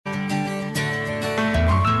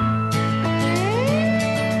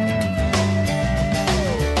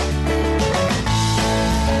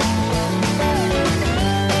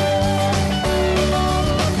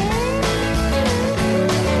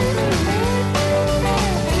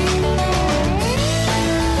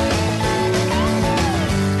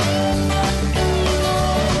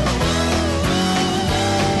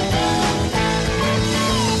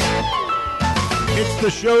the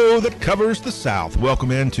show that covers the South. Welcome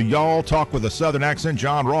in to Y'all Talk with a Southern Accent.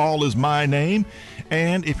 John Rawl is my name.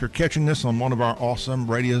 And if you're catching this on one of our awesome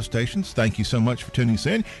radio stations, thank you so much for tuning us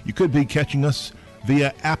in. You could be catching us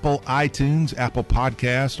via Apple iTunes, Apple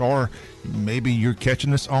Podcast, or maybe you're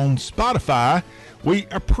catching us on Spotify. We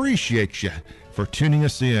appreciate you for tuning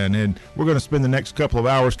us in. And we're going to spend the next couple of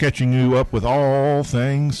hours catching you up with all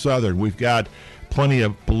things Southern. We've got plenty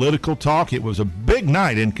of political talk. It was a big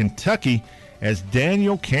night in Kentucky as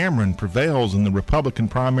Daniel Cameron prevails in the Republican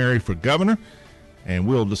primary for governor, and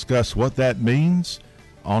we'll discuss what that means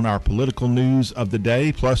on our political news of the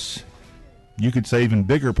day. Plus, you could say even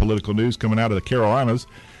bigger political news coming out of the Carolinas,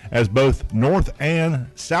 as both North and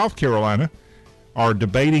South Carolina are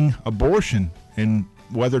debating abortion and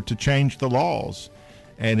whether to change the laws,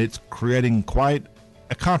 and it's creating quite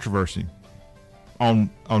a controversy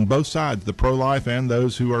on both sides, the pro-life and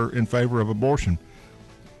those who are in favor of abortion.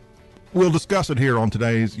 We'll discuss it here on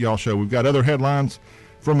today's Y'all Show. We've got other headlines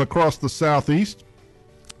from across the Southeast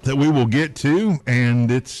that we will get to,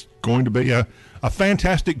 and it's going to be a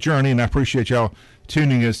fantastic journey, and I appreciate y'all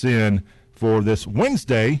tuning us in for this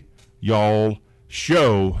Wednesday Y'all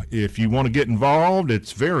Show. If you want to get involved,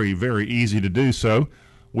 it's very, very easy to do so.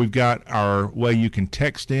 We've got our way you can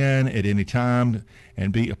text in at any time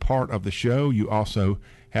and be a part of the show. You also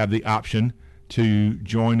have the option to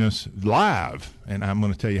join us live, and I'm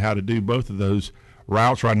going to tell you how to do both of those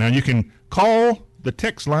routes right now. You can call the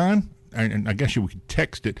text line, and I guess you could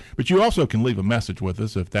text it, but you also can leave a message with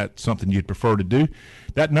us if that's something you'd prefer to do.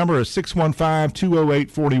 That number is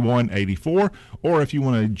 615-208-4184, or if you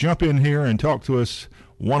want to jump in here and talk to us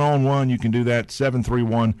one-on-one, you can do that,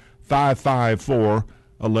 731-554-1169,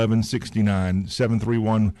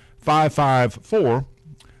 731-554-1169.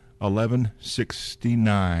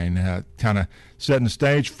 1169. Kind of setting the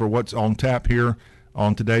stage for what's on tap here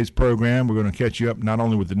on today's program. We're going to catch you up not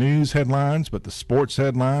only with the news headlines, but the sports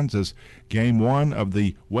headlines as Game 1 of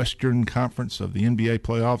the Western Conference of the NBA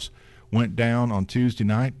playoffs went down on Tuesday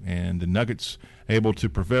night, and the Nuggets able to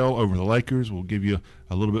prevail over the Lakers. We'll give you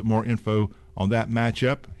a little bit more info on that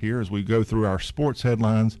matchup here as we go through our sports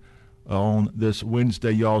headlines on this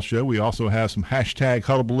Wednesday Y'all Show. We also have some hashtag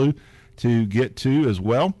hullabaloo to get to as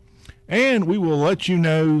well. And we will let you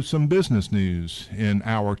know some business news in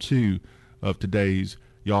hour 2 of today's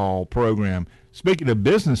Y'all program. Speaking of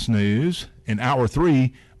business news, in hour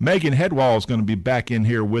 3, Megan Hedwall is going to be back in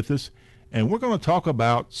here with us, and we're going to talk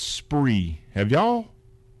about Spree. Have y'all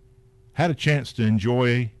had a chance to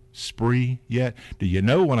enjoy Spree yet? Do you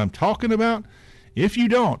know what I'm talking about? If you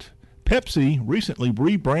don't, Pepsi recently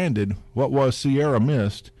rebranded what was Sierra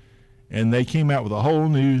Mist, and they came out with a whole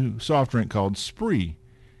new soft drink called Spree.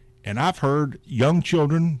 And I've heard young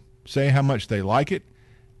children say how much they like it.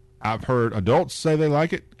 I've heard adults say they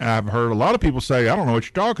like it. I've heard a lot of people say, I don't know what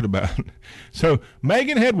you're talking about. So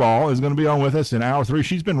Megan Hedwall is going to be on with us in hour 3.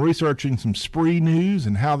 She's been researching some Spree news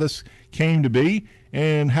and how this came to be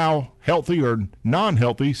and how healthy or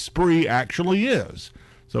non-healthy Spree actually is.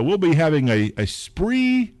 So we'll be having a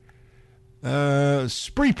Spree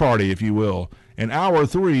party, if you will, in hour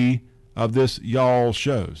 3 of this Y'all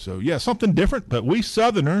Show. So yeah, something different, but we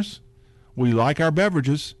Southerners, we like our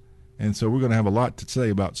beverages, and so we're going to have a lot to say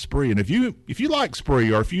about Spree. And if you like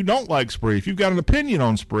Spree, or if you don't like Spree, if you've got an opinion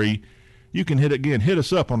on Spree, you can hit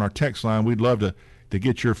us up on our text line. We'd love to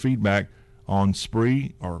get your feedback on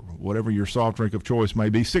Spree or whatever your soft drink of choice may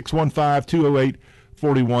be.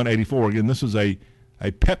 615-208-4184. Again, this is a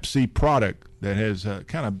Pepsi product that has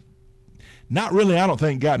kind of not really, I don't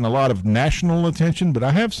think, gotten a lot of national attention, but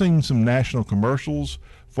I have seen some national commercials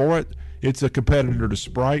for it. It's a competitor to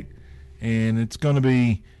Sprite, and it's going to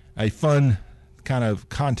be a fun kind of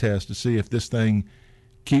contest to see if this thing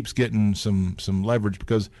keeps getting some leverage,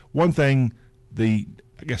 because one thing I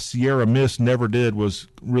guess Sierra Mist never did was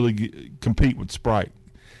really compete with Sprite.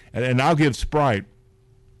 And I'll give Sprite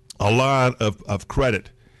a lot of credit.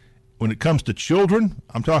 When it comes to children,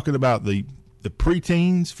 I'm talking about the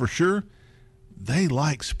preteens for sure. They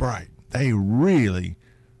like Sprite. They really,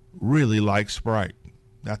 really like Sprite.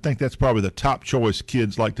 I think that's probably the top choice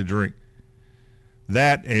kids like to drink.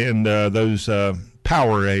 That and those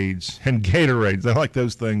Powerades and Gatorades. I like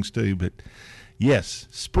those things too. But yes,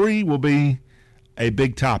 Spree will be a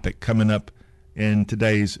big topic coming up in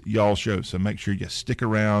today's Y'all Show. So make sure you stick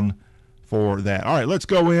around for that. All right, let's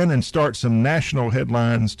go in and start some national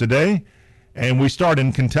headlines today. And we start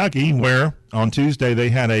in Kentucky, where on Tuesday they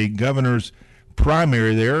had a governor's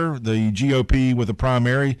primary there, the GOP with a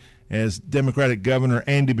primary, as Democratic Governor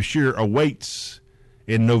Andy Beshear awaits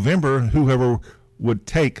in November whoever would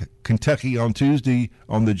take Kentucky on Tuesday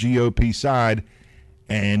on the GOP side.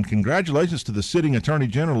 And congratulations to the sitting Attorney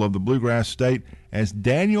General of the Bluegrass State, as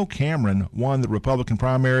Daniel Cameron won the Republican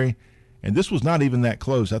primary. And this was not even that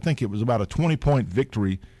close. I think it was about a 20-point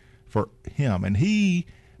victory for him. And he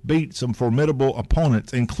beat some formidable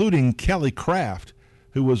opponents, including Kelly Craft,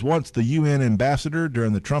 who was once the UN ambassador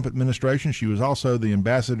during the Trump administration. She was also the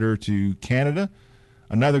ambassador to Canada.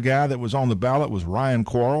 Another guy that was on the ballot was Ryan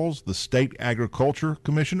Quarles, the state agriculture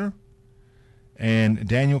commissioner. And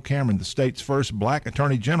Daniel Cameron, the state's first black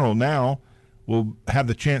attorney general, now will have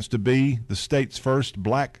the chance to be the state's first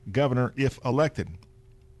black governor if elected.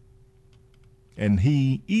 And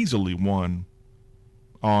he easily won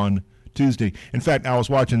on Tuesday. In fact, I was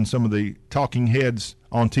watching some of the talking heads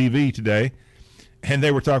on TV today, and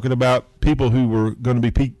they were talking about people who were going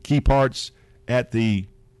to be key parts at the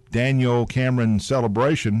Daniel Cameron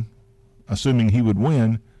celebration, assuming he would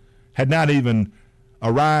win, had not even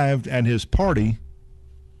arrived at his party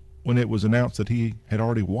when it was announced that he had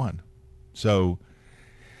already won. So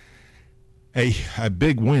a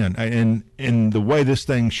big win. And the way this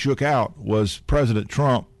thing shook out was President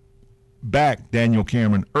Trump backed Daniel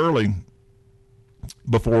Cameron early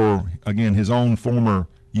before, again, his own former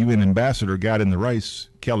UN ambassador got in the race,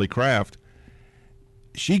 Kelly Craft.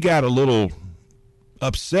 She got a little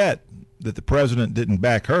upset that the president didn't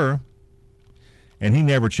back her, and he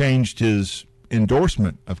never changed his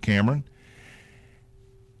endorsement of Cameron.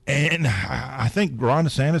 And I think Ron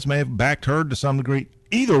DeSantis may have backed her to some degree.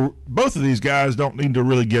 Both of these guys don't need to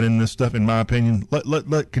really get in this stuff, in my opinion.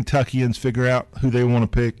 Let Kentuckians figure out who they want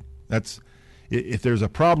to pick. If there's a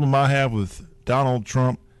problem I have with Donald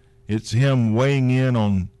Trump, it's him weighing in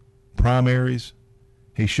on primaries.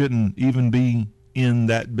 He shouldn't even be in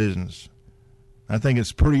that business. I think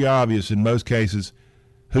it's pretty obvious in most cases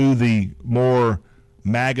who the more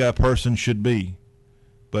MAGA person should be.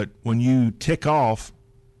 But when you tick off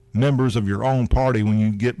members of your own party, when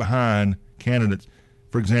you get behind candidates,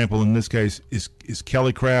 for example, in this case, is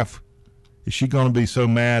Kelly Craft, is she going to be so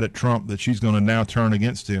mad at Trump that she's going to now turn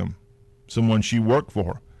against him, someone she worked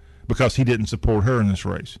for, because he didn't support her in this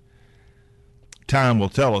race? Time will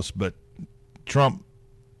tell us, but Trump,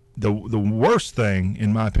 the worst thing,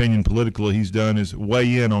 in my opinion, politically he's done is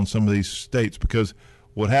weigh in on some of these states, because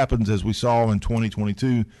what happens, as we saw in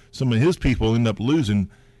 2022, some of his people end up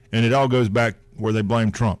losing, and it all goes back where they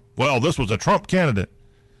blame Trump. Well, this was a Trump candidate.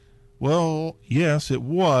 Well, yes, it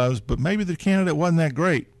was, but maybe the candidate wasn't that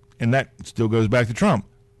great, and that still goes back to Trump.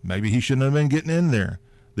 Maybe he shouldn't have been getting in there.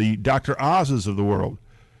 The Dr. Oz's of the world,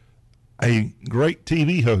 a great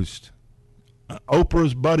TV host,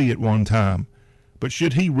 Oprah's buddy at one time, but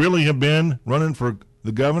should he really have been running for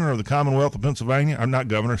the governor of the Commonwealth of Pennsylvania, or not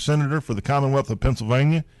governor, senator for the Commonwealth of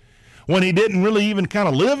Pennsylvania, when he didn't really even kind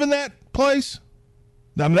of live in that place?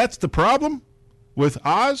 I mean, that's the problem with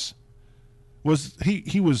Oz. Was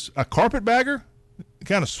he was a carpetbagger,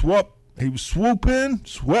 kind of swept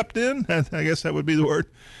in, I guess that would be the word.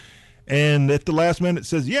 And at the last minute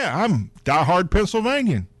says, yeah, I'm diehard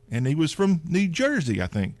Pennsylvanian. And he was from New Jersey, I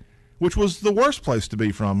think, which was the worst place to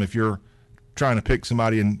be from if you're trying to pick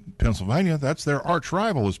somebody in Pennsylvania. That's their arch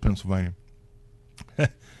rival is Pennsylvania.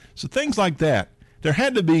 So things like that. There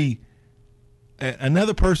had to be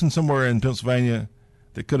another person somewhere in Pennsylvania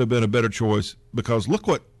that could have been a better choice, because look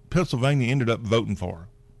what Pennsylvania ended up voting for.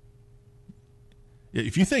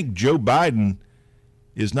 If you think Joe Biden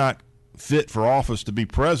is not fit for office to be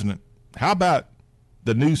president, how about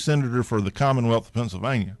the new senator for the Commonwealth of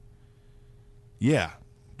Pennsylvania? Yeah,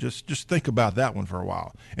 just think about that one for a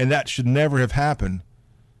while. And that should never have happened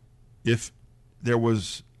if there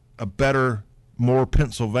was a better, more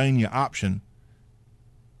Pennsylvania option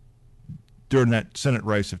during that Senate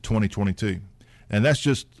race of 2022. And that's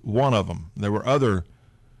just one of them. There were other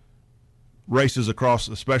races across,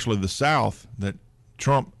 especially the South, that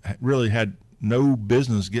Trump really had no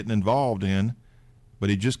business getting involved in, but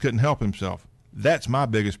he just couldn't help himself. That's my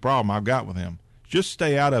biggest problem I've got with him. Just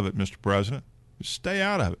stay out of it, Mr. President. Just stay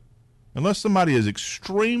out of it. Unless somebody is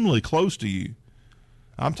extremely close to you,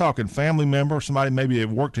 I'm talking family member, somebody maybe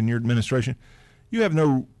have worked in your administration, you have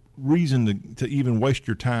no reason to even waste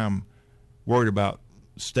your time worried about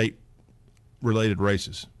state-related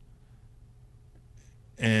races.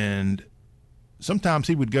 And sometimes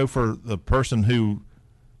he would go for the person who,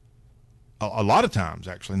 a lot of times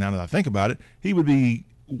actually, now that I think about it, he would be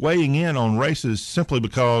weighing in on races simply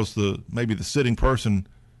because maybe the sitting person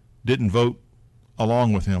didn't vote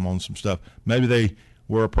along with him on some stuff. Maybe they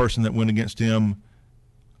were a person that went against him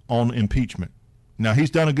on impeachment. Now,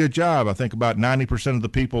 he's done a good job. I think about 90% of the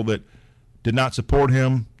people that did not support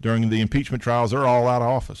him during the impeachment trials, they're all out of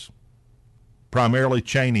office. Primarily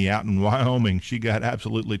Cheney out in Wyoming. She got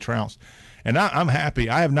absolutely trounced. And I'm happy.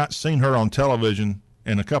 I have not seen her on television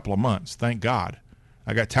in a couple of months, thank God.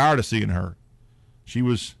 I got tired of seeing her. She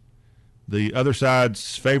was the other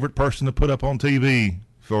side's favorite person to put up on TV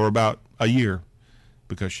for about a year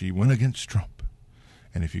because she went against Trump.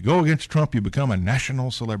 And if you go against Trump, you become a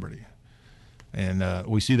national celebrity. And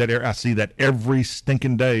we see that. I see that every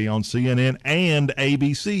stinking day on CNN and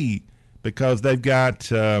ABC because they've got,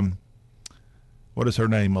 what is her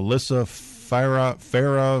name? Melissa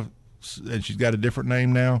Farah, and she's got a different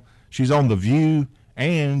name now. She's on The View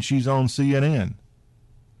and she's on CNN.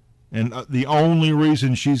 And the only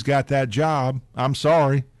reason she's got that job, I'm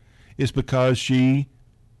sorry, is because she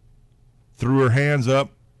threw her hands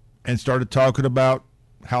up and started talking about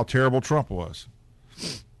how terrible Trump was.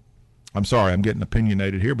 I'm sorry, I'm getting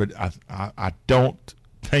opinionated here, but I don't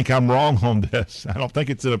think I'm wrong on this. I don't think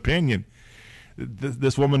it's an opinion.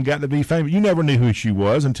 This woman got to be famous. You never knew who she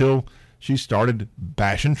was until she started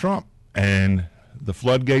bashing Trump, and the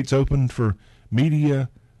floodgates opened for media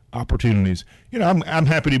opportunities. You know, I'm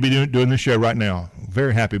happy to be doing this show right now.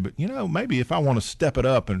 Very happy, but you know, maybe if I want to step it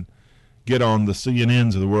up and get on the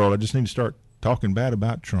CNNs of the world, I just need to start talking bad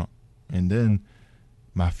about Trump, and then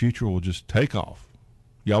my future will just take off.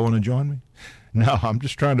 Y'all want to join me? No, I'm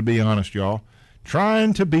just trying to be honest, y'all.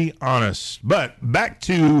 Trying to be honest. But back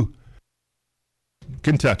to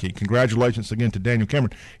Kentucky. Congratulations again to Daniel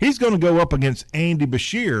Cameron. He's going to go up against Andy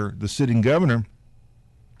Beshear, the sitting governor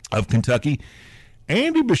of Kentucky.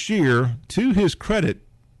 Andy Beshear, to his credit,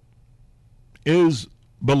 is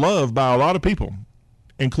beloved by a lot of people,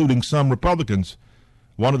 including some Republicans.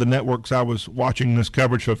 One of the networks I was watching this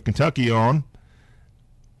coverage of Kentucky on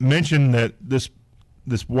mentioned that this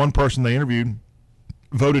one person they interviewed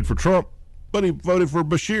voted for Trump, but he voted for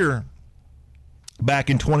Beshear back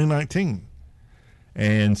in 2019.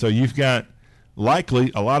 And so you've got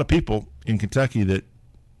likely a lot of people in Kentucky that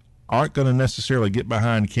aren't going to necessarily get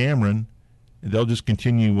behind Cameron. They'll just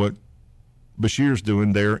continue what Beshear's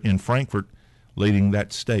doing there in Frankfort, leading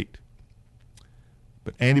that state.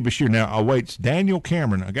 But Andy Beshear now awaits Daniel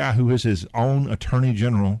Cameron, a guy who is his own attorney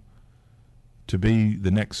general, to be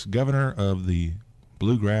the next governor of the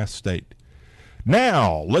Bluegrass State.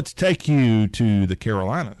 Now, let's take you to the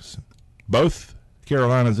Carolinas. Both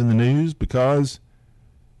Carolinas in the news because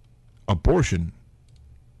abortion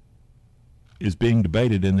is being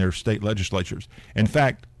debated in their state legislatures. In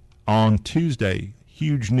fact, on Tuesday,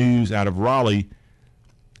 huge news out of Raleigh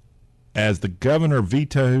as the governor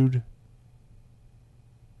vetoed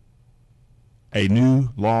a new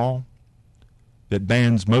law that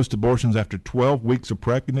bans most abortions after 12 weeks of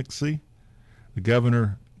pregnancy. The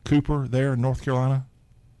Governor Cooper there in North Carolina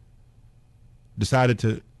decided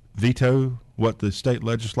to veto what the state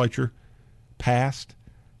legislature passed.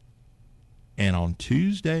 And on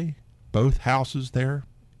Tuesday, both houses there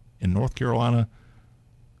in North Carolina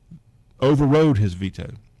overrode his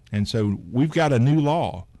veto. And so we've got a new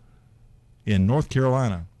law in North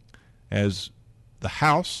Carolina as the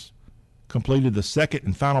House completed the second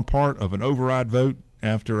and final part of an override vote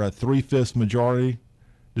after a 3/5 majority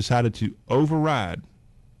decided to override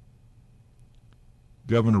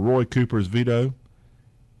Governor Roy Cooper's veto.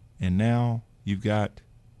 And now you've got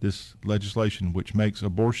this legislation which makes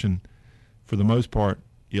abortion, for the most part,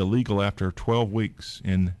 illegal after 12 weeks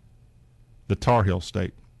in the Tar Heel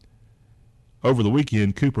state. Over the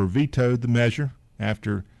weekend, Cooper vetoed the measure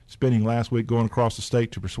after spending last week going across the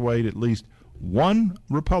state to persuade at least one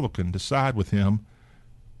Republican to side with him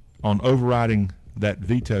on overriding that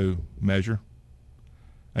veto measure.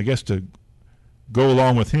 I guess to go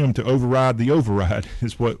along with him to override the override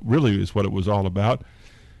is what it was all about.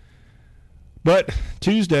 But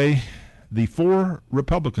Tuesday, the 4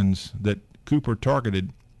 Republicans that Cooper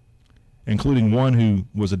targeted, including one who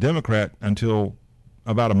was a Democrat until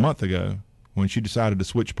about a month ago when she decided to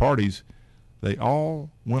switch parties, they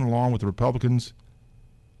all went along with the Republicans,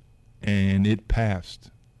 and it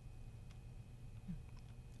passed.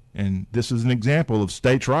 And this is an example of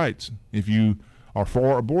states' rights. If you are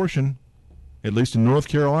for abortion, at least in North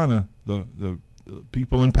Carolina, the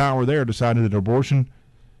people in power there decided that abortion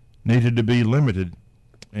needed to be limited.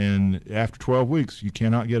 And after 12 weeks, you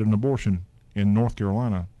cannot get an abortion in North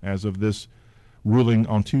Carolina as of this ruling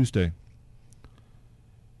on Tuesday.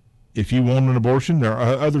 If you want an abortion, there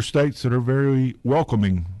are other states that are very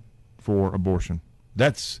welcoming for abortion.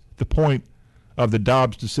 That's the point of the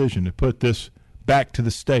Dobbs decision, to put this back to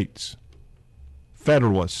the states.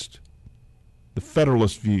 The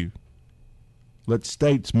federalist view. Let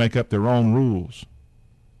states make up their own rules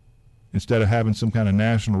instead of having some kind of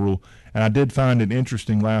national rule. And I did find it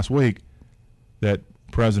interesting last week that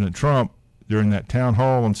President Trump, during that town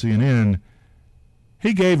hall on CNN,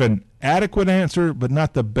 He gave an adequate answer, but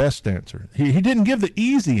not the best answer. He didn't give the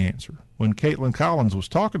easy answer when Caitlin Collins was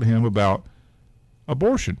talking to him about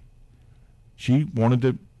abortion. She wanted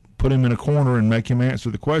to put him in a corner and make him answer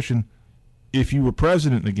the question, if you were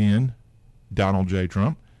president again, Donald J.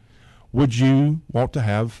 Trump, would you want to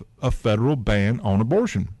have a federal ban on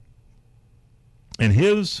abortion? And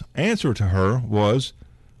his answer to her was,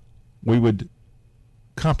 we would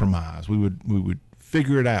compromise. We would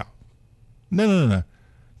figure it out. No.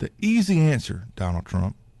 The easy answer, Donald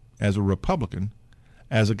Trump, as a Republican,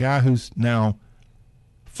 as a guy who's now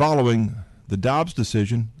following the Dobbs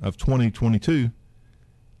decision of 2022,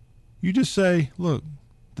 you just say, look,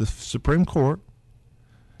 the Supreme Court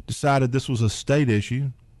decided this was a state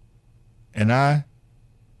issue, and I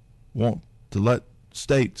want to let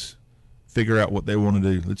states figure out what they want to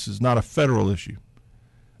do. This is not a federal issue.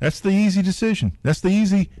 That's the easy decision. That's the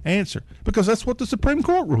easy answer, because that's what the Supreme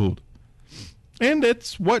Court ruled. And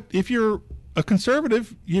it's what, if you're a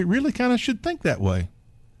conservative, you really kind of should think that way.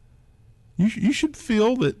 You should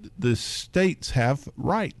feel that the states have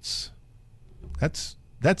rights. That's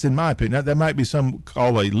in my opinion. That might be some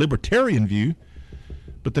call a libertarian view,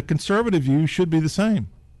 but the conservative view should be the same.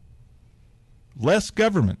 Less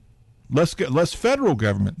government, less federal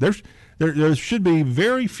government. There should be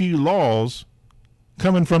very few laws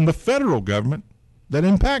coming from the federal government that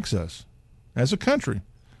impacts us as a country.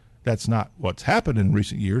 That's not what's happened in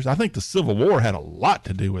recent years. I think the Civil War had a lot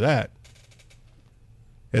to do with that.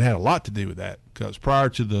 It had a lot to do with that, because prior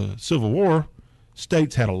to the Civil War,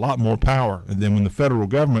 states had a lot more power. And then when the federal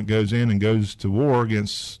government goes in and goes to war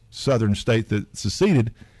against southern states that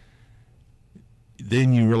seceded,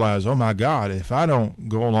 then you realize, oh my God, if I don't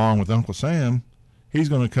go along with Uncle Sam, he's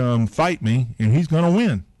going to come fight me and he's going to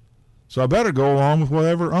win. So I better go along with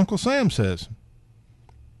whatever Uncle Sam says.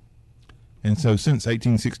 And so since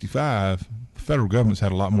 1865, the federal government's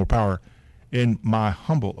had a lot more power, in my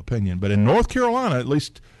humble opinion. But in North Carolina, at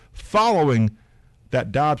least following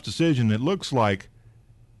that Dobbs decision, it looks like,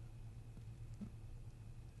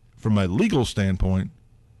 from a legal standpoint,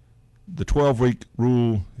 the 12-week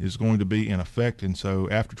rule is going to be in effect. And so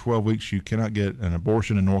after 12 weeks, you cannot get an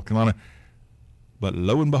abortion in North Carolina. But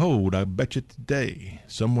lo and behold, I bet you today,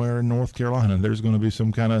 somewhere in North Carolina, there's going to be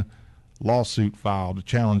some kind of lawsuit filed to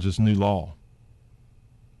challenge this new law.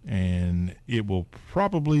 And it will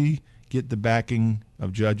probably get the backing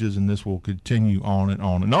of judges, and this will continue on and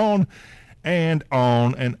on and on and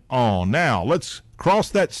on and on. Now, let's cross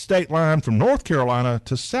that state line from North Carolina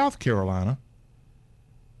to South Carolina.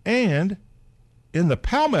 And in the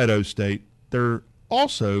Palmetto State, they're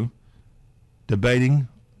also debating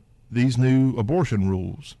these new abortion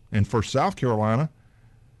rules. And for South Carolina,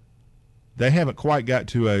 they haven't quite got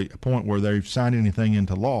to a point where they've signed anything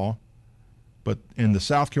into law. But in the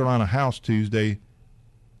South Carolina House Tuesday,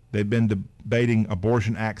 they've been debating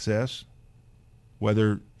abortion access,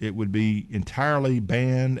 whether it would be entirely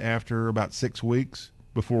banned after about 6 weeks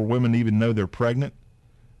before women even know they're pregnant.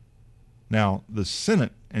 Now, the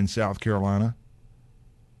Senate in South Carolina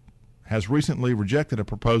has recently rejected a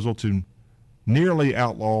proposal to nearly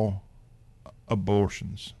outlaw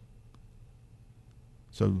abortions.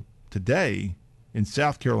 So today in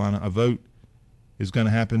South Carolina, a vote is going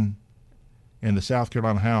to happen in the South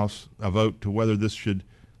Carolina House, a vote to whether this should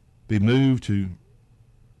be moved to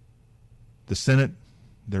the Senate.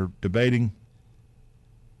 They're debating.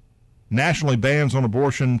 Nationally, bans on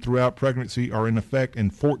abortion throughout pregnancy are in effect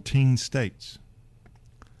in 14 states.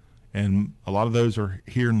 And a lot of those are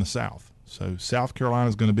here in the South. So South Carolina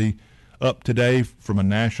is going to be up today from a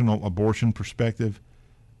national abortion perspective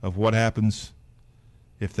of what happens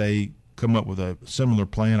if they come up with a similar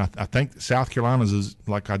plan. I think South Carolina's is,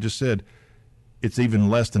 like I just said, it's even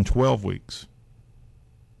less than 12 weeks.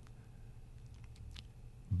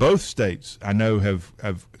 Both states, I know, have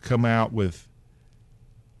come out with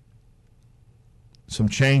some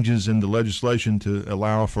changes in the legislation to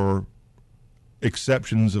allow for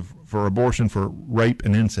exceptions for abortion for rape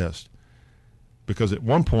and incest. Because at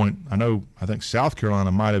one point, I think South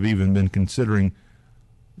Carolina might have even been considering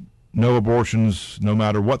no abortions no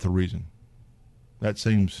matter what the reason. That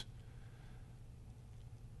seems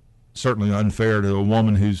certainly unfair to a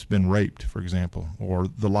woman who's been raped, for example, or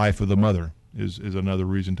the life of the mother is another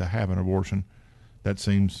reason to have an abortion. That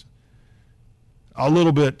seems a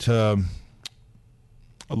little bit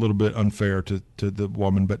unfair to the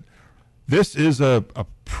woman. But this is a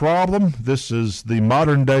problem. This is the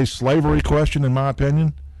modern day slavery question, in my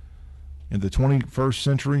opinion. In the 21st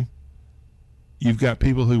century, you've got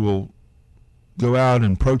people who will go out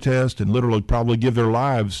and protest and literally probably give their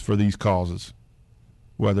lives for these causes,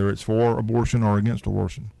 whether it's for abortion or against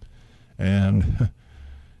abortion. And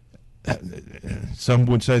some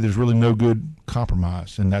would say there's really no good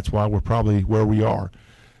compromise, and that's why we're probably where we are.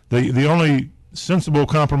 The only sensible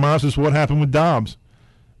compromise is what happened with Dobbs,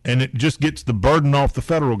 and it just gets the burden off the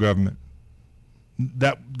federal government.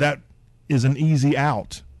 That is an easy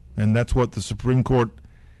out, and that's what the Supreme Court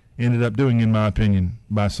ended up doing, in my opinion,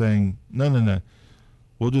 by saying, no,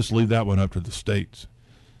 we'll just leave that one up to the states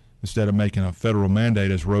instead of making a federal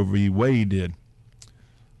mandate as Roe v. Wade did.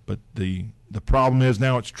 But the problem is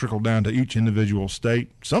now it's trickled down to each individual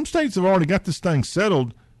state. Some states have already got this thing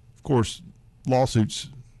settled. Of course, lawsuits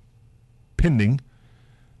pending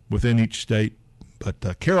within each state.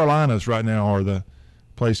 But Carolinas right now are the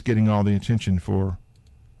place getting all the attention for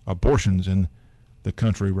abortions in the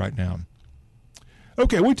country right now.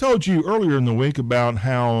 Okay, we told you earlier in the week about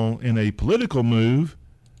how in a political move,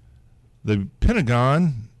 the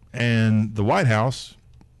Pentagon and the White House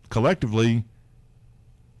collectively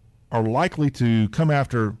are likely to come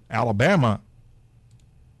after Alabama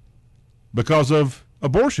because of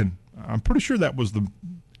abortion. I'm pretty sure that was the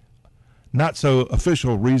not so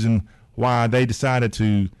official reason why they decided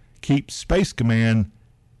to keep Space Command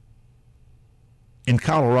in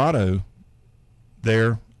Colorado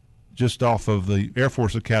there, just off of the Air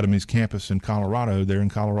Force Academy's campus in Colorado, there in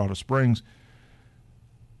Colorado Springs,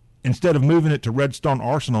 instead of moving it to Redstone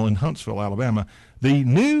Arsenal in Huntsville, Alabama. The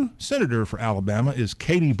new senator for Alabama is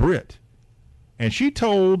Katie Britt, and she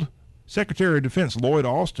told Secretary of Defense Lloyd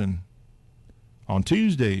Austin on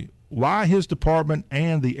Tuesday why his department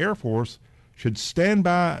and the Air Force should stand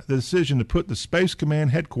by the decision to put the Space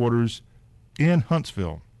Command headquarters in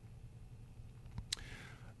Huntsville.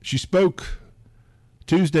 She spoke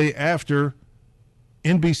Tuesday after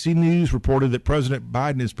NBC News reported that President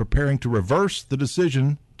Biden is preparing to reverse the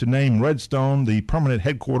decision to name Redstone the permanent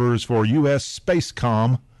headquarters for U.S.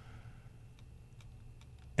 Spacecom.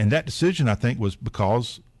 And that decision, I think, was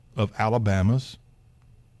because of Alabama's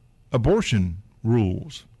abortion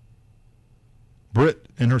rules. Britt,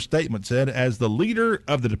 in her statement, said, as the leader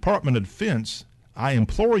of the Department of Defense, I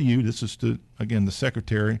implore you, this is to, again, the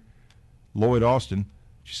Secretary, Lloyd Austin,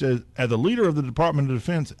 she says, as the leader of the Department of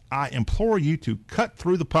Defense, I implore you to cut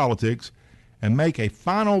through the politics and make a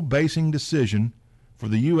final basing decision for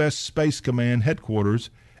the U.S. Space Command headquarters.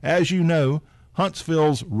 As you know,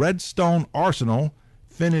 Huntsville's Redstone Arsenal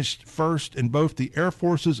finished first in both the Air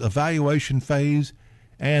Force's evaluation phase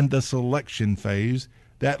and the selection phase.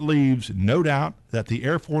 That leaves no doubt that the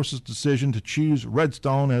Air Force's decision to choose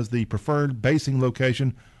Redstone as the preferred basing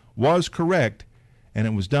location was correct, and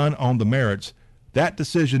it was done on the merits. That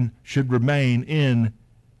decision should remain in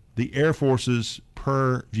the Air Force's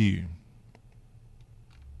purview.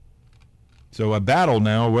 So a battle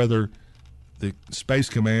now whether the Space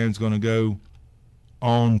Command is going to go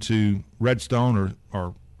on to Redstone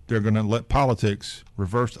or they're going to let politics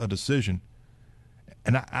reverse a decision.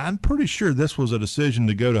 And I'm pretty sure this was a decision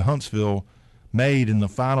to go to Huntsville made in the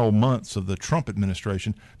final months of the Trump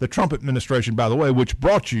administration. The Trump administration, by the way, which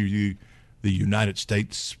brought you the United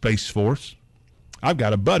States Space Force. I've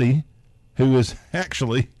got a buddy who is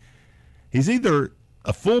actually, he's either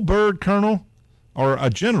a full bird colonel or a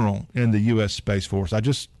general in the U.S. Space Force. I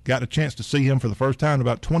just got a chance to see him for the first time in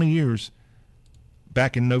about 20 years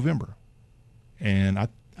back in November. And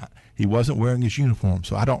he wasn't wearing his uniform,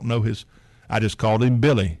 so I don't know I just called him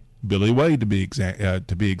Billy Wade to be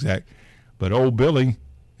exact. But old Billy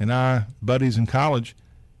and I buddies in college,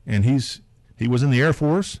 and he was in the Air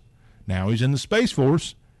Force. Now he's in the Space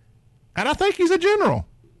Force. And I think he's a general,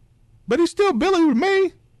 but he's still Billy with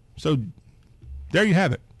me. So there you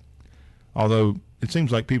have it. Although it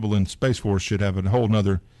seems like people in Space Force should have a whole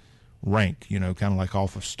nother rank, kind of like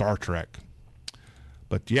off of Star Trek.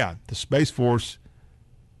 But yeah, the Space Force,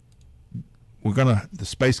 the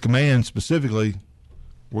Space Command specifically,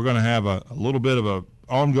 we're going to have a little bit of a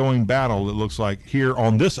ongoing battle, it looks like, here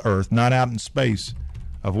on this Earth, not out in space,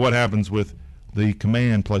 of what happens with the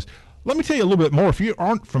command place. Let me tell you a little bit more. If you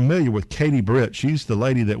aren't familiar with Katie Britt, she's the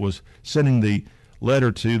lady that was sending the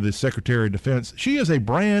letter to the Secretary of Defense. She is a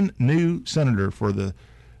brand new senator for the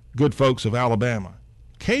good folks of Alabama.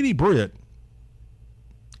 Katie Britt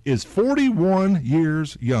is 41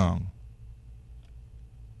 years young.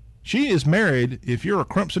 She is married. If you're a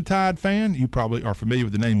Crimson Tide fan, you probably are familiar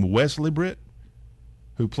with the name Wesley Britt,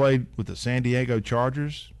 who played with the San Diego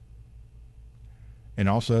Chargers and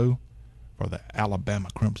also for the Alabama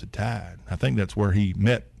Crimson Tide. I think that's where he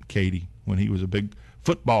met Katie when he was a big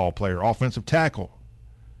football player, offensive tackle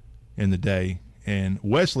in the day. And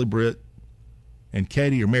Wesley Britt and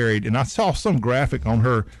Katie are married, and I saw some graphic on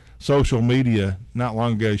her social media not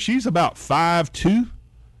long ago. She's about 5'2"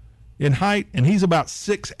 in height, and he's about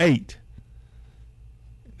 6'8".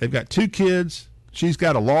 They've got 2 kids. She's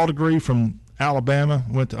got a law degree from Alabama,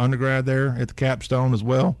 went to undergrad there at the Capstone as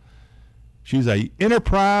well. She's a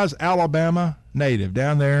Enterprise, Alabama native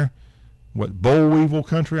down there, Boll Weevil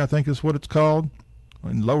country, I think is what it's called,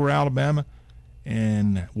 in lower Alabama.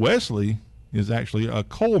 And Wesley is actually a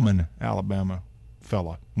Coleman, Alabama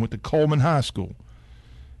fella. Went to Coleman High School.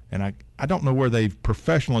 And I don't know where they've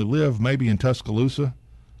professionally lived, maybe in Tuscaloosa.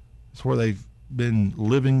 It's where they've been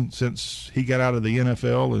living since he got out of the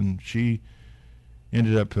NFL, and she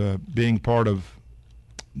ended up being part of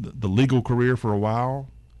the legal career for a while.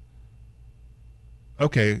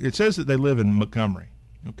 Okay, it says that they live in Montgomery.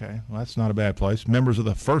 Okay, well, that's not a bad place. Members of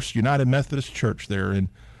the First United Methodist Church there in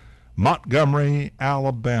Montgomery,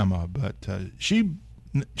 Alabama. But she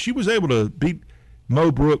was able to beat Mo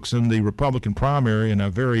Brooks in the Republican primary in a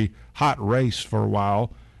very hot race for a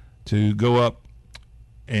while to go up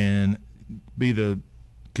and be the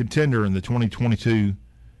contender in the 2022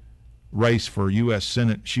 race for U.S.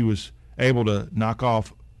 Senate. She was able to knock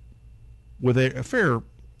off with a fair,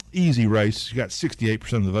 easy race. She got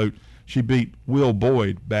 68% of the vote. She beat Will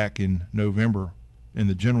Boyd back in November in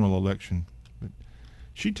the general election. But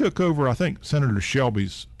she took over, I think, Senator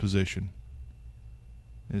Shelby's position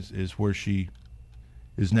is where she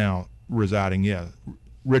is now residing. Yeah,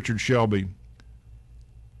 Richard Shelby,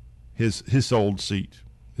 his old seat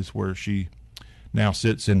is where she now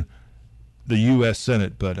sits in the U.S.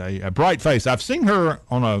 Senate. But a bright face. I've seen her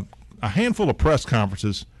on a handful of press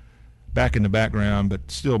conferences back in the background,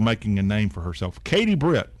 but still making a name for herself. Katie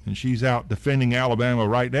Britt, and she's out defending Alabama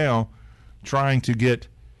right now, trying to get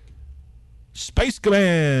Space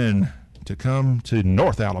Command to come to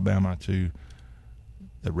North Alabama, to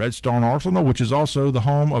the Redstone Arsenal, which is also the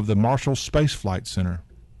home of the Marshall Space Flight Center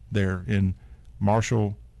there in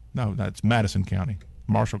Marshall. No, that's Madison County.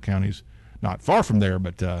 Marshall County's not far from there,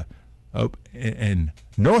 but in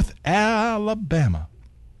North Alabama.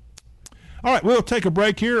 All right, we'll take a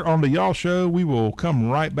break here on the Y'all Show. We will come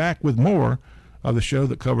right back with more of the show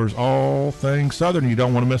that covers all things Southern. You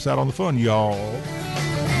don't want to miss out on the fun, y'all.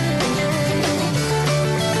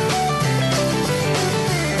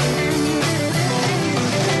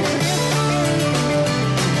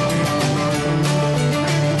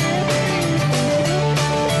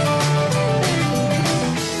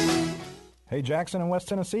 Hey Jackson in West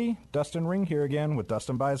Tennessee, Dustin Ring here again with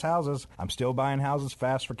Dustin Buys Houses. I'm still buying houses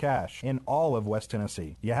fast for cash in all of West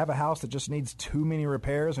Tennessee. You have a house that just needs too many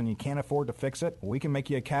repairs and you can't afford to fix it? We can make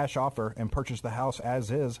you a cash offer and purchase the house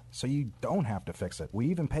as is so you don't have to fix it. We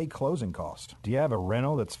even pay closing costs. Do you have a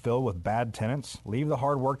rental that's filled with bad tenants? Leave the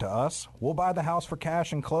hard work to us. We'll buy the house for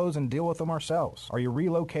cash and close and deal with them ourselves. Are you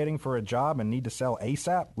relocating for a job and need to sell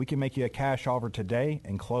ASAP? We can make you a cash offer today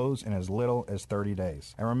and close in as little as 30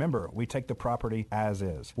 days. And remember, we take the property as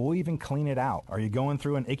is. We'll even clean it out. Are you going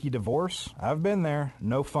through an icky divorce? I've been there.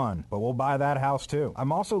 No fun. But we'll buy that house too.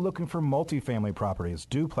 I'm also looking for multifamily properties,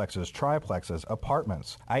 duplexes, triplexes,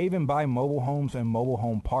 apartments. I even buy mobile homes and mobile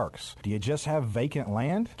home parks. Do you just have vacant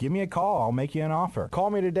land? Give me a call. I'll make you an offer. Call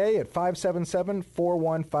me today at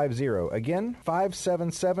 577-4150. Again,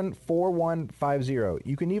 577-4150.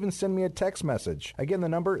 You can even send me a text message. Again, the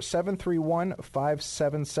number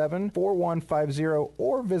 731-577-4150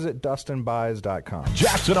 or visit DustinBuys.com.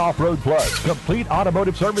 Jackson Off-Road Plus Complete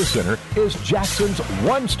Automotive Service Center is Jackson's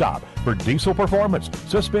one stop for diesel performance,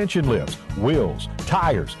 suspension lifts, wheels,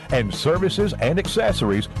 tires, and services and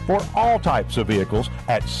accessories for all types of vehicles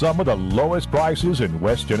at some of the lowest prices in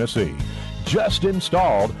West Tennessee. Just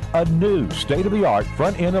installed a new state-of-the-art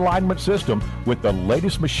front-end alignment system with the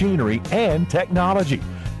latest machinery and technology.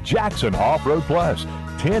 Jackson Off-Road Plus,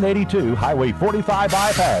 1082 Highway 45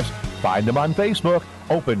 Bypass. Find them on Facebook,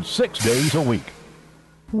 open 6 days a week.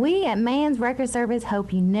 We at Man's Record Service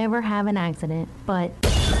hope you never have an accident, but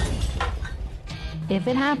if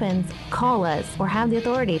it happens, call us or have the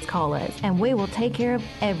authorities call us, and we will take care of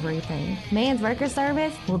everything. Man's Record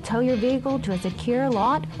Service will tow your vehicle to a secure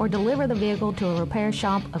lot or deliver the vehicle to a repair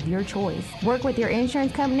shop of your choice. Work with your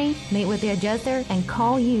insurance company, meet with the adjuster, and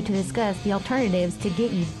call you to discuss the alternatives to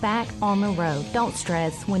get you back on the road. Don't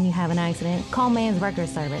stress when you have an accident. Call Man's Record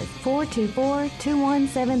Service,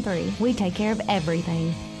 424-2173. We take care of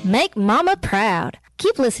everything. Make Mama proud.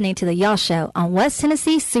 Keep listening to The Y'all Show on West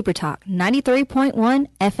Tennessee Super Talk 93.1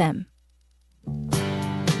 FM.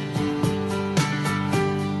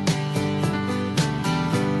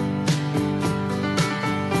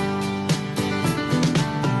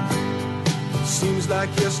 Seems like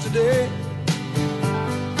yesterday,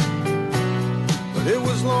 but it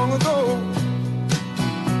was long ago.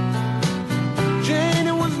 Jane,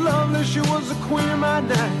 it was lovely, she was the queen of my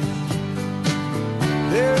night.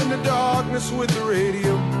 there in the darkness with the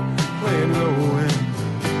radio playing low end,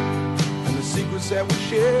 and the secrets that we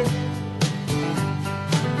share,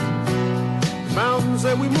 the mountains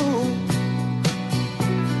that we move,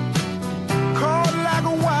 caught like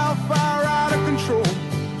a wildfire out of control,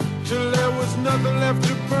 till there was nothing left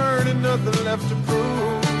to burn and nothing left to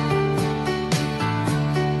prove.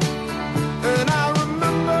 And I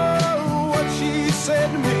remember what she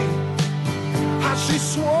said to me, how she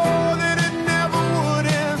swore that it never would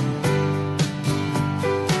end.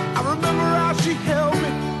 I remember how she held me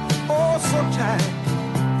oh so tight.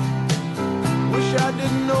 Wish I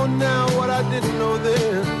didn't know now what I didn't know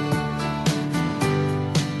then.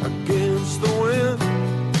 Against the wind,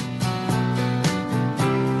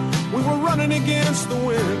 we were running against the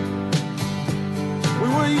wind. We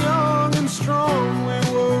were young and strong, we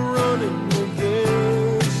were running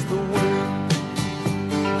against the wind.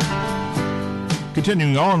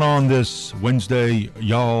 Continuing on this Wednesday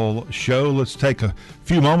Y'all show, let's take a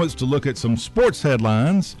few moments to look at some sports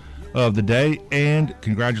headlines of the day. And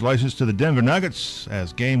congratulations to the Denver Nuggets,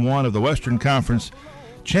 as Game 1 of the Western Conference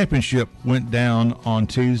Championship went down on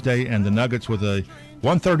Tuesday, and the Nuggets with a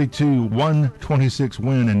 132-126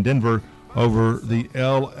 win in Denver over the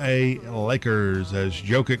L.A. Lakers. As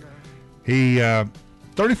Jokic, he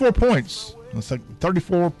 34 points. It's like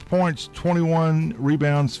 34 points, 21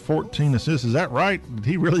 rebounds, 14 assists. Is that right? Did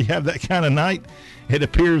he really have that kind of night? It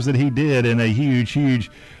appears that he did, in a huge,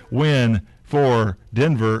 huge win for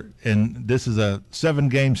Denver. And this is a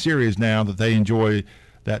 7-game series now that they enjoy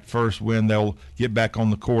that first win. They'll get back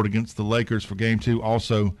on the court against the Lakers for Game 2,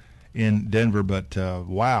 also in Denver. But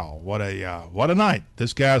wow, what a night!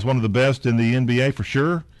 This guy's one of the best in the NBA for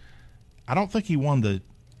sure. I don't think he won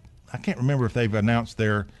I can't remember if they've announced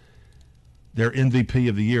their MVP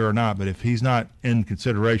of the year or not. But if he's not in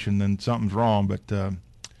consideration, then something's wrong. But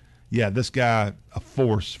yeah, this guy, a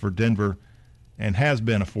force for Denver, and has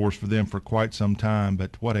been a force for them for quite some time.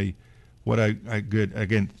 But what a good,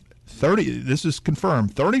 again, 30. This is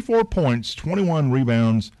confirmed. 34 points, 21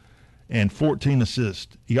 rebounds, and 14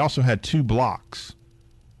 assists. He also had 2 blocks.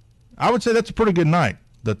 I would say that's a pretty good night.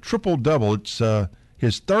 The triple-double, it's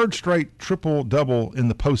his third straight triple-double in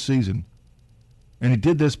the postseason. And he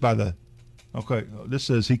did this this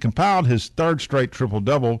says he compiled his third straight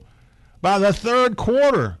triple-double by the third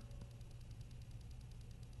quarter.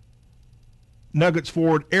 Nuggets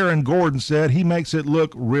forward Aaron Gordon said he makes it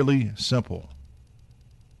look really simple.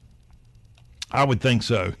 I would think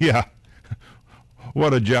so, yeah.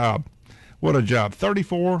 What a job. What a job.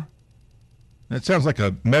 34. That sounds like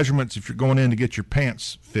a measurements if you're going in to get your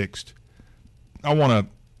pants fixed. I want a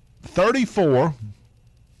 34,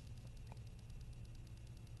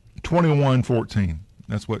 21-14.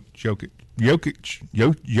 That's what Jokic,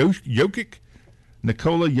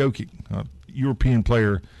 Nikola Jokic, a European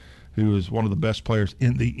player who is one of the best players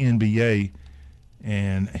in the NBA,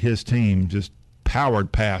 and his team just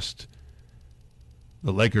powered past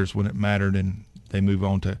the Lakers when it mattered, and they move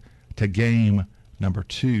on to game number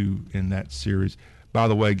 2 in that series. By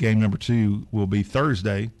the way, game number 2 will be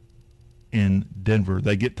Thursday in Denver.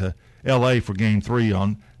 They get to L.A. for game 3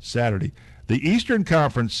 on Saturday. The Eastern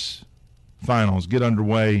Conference Finals get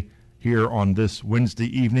underway here on this Wednesday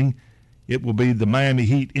evening. It will be the Miami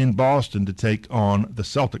Heat in Boston to take on the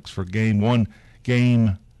Celtics for game 1.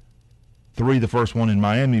 Game 3, the first one in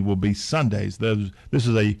Miami, will be Sundays. This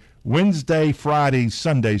is a Wednesday, Friday,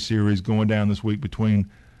 Sunday series going down this week between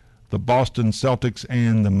the Boston Celtics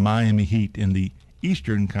and the Miami Heat in the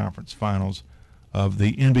Eastern Conference Finals of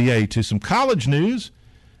the NBA. To some college news,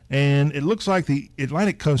 and it looks like the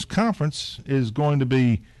Atlantic Coast Conference is going to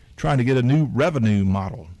be trying to get a new revenue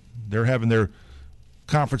model. They're having their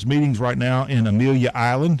conference meetings right now in Amelia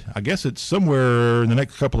Island. I guess it's somewhere in the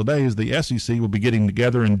next couple of days. The SEC will be getting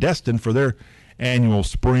together in Destin for their annual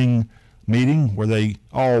spring meeting, where they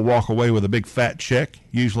all walk away with a big fat check,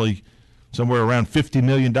 usually somewhere around $50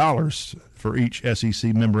 million for each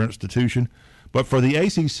SEC member institution. But for the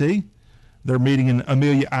ACC, they're meeting in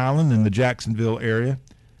Amelia Island in the Jacksonville area.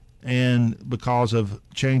 And because of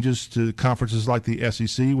changes to conferences like the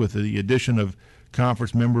SEC, with the addition of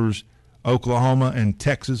conference members Oklahoma and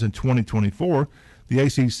Texas in 2024, the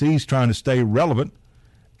ACC is trying to stay relevant.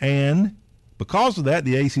 And because of that,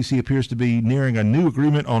 the ACC appears to be nearing a new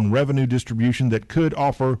agreement on revenue distribution that could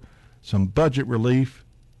offer some budget relief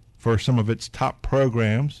for some of its top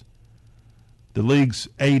programs. The league's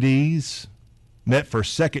ADs met for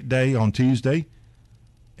second day on Tuesday,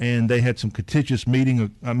 and they had some contentious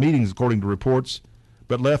meetings, according to reports,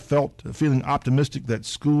 but left feeling optimistic that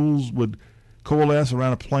schools would coalesce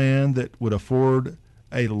around a plan that would afford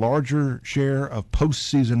a larger share of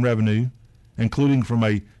postseason revenue including from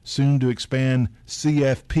a soon-to-expand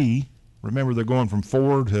CFP. Remember, they're going from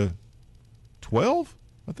 4 to 12,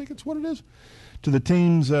 I think it's what it is, to the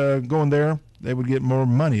teams going there. They would get more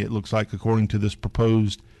money, it looks like, according to this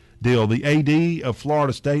proposed deal. The AD of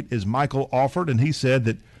Florida State is Michael Alford, and he said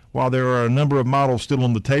that while there are a number of models still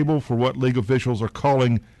on the table for what league officials are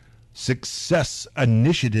calling success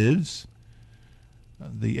initiatives,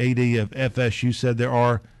 the AD of FSU said there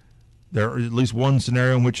are at least one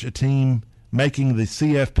scenario in which a team making the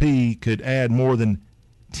CFP could add more than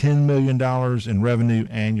 $10 million in revenue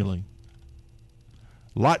annually.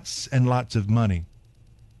 Lots and lots of money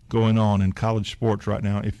going on in college sports right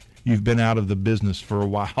now if you've been out of the business for a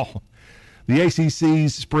while. The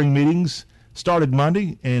ACC's spring meetings started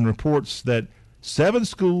Monday, and reports that 7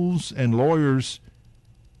 schools and lawyers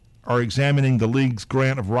are examining the league's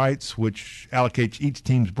grant of rights, which allocates each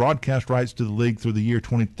team's broadcast rights to the league through the year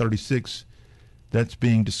 2036. That's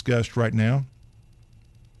being discussed right now.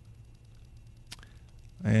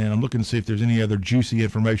 And I'm looking to see if there's any other juicy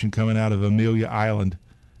information coming out of Amelia Island,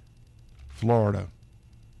 Florida.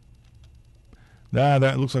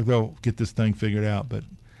 That looks like they'll get this thing figured out. But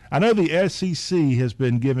I know the SEC has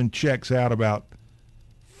been giving checks out about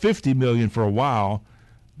 $50 million for a while.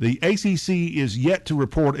 The ACC is yet to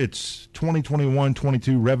report its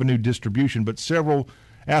 2021-22 revenue distribution, but several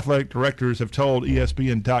athletic directors have told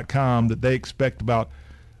ESPN.com that they expect about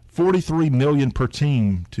 $43 million per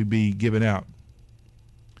team to be given out.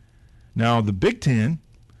 Now, the Big Ten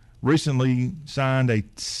recently signed a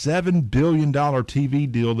 $7 billion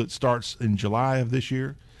TV deal that starts in July of this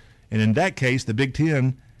year. And in that case, the Big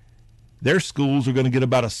Ten, their schools are going to get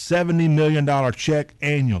about a $70 million check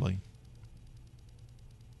annually.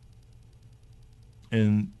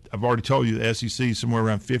 And I've already told you the SEC is somewhere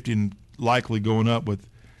around 50 and likely going up with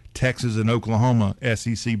Texas and Oklahoma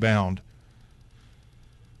SEC bound.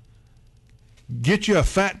 Get you a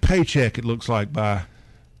fat paycheck, it looks like, by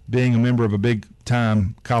being a member of a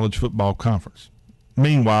big-time college football conference.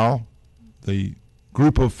 Meanwhile, the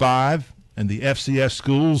Group of Five and the FCS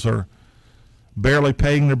schools are barely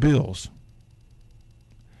paying their bills.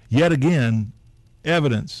 Yet again,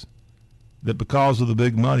 evidence that because of the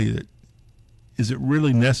big money, that is it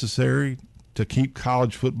really necessary to keep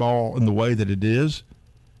college football in the way that it is?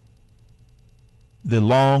 The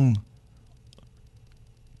long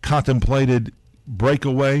contemplated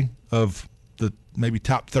breakaway of the maybe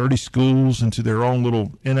top 30 schools into their own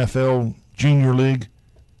little NFL junior league.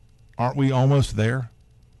 Aren't we almost there?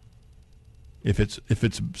 If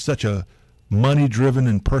it's such a money-driven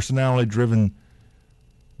and personality-driven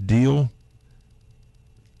deal,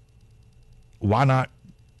 why not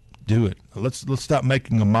do it? Let's stop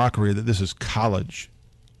making a mockery that this is college.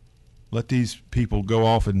 Let these people go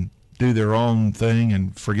off and do their own thing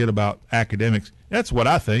and forget about academics. That's what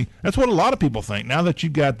I think. That's what a lot of people think. Now that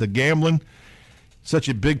you've got the gambling, such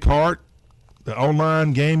a big part, the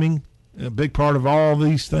online gaming, a big part of all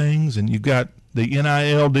these things, and you've got the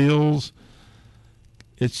NIL deals.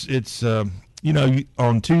 It's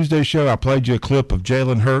on Tuesday's show, I played you a clip of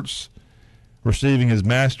Jalen Hurts receiving his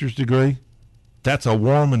master's degree. That's a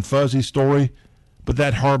warm and fuzzy story, but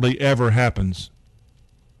that hardly ever happens.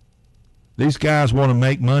 These guys want to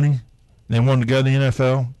make money. They want to go to the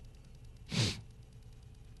NFL.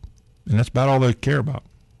 And that's about all they care about.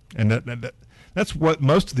 And that's what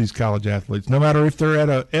most of these college athletes, no matter if they're at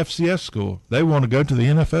a FCS school, they want to go to the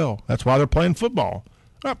NFL. That's why they're playing football.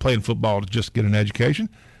 They're not playing football to just get an education.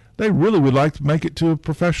 They really would like to make it to a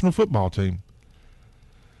professional football team.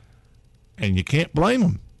 And you can't blame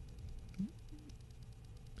them.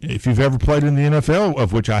 If you've ever played in the NFL,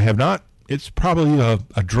 of which I have not, it's probably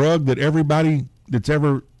a drug that everybody that's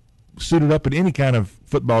ever suited up in any kind of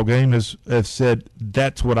football game has said,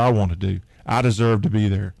 that's what I want to do. I deserve to be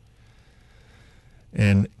there.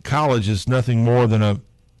 And college is nothing more than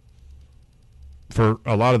for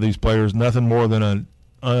a lot of these players, nothing more than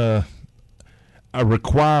a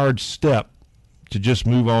required step to just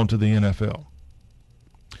move on to the NFL.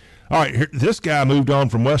 All right, this guy moved on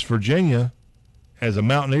from West Virginia as a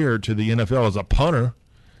Mountaineer to the NFL as a punter,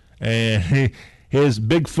 and his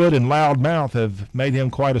big foot and loud mouth have made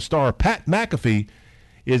him quite a star. Pat McAfee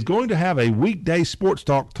is going to have a weekday sports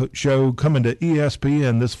talk show coming to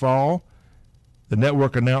ESPN this fall. The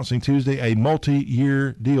network announcing Tuesday a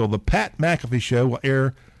multi-year deal. The Pat McAfee Show will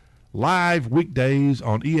air live weekdays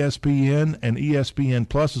on ESPN and ESPN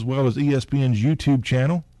Plus, as well as ESPN's YouTube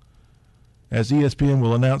channel, as ESPN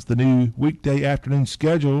will announce the new weekday afternoon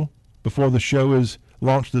schedule before the show is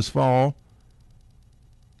launched this fall.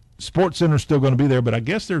 SportsCenter's still going to be there, but I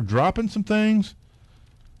guess they're dropping some things.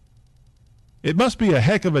 It must be a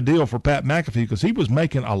heck of a deal for Pat McAfee because he was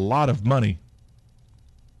making a lot of money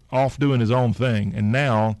off doing his own thing, and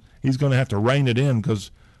now he's going to have to rein it in,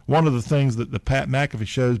 because one of the things that the Pat McAfee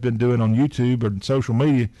show has been doing on YouTube or social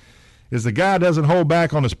media is the guy doesn't hold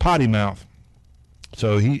back on his potty mouth.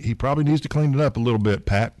 So he probably needs to clean it up a little bit,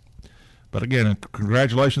 Pat. But again,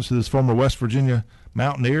 congratulations to this former West Virginia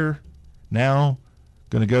Mountaineer, now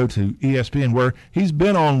going to go to ESPN, where he's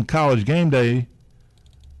been on College Game Day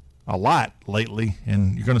a lot lately,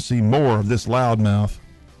 and you're going to see more of this loudmouth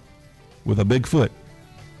with a big foot.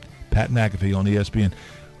 Pat McAfee on ESPN.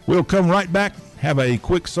 We'll come right back, have a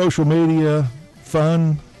quick social media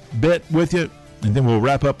fun bit with you, and then we'll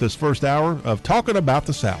wrap up this first hour of Talking About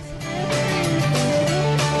the South.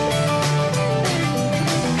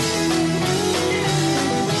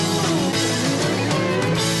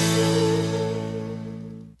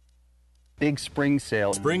 Big spring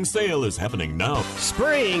sale. Spring sale is happening now.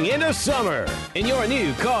 Spring into summer in your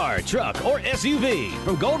new car, truck, or SUV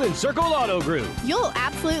from Golden Circle Auto Group. You'll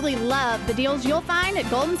absolutely love the deals you'll find at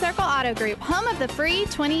Golden Circle Auto Group, home of the free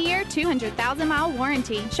 20-year, 200,000-mile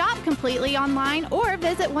warranty. Shop completely online or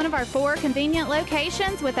visit one of our 4 convenient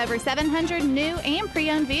locations with over 700 new and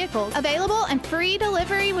pre-owned vehicles. Available and free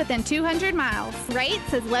delivery within 200 miles.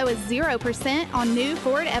 Rates as low as 0% on new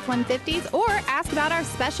Ford F-150s, or ask about our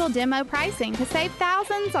special demo pricing to save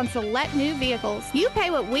thousands on select new vehicles. You pay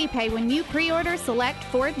what we pay when you pre-order select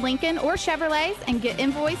Ford, Lincoln, or Chevrolets and get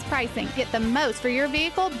invoice pricing. Get the most for your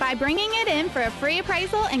vehicle by bringing it in for a free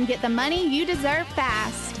appraisal and get the money you deserve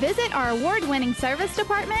fast. Visit our award-winning service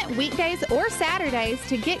department weekdays or Saturdays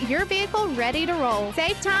to get your vehicle ready to roll.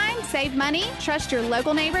 Save time, save money, trust your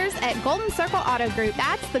local neighbors at Golden Circle Auto Group.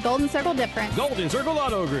 That's the Golden Circle difference. Golden Circle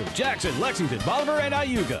Auto Group, Jackson, Lexington, Bolivar, and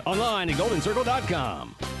Iuka. Online at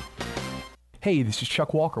goldencircle.com. Hey, this is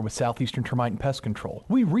Chuck Walker with Southeastern Termite and Pest Control.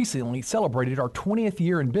 We recently celebrated our 20th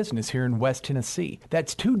year in business here in West Tennessee.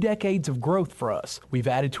 That's 2 decades of growth for us. We've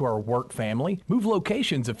added to our work family, moved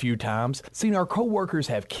locations a few times, seen our coworkers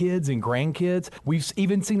have kids and grandkids. We've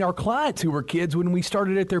even seen our clients who were kids when we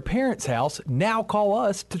started at their parents' house now call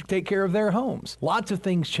us to take care of their homes. Lots of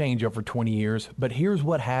things change over 20 years, but here's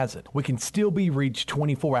what hasn't. We can still be reached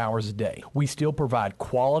 24 hours a day. We still provide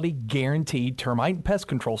quality, guaranteed termite and pest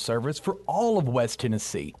control service for all of West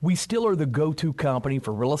Tennessee. We still are the go-to company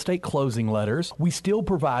for real estate closing letters. We still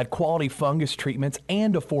provide quality fungus treatments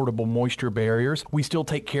and affordable moisture barriers. We still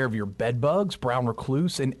take care of your bed bugs, brown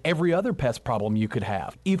recluse, and every other pest problem you could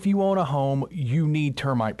have. If you own a home, you need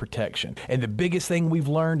termite protection. And the biggest thing we've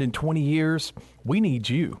learned in 20 years, we need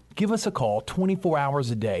you. Give us a call 24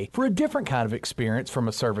 hours a day for a different kind of experience from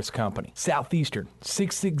a service company. Southeastern,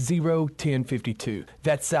 660-1052.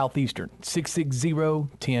 That's Southeastern,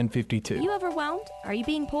 660-1052. Are you overwhelmed? Are you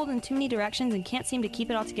being pulled in too many directions and can't seem to keep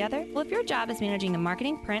it all together? Well, if your job is managing the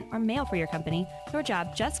marketing, print, or mail for your company, your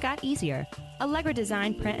job just got easier. Allegra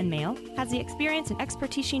Design Print and Mail has the experience and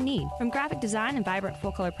expertise you need, from graphic design and vibrant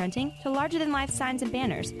full-color printing to larger-than-life signs and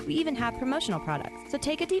banners. We even have promotional products. So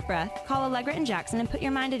take a deep breath, call Allegra and Jackson, and put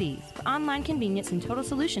your mind at ease. For online convenience and total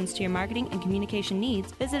solutions to your marketing and communication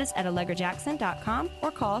needs, visit us at allegrajackson.com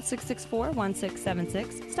or call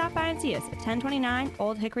 664-1676. Stop by and see us at 1029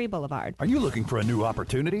 Old Hickory Boulevard. Are you looking for a new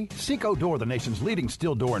opportunity? Seco Door, the nation's leading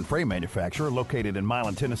steel door and frame manufacturer located in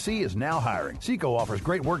Milan, Tennessee, is now hiring. Seco offers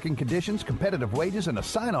great working conditions, competitive wages, and a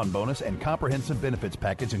sign-on bonus and comprehensive benefits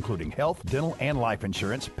package including health, dental, and life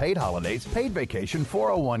insurance, paid holidays, paid vacation,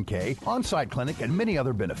 401k, on-site clinic, and many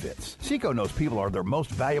other benefits. Seco knows people are their most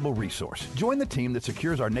valuable resource. Join the team that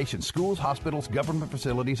secures our nation's schools, hospitals, government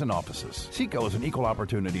facilities, and offices. Seco is an equal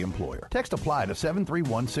opportunity employer. Text apply to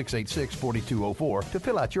 731-686-4204 to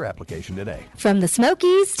fill out your application today. From the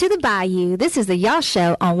Smokies to the Bayou, this is the Y'all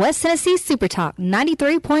Show on West Tennessee Super Talk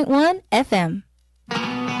 93.1 FM.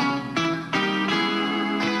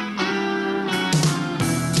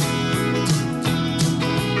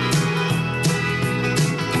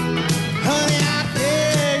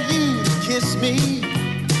 Kiss me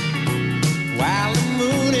while the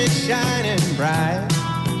moon is shining bright.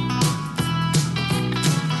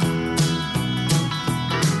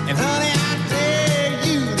 And honey, I dare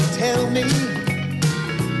you to tell me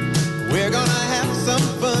we're gonna have some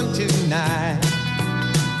fun tonight.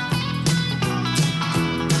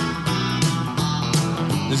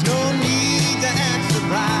 There's no need to act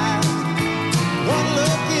surprised. One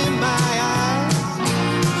look in my eyes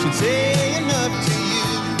should say enough to you.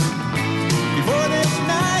 Before this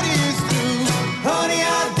night is through, honey,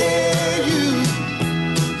 I dare you.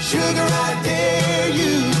 Sugar, I dare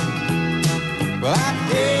you. Well, I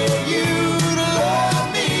dare you to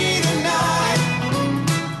love me tonight.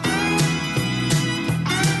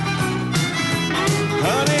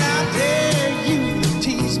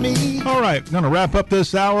 right, going to wrap up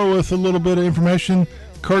this hour with a little bit of information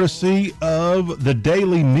courtesy of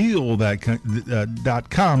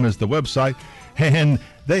thedailymeal.com is the website. And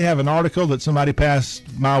they have an article that somebody passed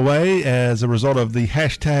my way as a result of the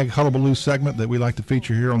hashtag Hullabaloo segment that we like to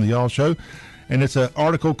feature here on the Y'all Show. And it's an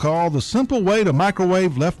article called The Simple Way to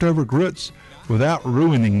Microwave Leftover Grits Without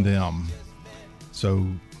Ruining Them. So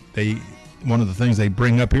one of the things they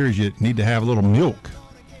bring up here is you need to have a little milk.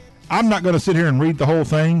 I'm not going to sit here and read the whole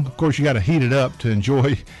thing. Of course, you got to heat it up to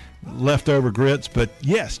enjoy leftover grits. But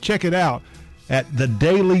yes, check it out at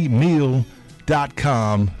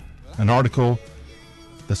thedailymeal.com. An article,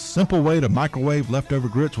 The Simple Way to Microwave Leftover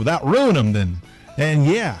Grits Without Ruining Them. And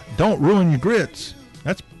yeah, don't ruin your grits.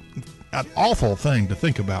 That's an awful thing to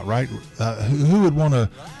think about, right? Who would want to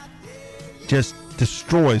just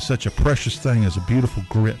destroy such a precious thing as a beautiful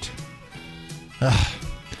grit? We're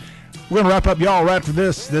going to wrap up, y'all, right after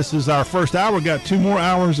this. This is our first hour. We've got 2 more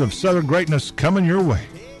hours of Southern greatness coming your way.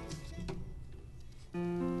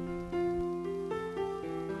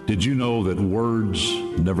 Did you know that words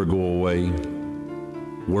never go away?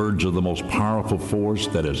 Words are the most powerful force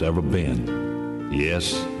that has ever been.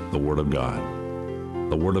 Yes, the Word of God.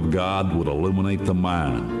 The Word of God will illuminate the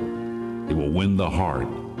mind. It will win the heart.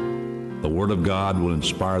 The Word of God will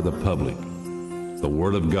inspire the public. The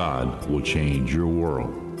Word of God will change your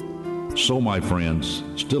world. So, my friends,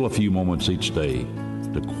 still a few moments each day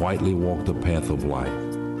to quietly walk the path of life.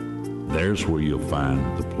 There's where you'll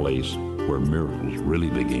find the place where miracles really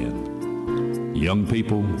begin. Young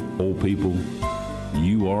people, old people,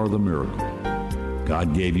 you are the miracle.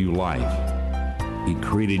 God gave you life. He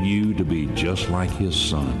created you to be just like His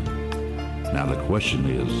Son. Now the question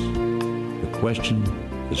is,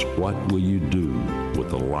 what will you do with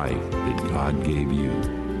the life that God gave you?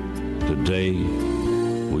 Today,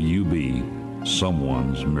 will you be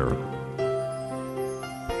someone's miracle?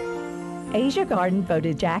 Asia Garden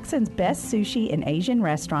voted Jackson's best sushi and Asian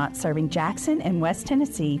restaurant, serving Jackson and West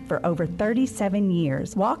Tennessee for over 37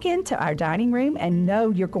 years. Walk into our dining room and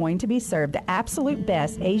know you're going to be served the absolute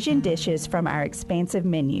best Asian dishes from our expansive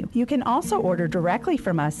menu. You can also order directly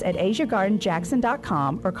from us at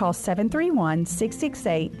AsiaGardenJackson.com or call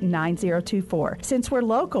 731-668-9024. Since we're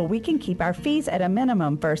local, we can keep our fees at a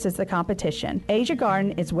minimum versus the competition. Asia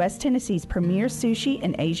Garden is West Tennessee's premier sushi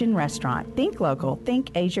and Asian restaurant. Think local,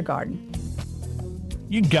 think Asia Garden.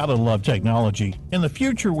 You gotta love technology. In the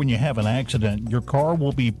future, when you have an accident, your car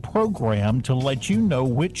will be programmed to let you know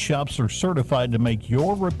which shops are certified to make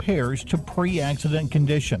your repairs to pre-accident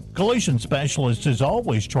condition. Collision Specialist has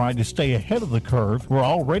always tried to stay ahead of the curve. We're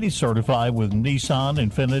already certified with Nissan,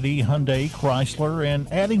 Infiniti, Hyundai, Chrysler,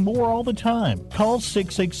 and adding more all the time. Call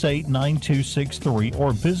 668-9263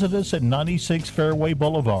 or visit us at 96 Fairway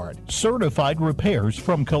Boulevard. Certified repairs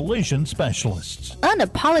from Collision Specialists.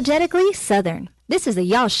 Unapologetically Southern. This is the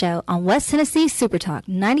Y'all Show on West Tennessee Super Talk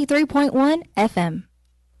 93.1 FM.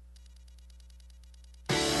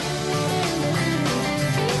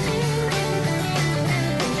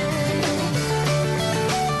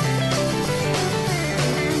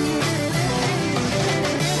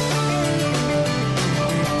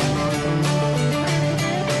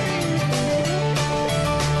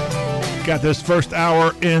 Got this first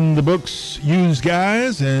hour in the books, used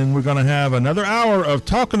guys, and we're going to have another hour of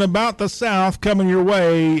talking about the South coming your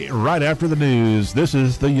way right after the news. This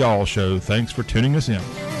is the Y'all Show. Thanks for tuning us in.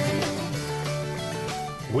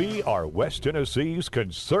 We are West Tennessee's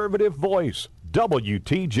conservative voice.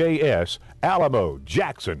 WTJS, Alamo,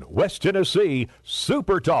 Jackson, West Tennessee,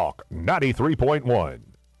 Super Talk 93.1.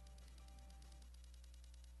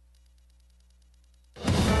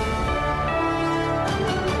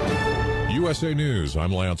 USA News,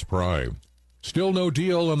 I'm Lance Pry. Still no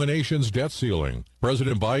deal on the nation's debt ceiling.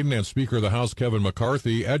 President Biden and Speaker of the House Kevin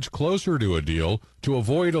McCarthy edged closer to a deal to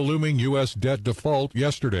avoid a looming U.S. debt default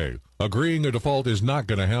yesterday, agreeing a default is not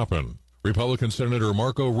going to happen. Republican Senator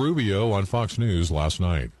Marco Rubio on Fox News last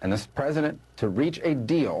night. And this president to reach a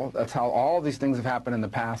deal, that's how all these things have happened in the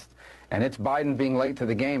past. And it's Biden being late to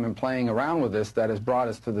the game and playing around with this that has brought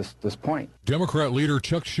us to this point. Democrat leader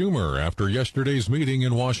Chuck Schumer after yesterday's meeting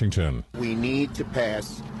in Washington. We need to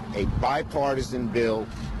pass a bipartisan bill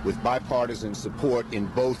with bipartisan support in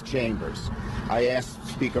both chambers. I asked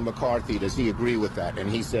Speaker McCarthy, does he agree with that?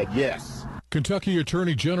 And he said yes. Kentucky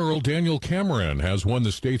Attorney General Daniel Cameron has won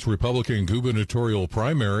the state's Republican gubernatorial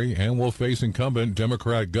primary and will face incumbent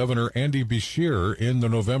Democrat Governor Andy Beshear in the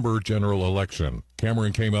November general election.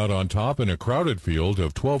 Cameron came out on top in a crowded field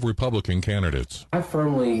of 12 Republican candidates. I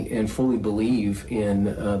firmly and fully believe in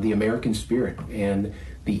the American spirit and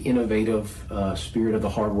the innovative spirit of the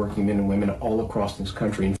hardworking men and women all across this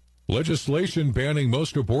country. Legislation banning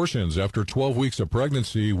most abortions after 12 weeks of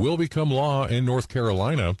pregnancy will become law in North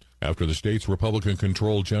Carolina after the state's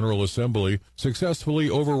Republican-controlled General Assembly successfully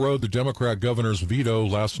overrode the Democrat governor's veto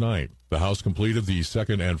last night. The House completed the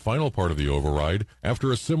second and final part of the override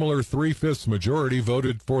after a similar 3/5 majority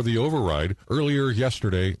voted for the override earlier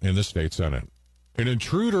yesterday in the state Senate. An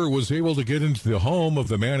intruder was able to get into the home of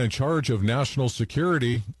the man in charge of national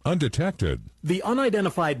security undetected. The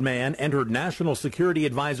unidentified man entered National Security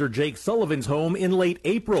Advisor Jake Sullivan's home in late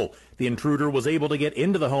April. The intruder was able to get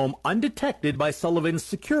into the home undetected by Sullivan's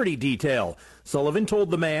security detail. Sullivan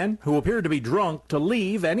told the man, who appeared to be drunk, to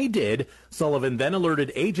leave, and he did. Sullivan then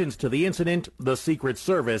alerted agents to the incident. The Secret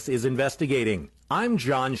Service is investigating. I'm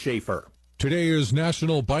John Schaefer. Today is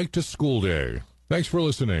National Bike to School Day. Thanks for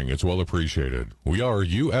listening. It's well appreciated. We are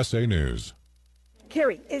USA News.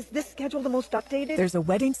 Carrie, is this schedule the most updated? There's a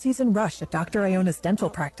wedding season rush at Dr. Iona's dental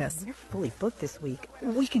practice. We're fully booked this week.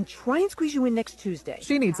 We can try and squeeze you in next Tuesday.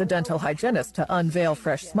 She needs a dental hygienist to unveil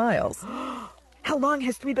fresh smiles. How long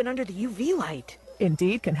has 3 been under the UV light?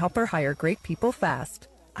 Indeed can help her hire great people fast.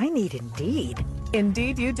 I need Indeed.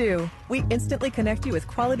 Indeed you do. We instantly connect you with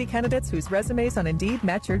quality candidates whose resumes on Indeed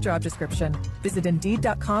match your job description. Visit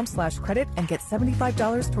Indeed.com/credit and get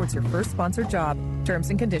 $75 towards your first sponsored job.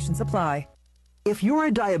 Terms and conditions apply. If you're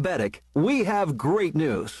a diabetic, we have great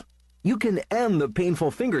news. You can end the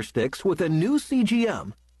painful finger sticks with a new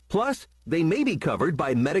CGM. Plus, they may be covered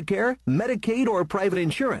by Medicare, Medicaid, or private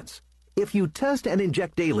insurance. If you test and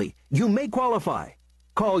inject daily, you may qualify.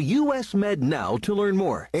 Call US Med now to learn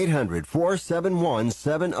more.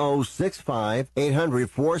 800-471-7065.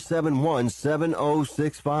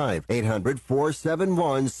 800-471-7065.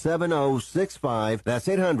 800-471-7065. That's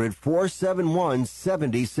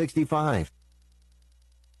 800-471-7065.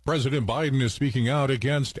 President Biden is speaking out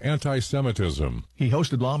against anti-Semitism. He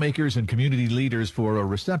hosted lawmakers and community leaders for a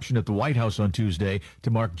reception at the White House on Tuesday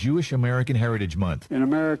to mark Jewish American Heritage Month. In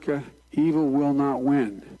America, evil will not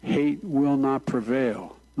win. Hate will not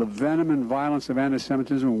prevail. The venom and violence of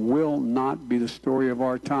anti-Semitism will not be the story of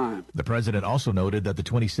our time. The president also noted that the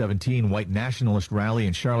 2017 white nationalist rally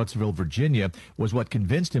in Charlottesville, Virginia, was what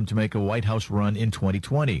convinced him to make a White House run in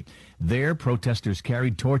 2020. There, protesters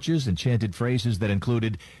carried torches and chanted phrases that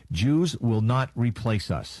included, "Jews will not replace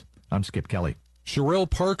us." I'm Skip Kelly. Sherelle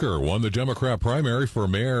Parker won the Democrat primary for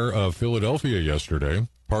mayor of Philadelphia yesterday.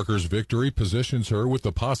 Parker's victory positions her with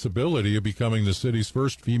the possibility of becoming the city's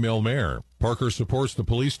first female mayor. Parker supports the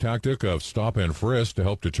police tactic of stop and frisk to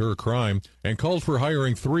help deter crime and called for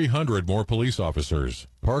hiring 300 more police officers.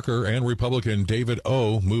 Parker and Republican David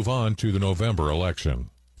O. move on to the November election.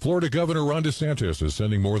 Florida Governor Ron DeSantis is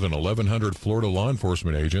sending more than 1,100 Florida law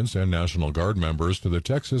enforcement agents and National Guard members to the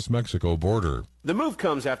Texas-Mexico border. The move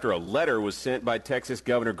comes after a letter was sent by Texas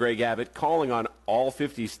Governor Greg Abbott calling on all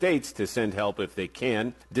 50 states to send help if they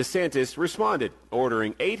can. DeSantis responded,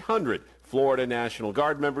 ordering 800 Florida National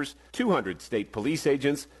Guard members, 200 state police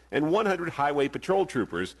agents, and 100 highway patrol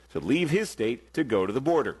troopers to leave his state to go to the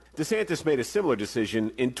border. DeSantis made a similar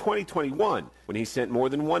decision in 2021 when he sent more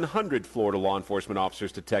than 100 Florida law enforcement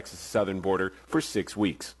officers to Texas' southern border for 6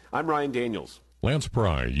 weeks. I'm Ryan Daniels. Lance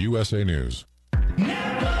Pry, USA News.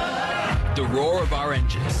 The roar of our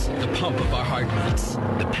engines, the pump of our heartbeats,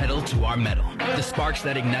 the pedal to our metal, the sparks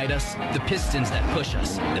that ignite us, the pistons that push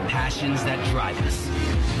us, the passions that drive us.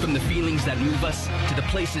 From the feelings that move us to the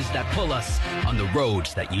places that pull us on the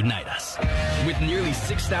roads that unite us. With nearly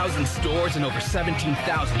 6,000 stores and over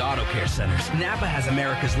 17,000 auto care centers, Napa has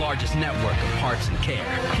America's largest network of parts and care,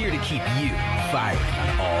 here to keep you firing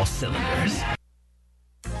on all cylinders.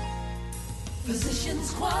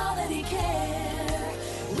 Physicians Quality Care,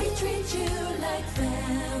 we treat you like family.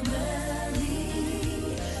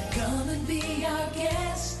 Come and be our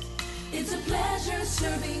guest, it's a pleasure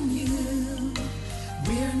serving you.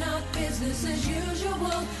 We're not business as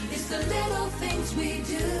usual, it's the little things we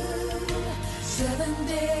do. 7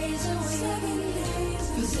 days a week,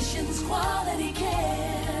 Physicians Quality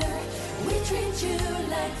Care, we treat you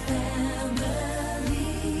like family.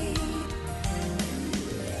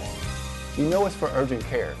 You know us for urgent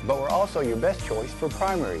care, but we're also your best choice for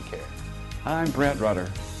primary care. I'm Brent Rutter.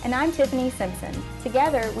 And I'm Tiffany Simpson.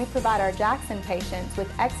 Together, we provide our Jackson patients with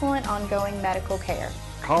excellent ongoing medical care.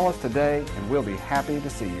 Call us today and we'll be happy to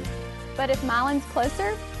see you. But if Milan's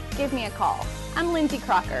closer, give me a call. I'm Lindsay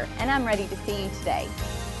Crocker, and I'm ready to see you today.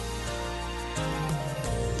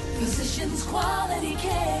 Physicians Quality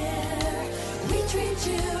Care, we treat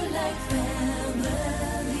you like family.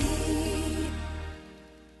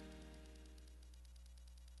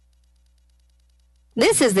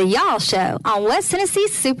 This is the Y'all Show on West Tennessee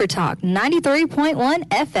Super Talk 93.1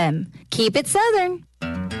 FM. Keep it Southern.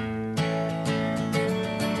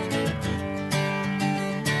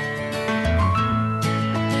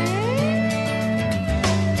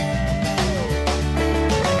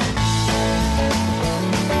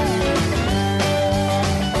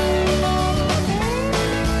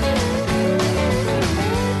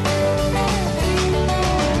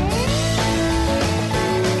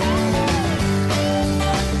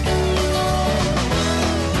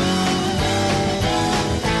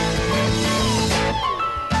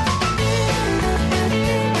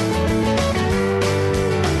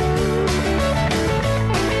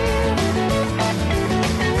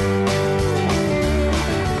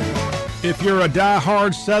 If you're a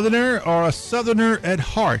die-hard Southerner or a Southerner at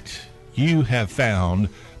heart, you have found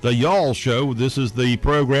the Y'all Show. This is the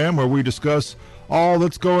program where we discuss all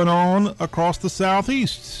that's going on across the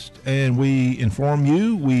Southeast, and we inform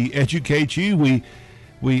you, we educate you, we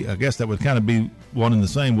I guess that would kind of be one and the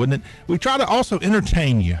same, wouldn't it? We try to also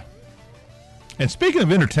entertain you. And speaking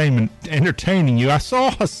of entertaining you, I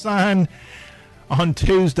saw a sign on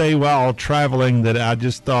Tuesday while traveling that I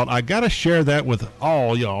just thought I got to share that with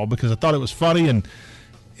all y'all because I thought it was funny, and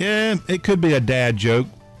yeah, it could be a dad joke,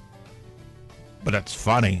 but it's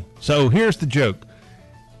funny. So here's the joke.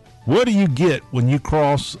 What do you get when you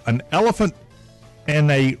cross an elephant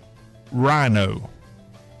and a rhino?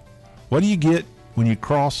 What do you get when you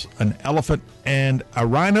cross an elephant and a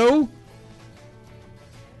rhino?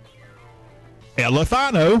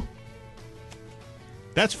 Elephano.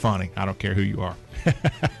 That's funny. I don't care who you are.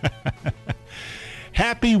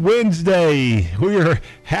 Happy Wednesday. We're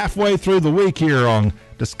halfway through the week here on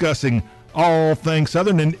discussing all things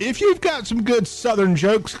Southern. And if you've got some good Southern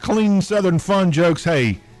jokes, clean Southern fun jokes,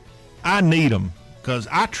 hey, I need them because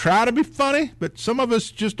I try to be funny, but some of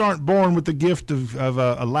us just aren't born with the gift of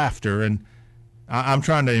laughter. And I'm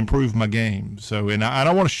trying to improve my game. So, and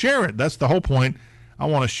I want to share it. That's the whole point. I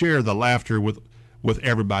want to share the laughter with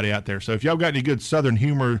everybody out there. So if y'all got any good Southern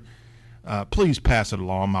humor, please pass it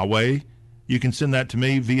along my way. You can send that to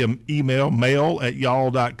me via email,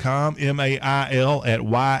 mail@y'all.com,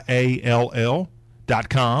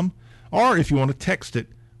 mail@yall.com. Or if you want to text it,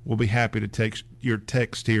 we'll be happy to take your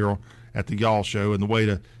text here at the Y'all Show. And the way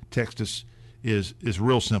to text us is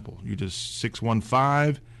real simple. You just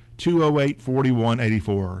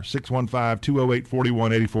 615-208-4184.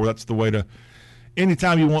 615-208-4184. That's the way to,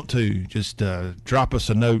 anytime you want to, just drop us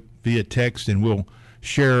a note via text and we'll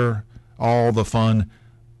share all the fun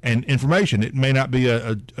and information. It may not be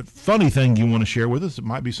a funny thing you want to share with us. It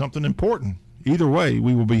might be something important. Either way,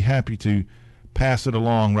 we will be happy to pass it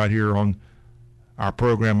along right here on our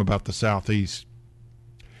program about the Southeast.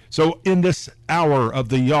 So in this hour of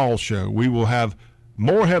the Y'all Show, we will have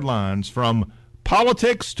more headlines from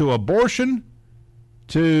politics to abortion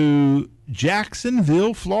to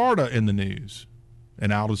Jacksonville, Florida in the news.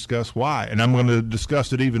 And I'll discuss why. And I'm going to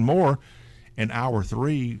discuss it even more in hour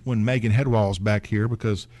 3 when Megan Hedwall is back here,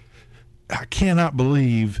 because I cannot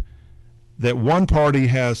believe that one party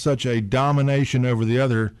has such a domination over the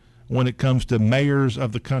other when it comes to mayors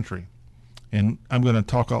of the country. And I'm going to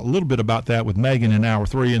talk a little bit about that with Megan in hour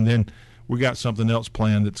 3, and then we got something else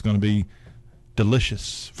planned that's going to be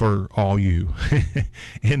delicious for all you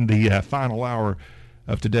in the final hour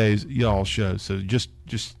of today's Y'all Show. So just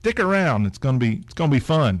stick around. It's going to be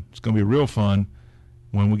fun. It's going to be real fun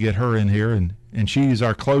when we get her in here, and she's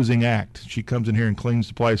our closing act. She comes in here and cleans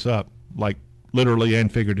the place up, like literally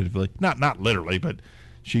and figuratively. Not literally, but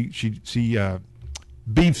she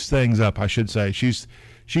beefs things up, I should say. She's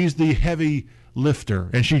the heavy lifter,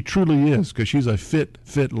 and she truly is, because she's a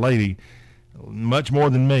fit lady, much more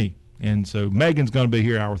than me. And so Megan's going to be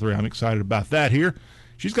here hour 3. I'm excited about that here.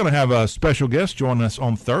 She's going to have a special guest join us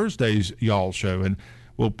on Thursday's Y'all Show, and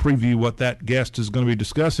we'll preview what that guest is going to be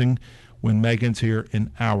discussing when Megan's here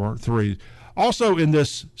in hour 3. Also in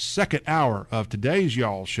this second hour of today's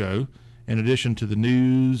Y'all Show, in addition to the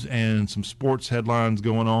news and some sports headlines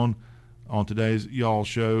going on today's Y'all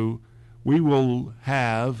Show, we will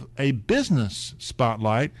have a business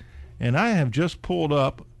spotlight. And I have just pulled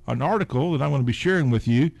up an article that I'm going to be sharing with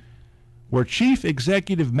you where Chief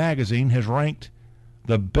Executive Magazine has ranked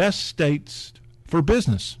the best states for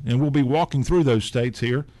business. And we'll be walking through those states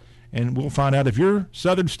here, and we'll find out if your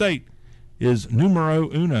southern state is numero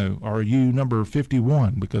uno or are you number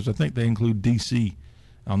 51, because I think they include D.C.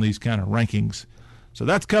 on these kind of rankings. So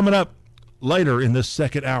that's coming up later in this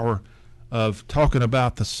second hour of talking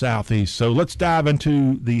about the Southeast. So let's dive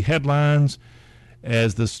into the headlines.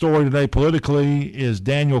 As the story today politically is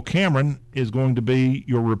Daniel Cameron is going to be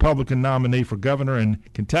your Republican nominee for governor in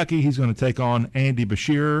Kentucky. He's going to take on Andy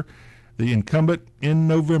Beshear, the incumbent, in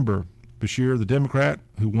November. Beshear, the Democrat,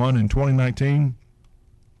 who won in 2019.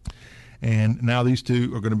 And now these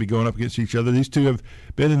two are going to be going up against each other. These two have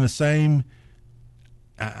been in the same,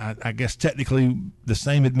 I guess technically the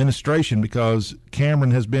same administration, because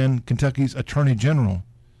Cameron has been Kentucky's attorney general.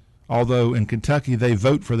 Although in Kentucky they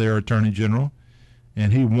vote for their attorney general,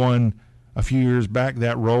 and he won a few years back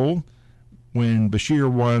that role when Beshear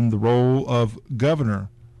won the role of governor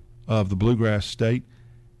of the Bluegrass State.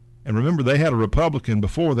 And remember, they had a Republican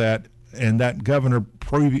before that, and that governor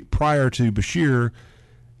prior to Beshear,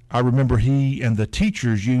 I remember he and the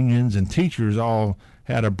teachers unions and teachers all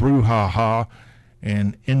had a brouhaha,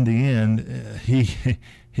 and in the end, he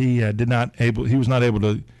was not able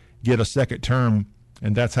to get a second term,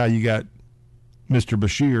 and that's how you got Mr.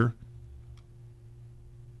 Beshear.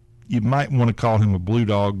 You might want to call him a blue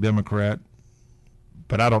dog Democrat,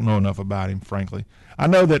 but I don't know enough about him, frankly. I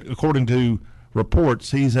know that according to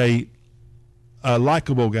reports, he's a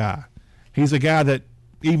likable guy. He's a guy that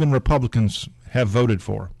even Republicans have voted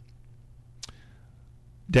for.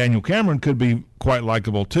 Daniel Cameron could be quite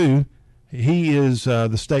likable, too. He is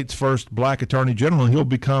the state's first black attorney general. He'll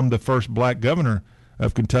become the first black governor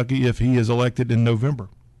of Kentucky if he is elected in November.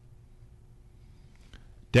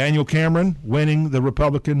 Daniel Cameron winning the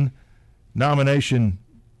Republican nomination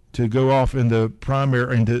to go off in the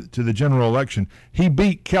primary into the general election. He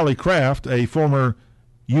beat Kelly Craft, a former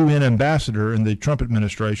UN ambassador in the Trump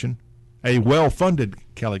administration, a well-funded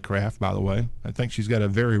Kelly Craft, by the way. I think she's got a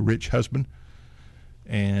very rich husband.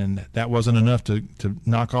 And that wasn't enough to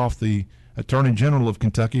knock off the Attorney General of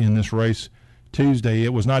Kentucky in this race Tuesday.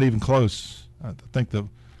 It was not even close. I think the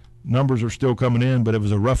numbers are still coming in, but it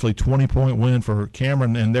was a roughly 20-point win for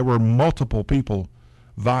Cameron, and there were multiple people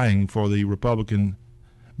vying for the Republican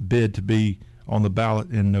bid to be on the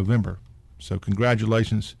ballot in November. So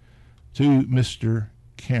congratulations to Mr.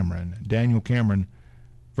 Cameron. Daniel Cameron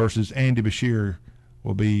versus Andy Beshear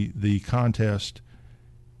will be the contest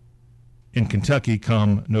in Kentucky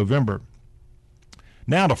come November.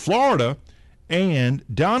 Now to Florida, and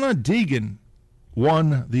Donna Deegan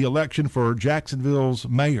won the election for Jacksonville's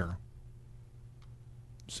mayor.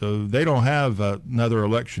 So they don't have another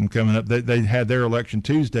election coming up. They had their election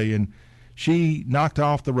Tuesday, and she knocked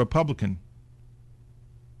off the Republican.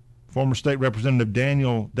 Former State Representative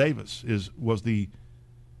Daniel Davis was the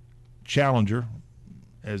challenger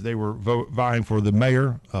as they were vying for the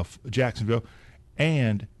mayor of Jacksonville.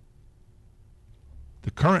 And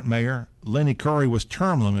the current mayor, Lenny Curry, was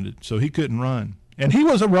term limited, so he couldn't run. And he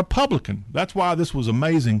was a Republican. That's why this was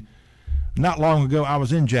amazing. Not long ago, I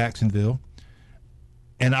was in Jacksonville,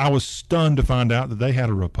 and I was stunned to find out that they had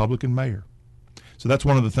a Republican mayor. So that's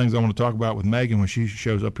one of the things I want to talk about with Megan when she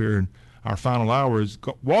shows up here in our final hour, is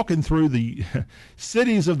walking through the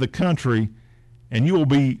cities of the country, and you will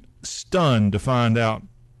be stunned to find out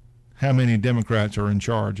how many Democrats are in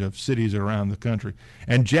charge of cities around the country.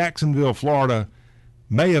 And Jacksonville, Florida,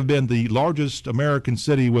 may have been the largest American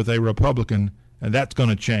city with a Republican, and that's going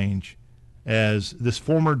to change as this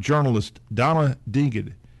former journalist, Donna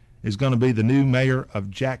Deegan, is going to be the new mayor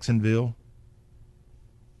of Jacksonville.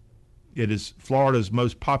 It is Florida's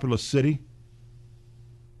most populous city,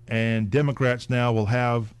 and Democrats now will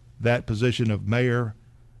have that position of mayor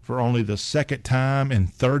for only the second time in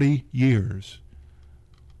 30 years.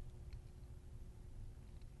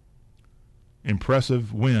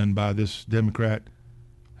 Impressive win by this Democrat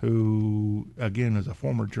who, again, is a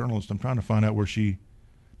former journalist. I'm trying to find out where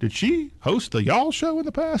did she host the Y'all Show in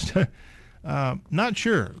the past? Not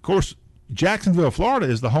sure. Of course, Jacksonville, Florida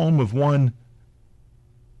is the home of one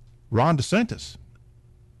Ron DeSantis.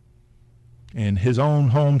 And his own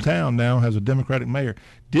hometown now has a Democratic mayor.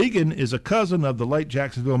 Deegan is a cousin of the late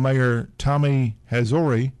Jacksonville mayor, Tommy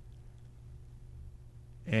Hazouri.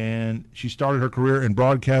 And she started her career in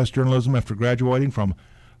broadcast journalism after graduating from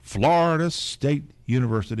Florida State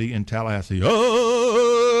University in Tallahassee. Oh!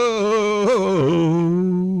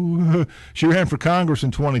 She ran for Congress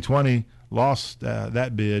in 2020, lost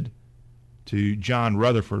that bid to John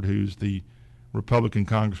Rutherford, who's the Republican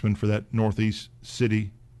congressman for that northeast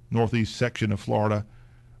section of Florida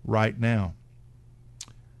right now.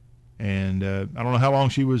 And I don't know how long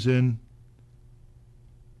she was in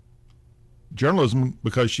journalism,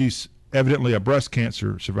 because she's evidently a breast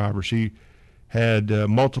cancer survivor. She had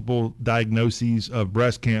multiple diagnoses of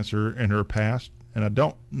breast cancer in her past, and I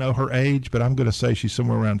don't know her age, but I'm going to say she's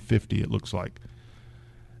somewhere around 50, it looks like.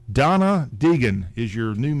 Donna Deegan is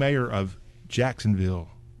your new mayor of Jacksonville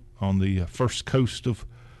on the first coast of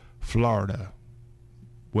Florida,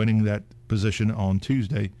 winning that position on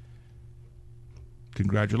Tuesday.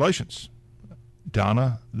 Congratulations,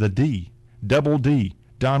 Donna the D, double D,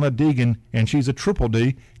 Donna Deegan, and she's a triple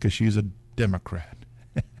D because she's a Democrat.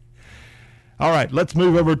 All right, let's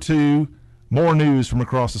move over to more news from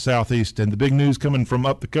across the Southeast. And the big news coming from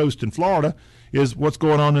up the coast in Florida is what's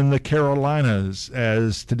going on in the Carolinas.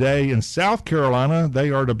 As today in South Carolina,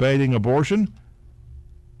 they are debating abortion.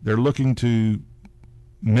 They're looking to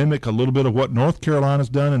mimic a little bit of what North Carolina's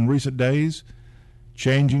done in recent days,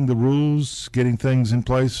 changing the rules, getting things in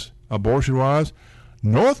place abortion-wise.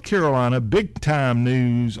 North Carolina, big-time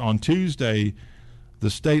news on Tuesday.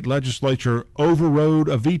 The state legislature overrode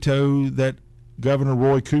a veto that Governor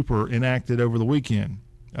Roy Cooper enacted over the weekend,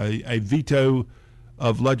 a veto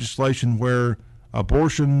of legislation where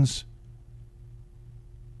abortions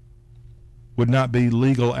would not be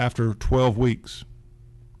legal after 12 weeks.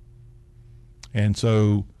 And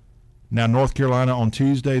so now North Carolina on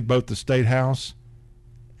Tuesday, both the State House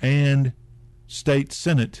and State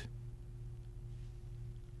Senate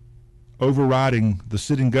overriding the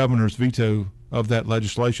sitting governor's veto of that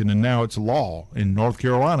legislation, and now it's law in North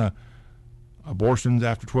Carolina. Abortions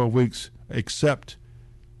after 12 weeks, except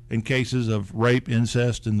in cases of rape,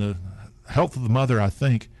 incest, and the health of the mother, I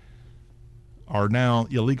think, are now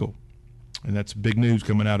illegal. And that's big news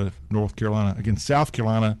coming out of North Carolina. Again, South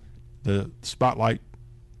Carolina, the spotlight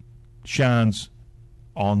shines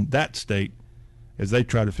on that state as they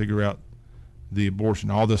try to figure out the abortion.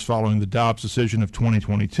 All this following the Dobbs decision of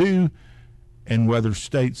 2022 and whether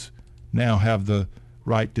states now have the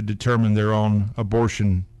right to determine their own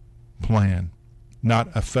abortion plan, not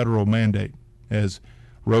a federal mandate, as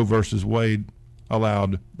Roe versus Wade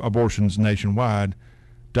allowed abortions nationwide.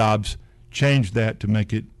 Dobbs changed that to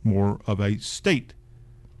make it more of a state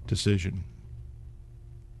decision.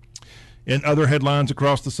 In other headlines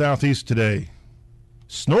across the Southeast today,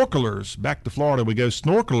 snorkelers, back to Florida we go,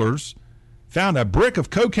 snorkelers found a brick of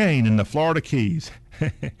cocaine in the Florida Keys.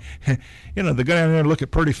 You know, they go down there and look at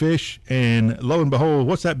pretty fish, and lo and behold,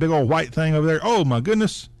 what's that big old white thing over there? Oh, my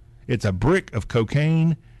goodness, it's a brick of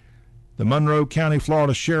cocaine. The Monroe County,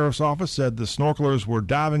 Florida Sheriff's Office said the snorkelers were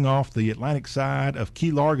diving off the Atlantic side of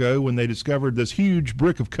Key Largo when they discovered this huge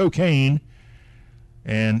brick of cocaine,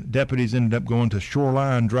 and deputies ended up going to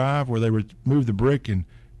Shoreline Drive where they removed the brick and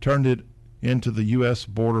turned it into the U.S.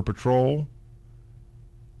 Border Patrol.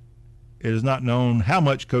 It is not known how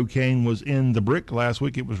much cocaine was in the brick. Last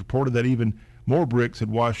week it was reported that even more bricks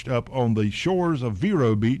had washed up on the shores of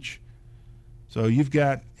Vero Beach. So you've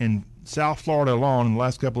got in South Florida alone in the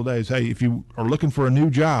last couple of days, hey, if you are looking for a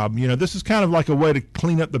new job, you know, this is kind of like a way to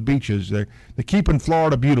clean up the beaches. They're keeping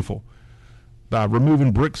Florida beautiful by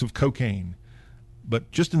removing bricks of cocaine.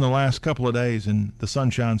 But just in the last couple of days in the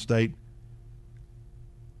Sunshine State,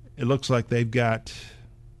 it looks like they've got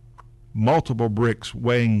multiple bricks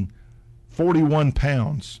weighing 41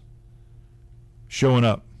 pounds showing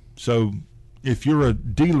up. So if you're a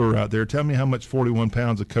dealer out there, tell me how much 41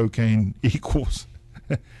 pounds of cocaine equals,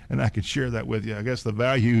 and I can share that with you. I guess the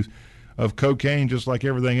value of cocaine, just like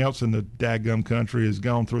everything else in the dadgum country, has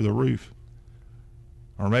gone through the roof.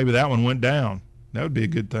 Or maybe that one went down. That would be a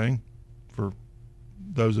good thing for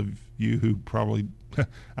those of you who probably,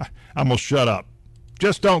 I'm going to shut up.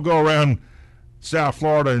 Just don't go around South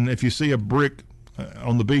Florida, and if you see a brick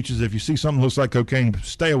on the beaches, if you see something that looks like cocaine,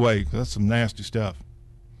 stay away. That's some nasty stuff.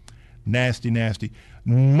 Nasty, nasty.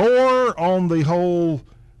 More on the whole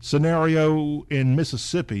scenario in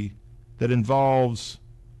Mississippi that involves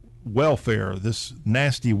welfare, this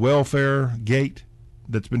nasty welfare gate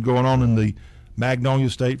that's been going on in the Magnolia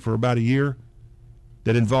State for about a year,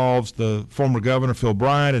 that involves the former governor, Phil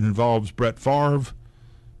Bryant. It involves Brett Favre,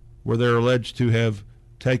 where they're alleged to have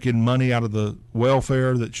taken money out of the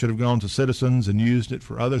welfare that should have gone to citizens and used it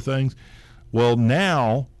for other things. Well,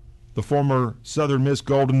 now the former Southern Miss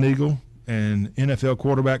Golden Eagle and NFL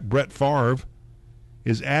quarterback Brett Favre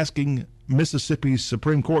is asking Mississippi's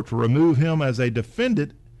Supreme Court to remove him as a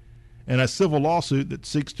defendant in a civil lawsuit that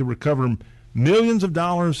seeks to recover millions of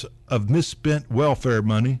dollars of misspent welfare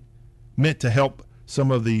money meant to help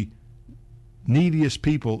some of the neediest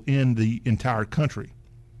people in the entire country.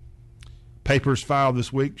 Papers filed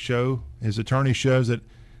this week show, his attorney shows that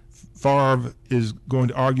Favre is going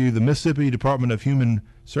to argue the Mississippi Department of Human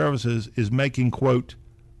Services is making, quote,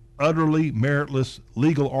 utterly meritless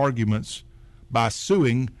legal arguments by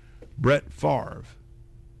suing Brett Favre.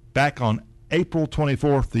 Back on April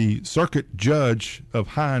 24th, the circuit judge of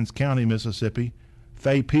Hinds County, Mississippi,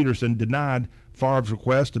 Faye Peterson, denied Favre's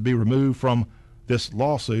request to be removed from this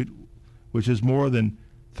lawsuit, which is more than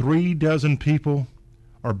 36 people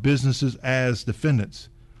or businesses as defendants.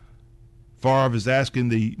 Favre is asking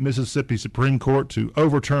the Mississippi Supreme Court to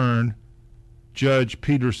overturn Judge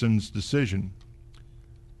Peterson's decision.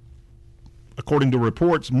 According to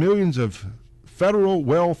reports, millions of federal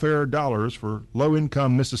welfare dollars for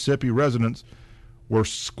low-income Mississippi residents were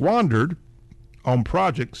squandered on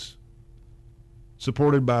projects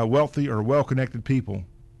supported by wealthy or well-connected people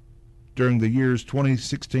during the years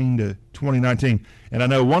 2016 to 2019. And I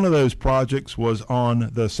know one of those projects was on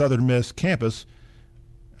the Southern Miss campus.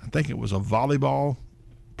 I think it was a volleyball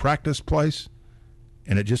practice place.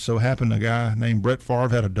 And it just so happened a guy named Brett Favre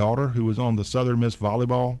had a daughter who was on the Southern Miss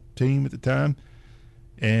volleyball team at the time.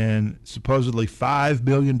 And supposedly $5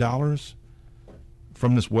 billion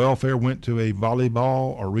from this welfare went to a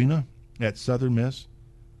volleyball arena at Southern Miss.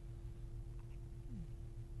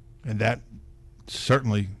 And that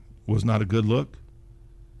certainly was not a good look.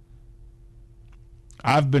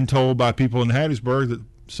 I've been told by people in Hattiesburg that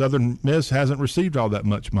Southern Miss hasn't received all that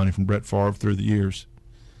much money from Brett Favre through the years.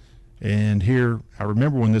 And here, I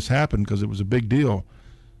remember when this happened because it was a big deal.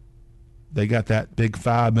 They got that big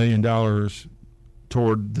 $5 million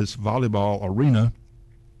toward this volleyball arena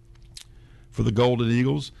for the Golden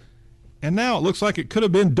Eagles. And now it looks like it could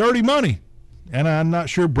have been dirty money. And I'm not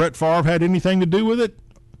sure Brett Favre had anything to do with it.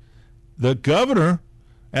 The governor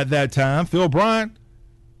at that time, Phil Bryant,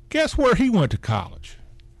 guess where he went to college?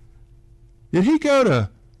 Did he go to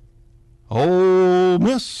Ole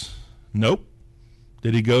Miss? Nope.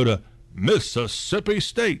 Did he go to Mississippi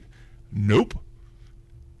State? Nope.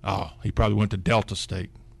 Oh, he probably went to Delta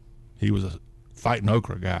State. He was a fighting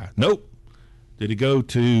okra guy. Nope. Did he go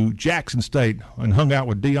to Jackson State and hung out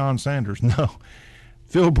with Deion Sanders? No.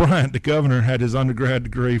 Phil Bryant, the governor, had his undergrad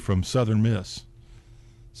degree from Southern Miss.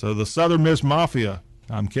 So the Southern Miss Mafia,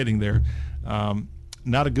 I'm kidding there,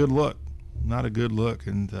 not a good look. Not a good look.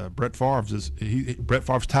 And Brett Favre's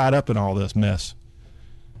tied up in all this mess.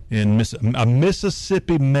 A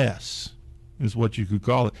Mississippi mess is what you could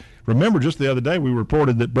call it. Remember, just the other day we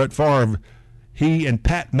reported that Brett Favre, he and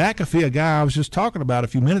Pat McAfee, a guy I was just talking about a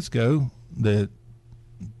few minutes ago, the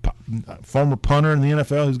former punter in the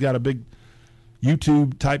NFL who's got a big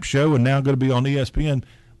YouTube type show and now going to be on ESPN,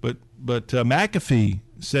 but McAfee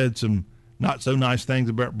said some not so nice things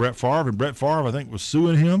about Brett Favre, and Brett Favre, I think, was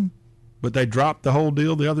suing him, but they dropped the whole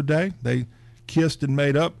deal the other day. They kissed and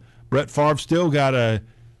made up. Brett Favre still got a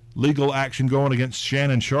legal action going against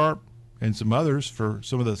Shannon Sharp and some others for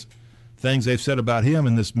some of the things they've said about him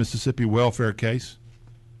in this Mississippi welfare case.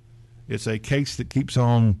 It's a case that keeps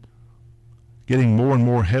on getting more and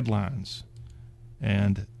more headlines.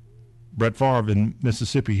 And Brett Favre in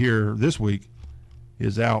Mississippi here this week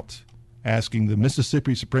is out asking the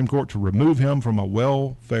Mississippi Supreme Court to remove him from a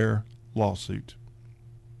welfare lawsuit.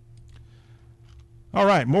 All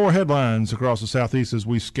right, more headlines across the Southeast as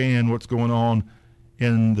we scan what's going on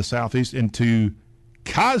in the Southeast. Into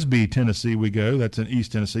Cosby, Tennessee we go. That's in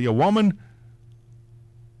East Tennessee. A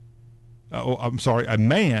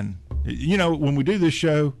man. You know, when we do this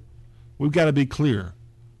show, we've got to be clear.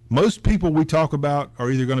 Most people we talk about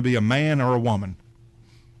are either going to be a man or a woman.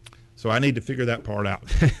 So I need to figure that part out.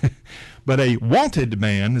 But a wanted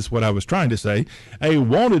man is what I was trying to say. A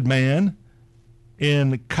wanted man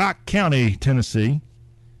in Cock County, Tennessee.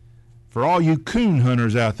 For all you coon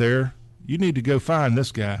hunters out there, you need to go find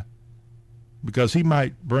this guy because he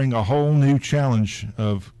might bring a whole new challenge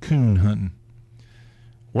of coon hunting.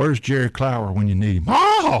 Where's Jerry Clower when you need him?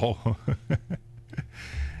 Oh!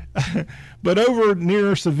 But over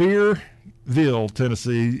near Sevierville,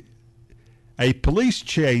 Tennessee, a police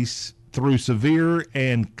chase through Sevier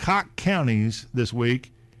and Cock counties this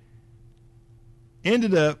week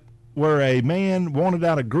ended up where a man wanted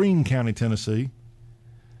out of Greene County, Tennessee,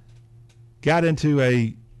 got into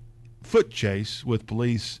a foot chase with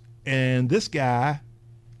police, and this guy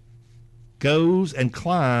goes and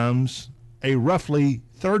climbs a roughly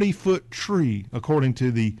 30-foot tree, according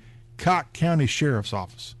to the Cock County Sheriff's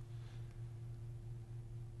Office.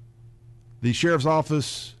 The Sheriff's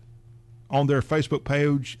Office, on their Facebook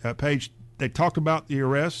page, they talked about the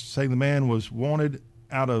arrest, saying the man was wanted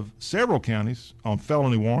out of several counties on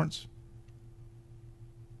felony warrants.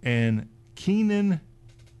 And Keenan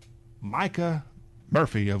Micah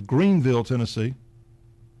Murphy of Greenville, Tennessee,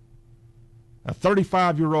 a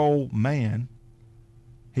 35-year-old man,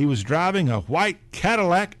 he was driving a white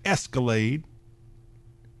Cadillac Escalade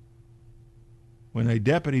when a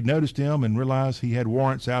deputy noticed him and realized he had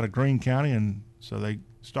warrants out of Greene County, and so they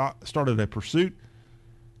started a pursuit.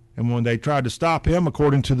 And when they tried to stop him,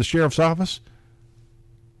 according to the sheriff's office,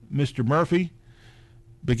 Mr. Murphy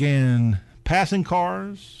began passing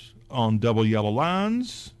cars on double yellow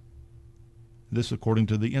lines. This according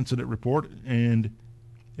to the incident report. And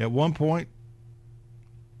at one point,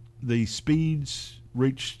 the speeds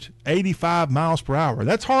reached 85 miles per hour.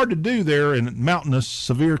 That's hard to do there in mountainous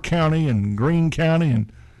Sevier County and Greene County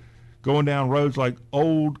and going down roads like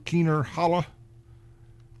Old Keener Hollow.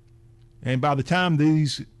 And by the time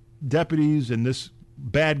these deputies and this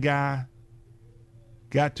bad guy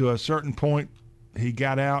got to a certain point, he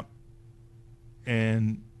got out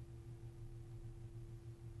and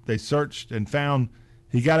they searched and found,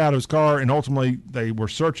 he got out of his car, and ultimately they were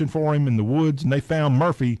searching for him in the woods, and they found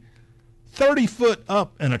Murphy 30 foot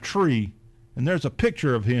up in a tree. And there's a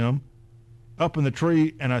picture of him up in the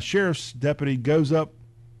tree, and a sheriff's deputy goes up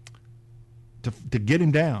to get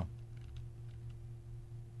him down.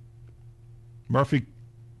 Murphy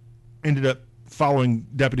ended up following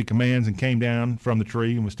deputy commands and came down from the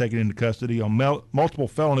tree and was taken into custody on multiple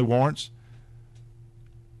felony warrants.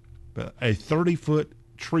 but a 30-foot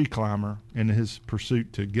tree climber in his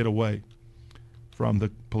pursuit to get away from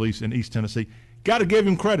the police in East Tennessee. Got to give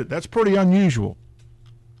him credit. That's pretty unusual.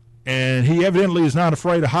 And he evidently is not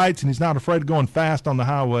afraid of heights, and he's not afraid of going fast on the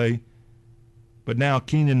highway. But now,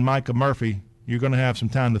 Keenan Micah Murphy, you're going to have some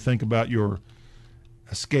time to think about your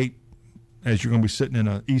escape as you're going to be sitting in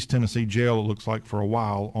a East Tennessee jail, it looks like, for a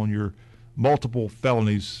while on your multiple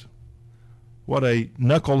felonies. What a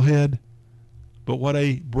knucklehead, but what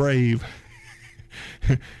a brave,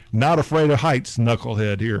 not afraid of heights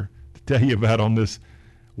knucklehead here to tell you about on this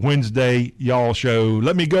Wednesday Y'all Show.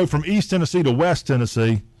 Let me go from East Tennessee to West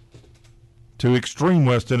Tennessee, to extreme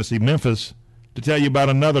West Tennessee, Memphis, to tell you about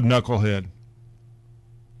another knucklehead.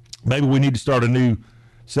 Maybe we need to start a new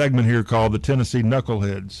segment here called the Tennessee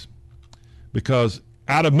Knuckleheads, because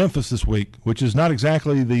out of Memphis this week, which is not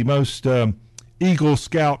exactly the most Eagle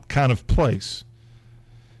Scout kind of place,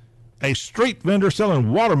 a street vendor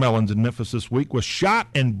selling watermelons in Memphis this week was shot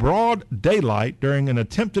in broad daylight during an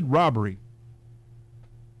attempted robbery.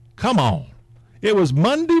 Come on. It was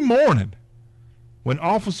Monday morning when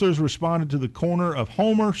officers responded to the corner of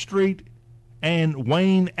Homer Street and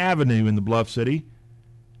Wayne Avenue in the Bluff City.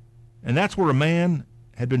 And that's where a man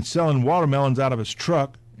had been selling watermelons out of his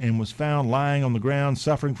truck and was found lying on the ground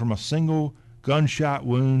suffering from a single gunshot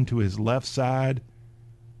wound to his left side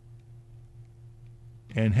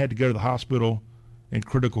and had to go to the hospital in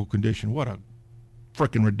critical condition. What a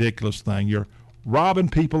freaking ridiculous thing. You're robbing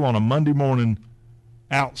people on a Monday morning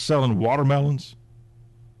out selling watermelons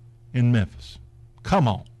in Memphis. Come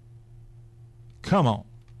on. Come on.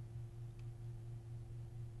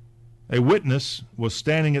 A witness was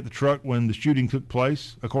standing at the truck when the shooting took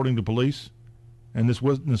place, according to police, and this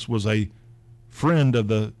witness was a friend of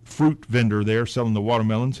the fruit vendor there selling the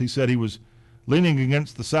watermelons. He said he was leaning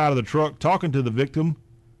against the side of the truck talking to the victim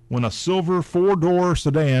when a silver four-door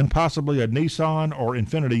sedan, possibly a Nissan or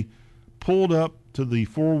Infiniti, pulled up to the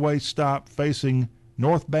four-way stop facing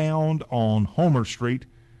northbound on Homer Street.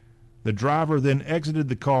 The driver then exited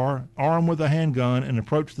the car, armed with a handgun, and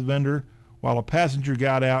approached the vendor while a passenger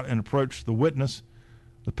got out and approached the witness.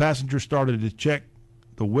 The passenger started to check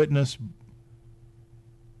the witness.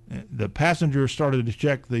 The passenger started to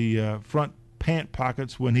check the front pant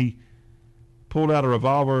pockets when he pulled out a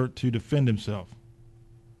revolver to defend himself.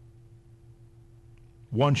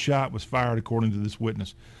 One shot was fired, according to this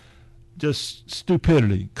witness. Just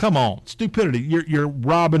stupidity. Come on, stupidity. You're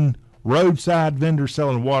robbing roadside vendors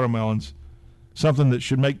selling watermelons, something that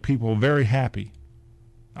should make people very happy.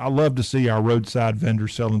 I love to see our roadside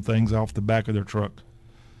vendors selling things off the back of their truck.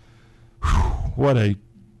 Whew, what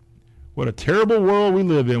a terrible world we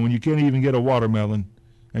live in when you can't even get a watermelon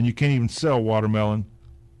and you can't even sell watermelon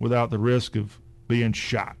without the risk of being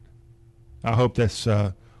shot. I hope this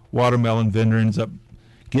watermelon vendor ends up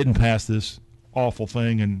getting past this awful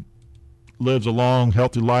thing and lives a long,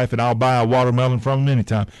 healthy life, and I'll buy a watermelon from him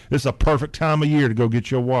anytime. It's a perfect time of year to go get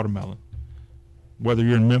you a watermelon, whether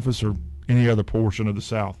you're in Memphis or any other portion of the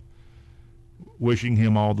South. Wishing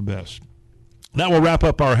him all the best. That will wrap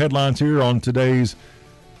up our headlines here on today's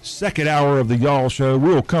second hour of the Y'all Show.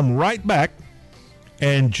 We'll come right back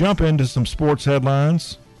and jump into some sports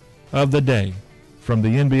headlines of the day, from the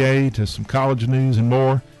NBA to some college news and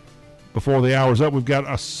more. Before the hour's up, we've got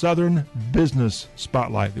a Southern business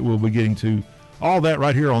spotlight that we'll be getting to. All that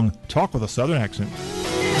right here on Talk with a Southern Accent.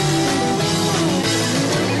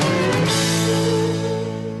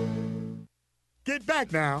 Get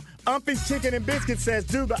back now. Umpy's Chicken and Biscuits says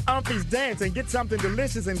do the Umpy's dance and get something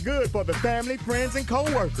delicious and good for the family, friends, and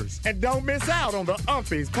co-workers. And don't miss out on the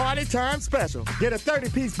Umpy's Party Time Special. Get a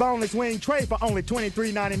 30-piece boneless wing tray for only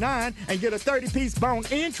 $23.99 and get a 30-piece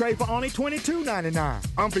bone-in tray for only $22.99.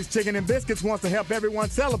 Umpy's Chicken and Biscuits wants to help everyone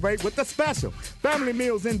celebrate with the special. Family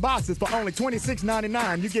meals in boxes for only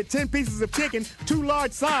 $26.99. You get 10 pieces of chicken, 2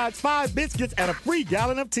 large sides, 5 biscuits, and a free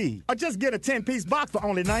gallon of tea. Or just get a 10-piece box for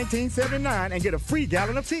only $19.79 and get a free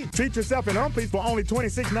gallon of tea. Treat yourself in Umpy's for only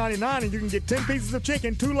 $26.99 and you can get 10 pieces of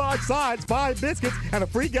chicken, 2 large sides, 5 biscuits, and a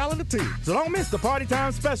free gallon of tea. So don't miss the Party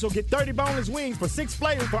Time Special. Get 30 boneless wings for 6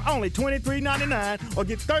 flavors for only $23.99 or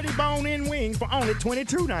get 30 bone-in wings for only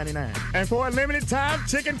 $22.99. And for a limited time,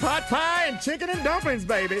 chicken pot pie and chicken and dumplings,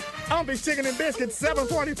 baby. Umpy's Chicken and Biscuits,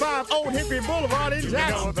 745 Old Hippie Boulevard in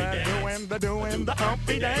Jacksonville. Doing the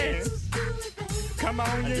Umpy dance. Come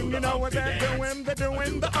on, you know what they're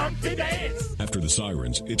doing the umpty dance. After the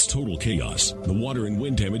sirens, it's total chaos. The water and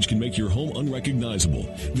wind damage can make your home unrecognizable.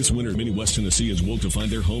 This winter, many West Tennesseans woke to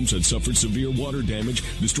find their homes had suffered severe water damage,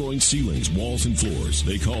 destroying ceilings, walls, and floors.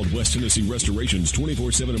 They called West Tennessee Restoration's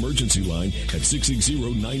 24/7 emergency line at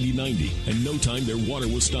 660-9090. In no time, their water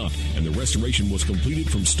was stopped, and the restoration was completed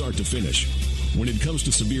from start to finish. When it comes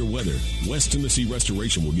to severe weather, West Tennessee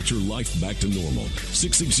Restoration will get your life back to normal.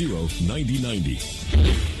 660-9090.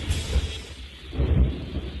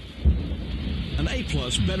 An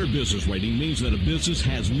A-plus Better Business rating means that a business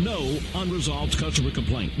has no unresolved customer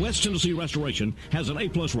complaint. West Tennessee Restoration has an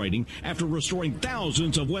A-plus rating after restoring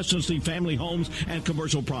thousands of West Tennessee family homes and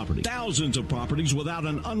commercial property. Thousands of properties without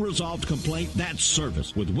an unresolved complaint. That's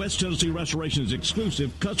service. With West Tennessee Restoration's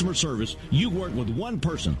exclusive customer service, you work with one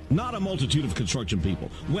person, not a multitude of construction people.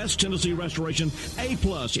 West Tennessee Restoration,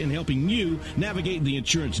 A-plus in helping you navigate the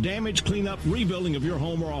insurance damage, cleanup, rebuilding of your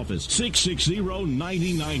home or office.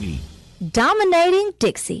 660-9090. Dominating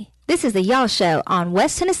Dixie. This is the Y'all Show on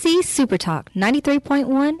West Tennessee Super Talk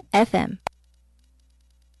 93.1 FM.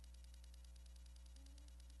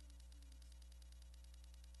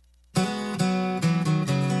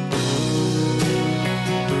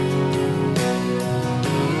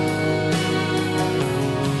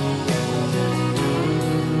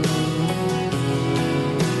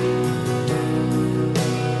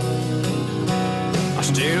 I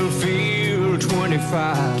still feel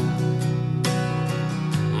 25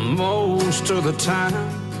 most of the time.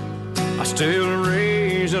 I still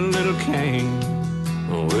raise a little Cain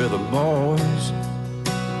with the boys.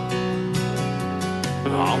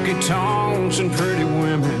 Honky tonks and pretty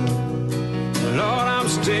women, Lord, I'm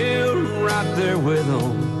still right there with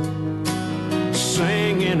them,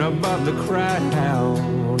 singing about the crowd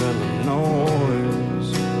and the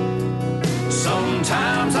noise.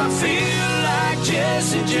 Sometimes I feel like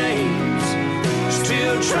Jesse James,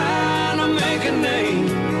 still trying to make a name,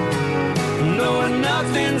 knowing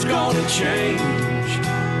nothing's gonna change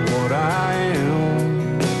what I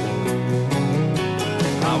am.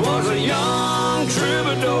 I was a young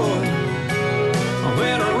troubadour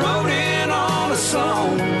when I wrote in on a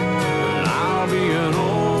song, and I'll be an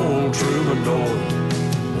old troubadour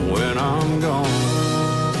when I'm gone.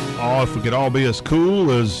 Oh, if we could all be as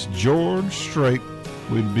cool as George Strait,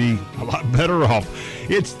 we'd be a lot better off.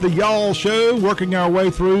 It's the Y'all Show, working our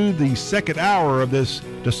way through the second hour of this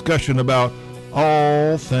discussion about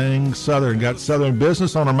all things Southern. Got Southern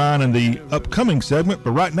business on our mind in the upcoming segment,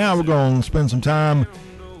 but right now we're going to spend some time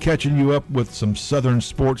catching you up with some Southern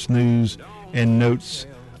sports news and notes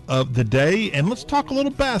of the day. And let's talk a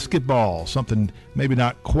little basketball, something maybe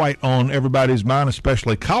not quite on everybody's mind,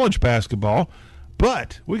 especially college basketball.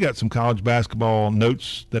 But we got some college basketball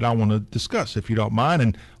notes that I want to discuss, if you don't mind.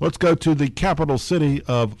 And let's go to the capital city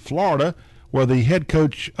of Florida, where the head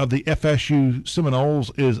coach of the FSU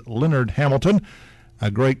Seminoles is Leonard Hamilton,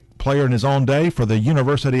 a great player in his own day for the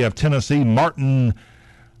University of Tennessee. Martin,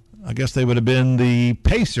 I guess they would have been the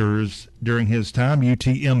Pacers during his time,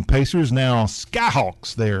 UTM Pacers, now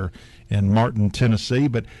Skyhawks there in Martin, Tennessee.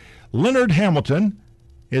 But Leonard Hamilton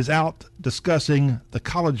is out discussing the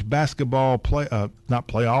college basketball not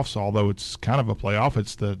playoffs, although it's kind of a playoff.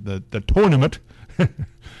 It's the tournament.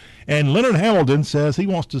 And Leonard Hamilton says he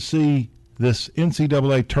wants to see this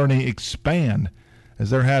NCAA tourney expand, as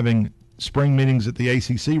they're having spring meetings at the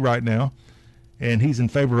ACC right now, and he's in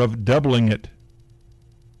favor of doubling it.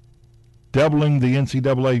 Doubling the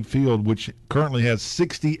NCAA field, which currently has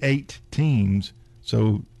 68 teams.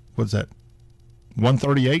 So what's that,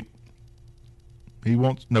 138?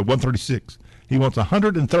 136. He wants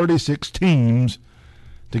 136 teams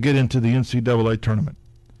to get into the NCAA tournament.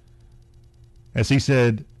 As he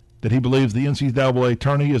said, that he believes the NCAA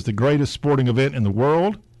tourney is the greatest sporting event in the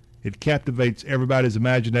world. It captivates everybody's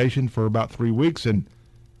imagination for about 3 weeks, and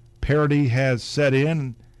parity has set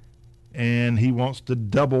in, and he wants to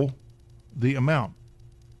double the amount.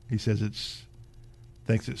 He says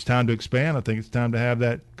thinks it's time to expand. I think it's time to have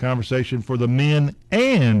that conversation for the men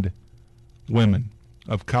and women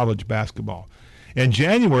of college basketball. In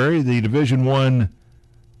January, the Division I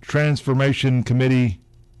Transformation Committee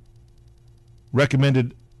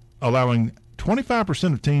recommended allowing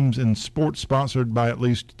 25% of teams in sports sponsored by at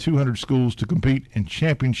least 200 schools to compete in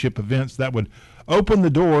championship events. That would open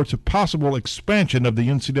the door to possible expansion of the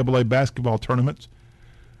NCAA basketball tournaments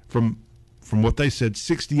from what they said,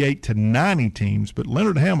 68 to 90 teams. But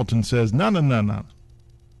Leonard Hamilton says, no.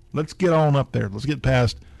 Let's get on up there. Let's get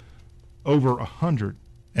past over 100.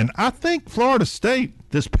 And I think Florida State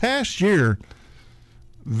this past year,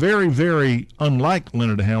 very, very unlike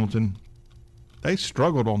Leonard Hamilton, they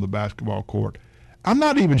struggled on the basketball court. I'm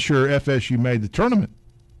not even sure FSU made the tournament.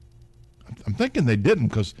 I'm thinking they didn't,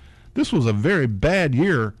 because this was a very bad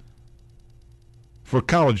year for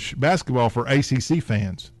college basketball for ACC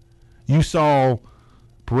fans. You saw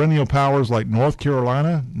perennial powers like North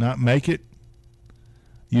Carolina not make it.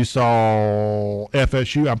 You saw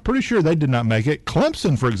FSU. I'm pretty sure they did not make it.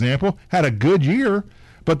 Clemson, for example, had a good year,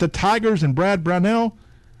 but the Tigers and Brad Brownell,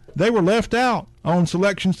 they were left out on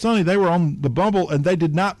Selection Sunday. They were on the bubble, and they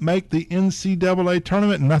did not make the NCAA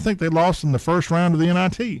tournament, and I think they lost in the first round of the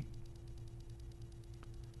NIT.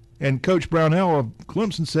 And Coach Brownell of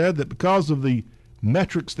Clemson said that because of the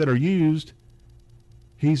metrics that are used,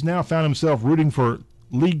 he's now found himself rooting for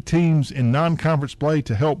league teams in non-conference play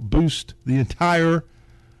to help boost the entire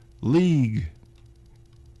league.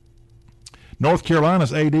 North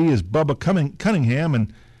Carolina's AD is Bubba Cunningham,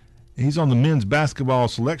 and he's on the men's basketball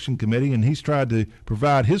selection committee, and he's tried to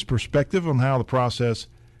provide his perspective on how the process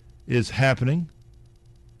is happening.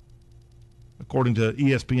 According to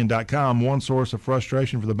ESPN.com, one source of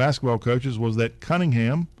frustration for the basketball coaches was that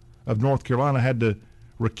Cunningham of North Carolina had to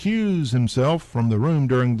recuse himself from the room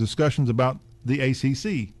during discussions about the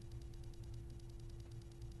ACC.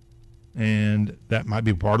 And that might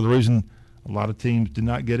be part of the reason a lot of teams did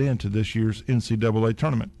not get into this year's NCAA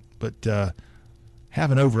tournament. But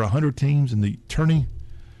having over 100 teams in the tourney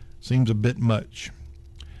seems a bit much.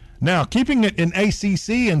 Now, keeping it in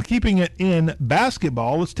ACC and keeping it in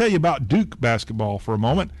basketball, let's tell you about Duke basketball for a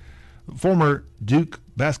moment. Former Duke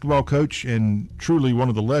basketball coach and truly one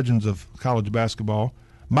of the legends of college basketball,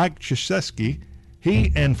 Mike Krzyzewski,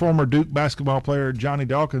 he and former Duke basketball player Johnny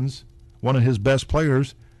Dawkins, one of his best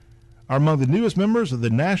players, are among the newest members of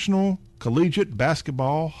the National Collegiate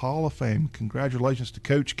Basketball Hall of Fame. Congratulations to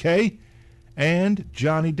Coach K and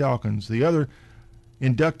Johnny Dawkins. The other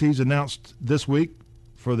inductees announced this week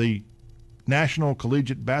for the National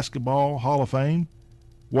Collegiate Basketball Hall of Fame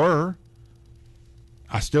were,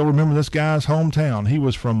 I still remember this guy's hometown. He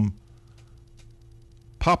was from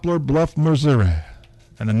Poplar Bluff, Missouri,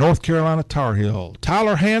 and the North Carolina Tar Heel.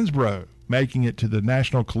 Tyler Hansbrough making it to the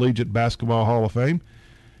National Collegiate Basketball Hall of Fame.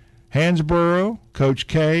 Hansbrough, Coach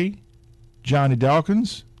K, Johnny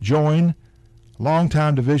Dawkins join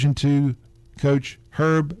longtime Division II coach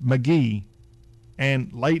Herb McGee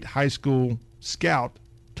and late high school scout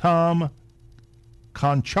Tom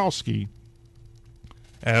Konchalski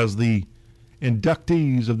as the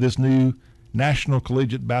inductees of this new National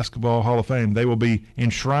Collegiate Basketball Hall of Fame. They will be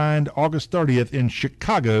enshrined August 30th in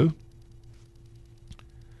Chicago.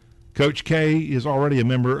 Coach K is already a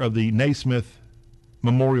member of the Naismith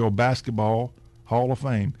Memorial Basketball Hall of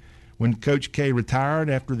Fame. When Coach K retired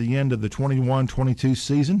after the end of the 21-22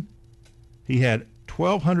 season, he had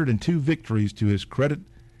 1,202 victories to his credit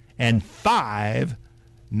and 5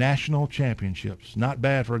 national championships. Not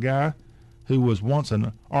bad for a guy who was once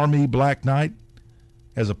an Army Black Knight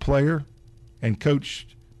as a player and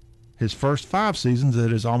coached his first 5 seasons at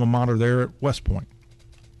his alma mater there at West Point.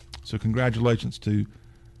 So congratulations to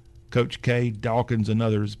Coach K, Dawkins, and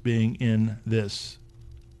others being in this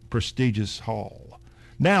prestigious hall.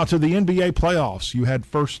 Now to the NBA playoffs. You had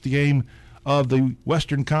first game of the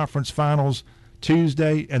Western Conference Finals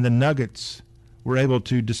Tuesday, and the Nuggets were able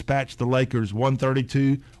to dispatch the Lakers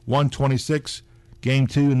 132-126. Game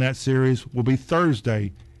 2 in that series will be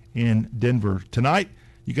Thursday in Denver. Tonight,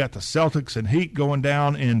 you got the Celtics and Heat going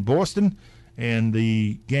down in Boston, and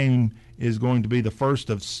the game is going to be the first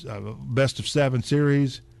of best of 7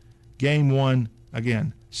 series. Game 1,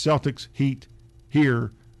 again, Celtics Heat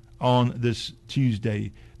here on this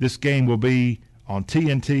Tuesday. This game will be on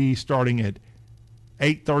TNT starting at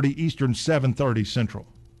 8:30 Eastern, 7:30 Central,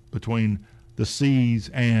 between the C's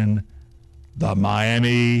and the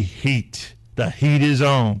Miami Heat. The heat is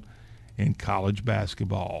on in college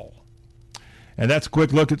basketball. And that's a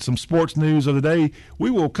quick look at some sports news of the day.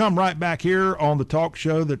 We will come right back here on the talk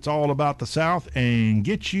show that's all about the South and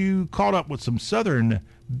get you caught up with some Southern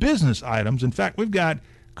business items. In fact, we've got,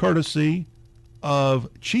 courtesy of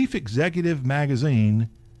Chief Executive Magazine,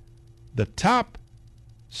 the top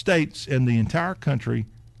states in the entire country,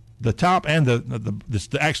 the top and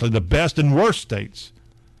actually the best and worst states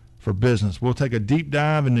for business. We'll take a deep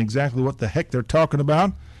dive in exactly what the heck they're talking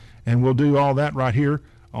about, and we'll do all that right here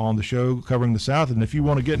on the show covering the South. And if you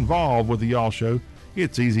want to get involved with the Y'all Show,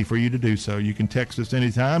 it's easy for you to do so. You can text us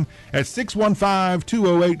anytime at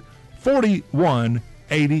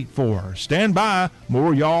 615-208-4184. Stand by.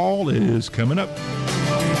 More Y'all is coming up.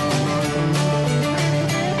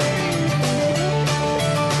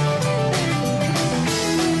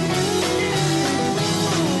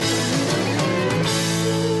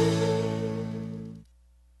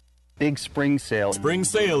 big spring sale. Spring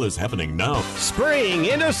sale is happening now. Spring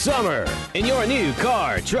into summer in your new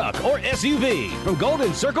car, truck, or SUV from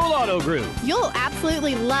Golden Circle Auto Group. You'll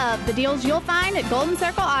absolutely love the deals you'll find at Golden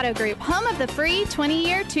Circle Auto Group, home of the free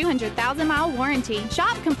 20-year, 200,000-mile warranty.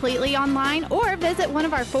 Shop completely online or visit one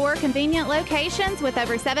of our 4 convenient locations with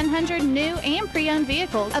over 700 new and pre-owned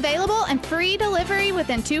vehicles. Available and free delivery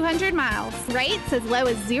within 200 miles. Rates as low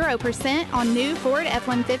as 0% on new Ford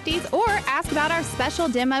F-150s, or ask about our special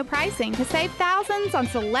demo pricing to save thousands on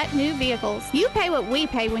select new vehicles. You pay what we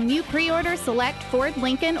pay when you pre-order select Ford,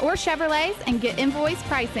 Lincoln, or Chevrolets and get invoice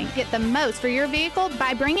pricing. Get the most for your vehicle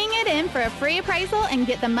by bringing it in for a free appraisal and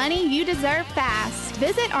get the money you deserve fast.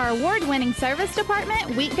 Visit our award-winning service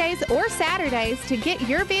department weekdays or Saturdays to get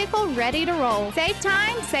your vehicle ready to roll. Save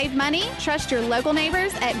time, save money, trust your local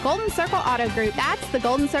neighbors at Golden Circle Auto Group. That's the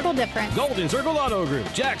Golden Circle difference. Golden Circle Auto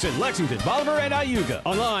Group, Jackson, Lexington, Bolivar, and Iuka.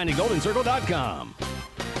 Online at goldencircle.com.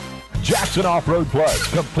 Jackson Off-Road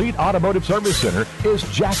Plus Complete Automotive Service Center is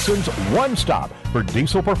Jackson's one-stop for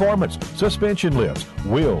diesel performance, suspension lifts,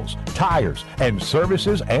 wheels, tires, and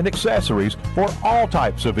services and accessories for all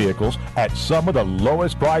types of vehicles at some of the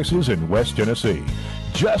lowest prices in West Tennessee.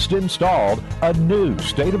 Just installed a new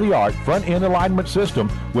state-of-the-art front-end alignment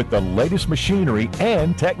system with the latest machinery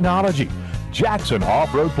and technology. Jackson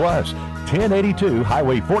Off-Road Plus, 1082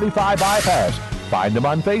 Highway 45 Bypass. Find them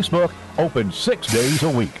on Facebook, open 6 days a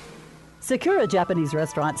week. Sakura Japanese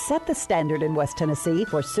Restaurant set the standard in West Tennessee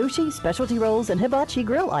for sushi, specialty rolls, and hibachi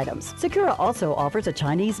grill items. Sakura also offers a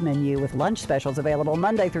Chinese menu with lunch specials available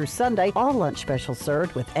Monday through Sunday. All lunch specials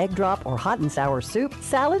served with egg drop or hot and sour soup,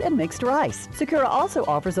 salad, and mixed rice. Sakura also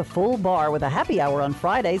offers a full bar with a happy hour on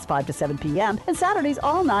Fridays 5 to 7 p.m. and Saturdays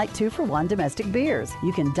all night 2-for-1 domestic beers.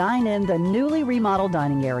 You can dine in the newly remodeled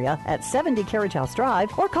dining area at 70 Carriage House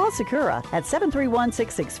Drive or call Sakura at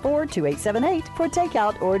 731-664-2878 for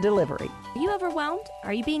takeout or delivery. Are you overwhelmed?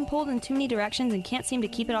 Are you being pulled in too many directions and can't seem to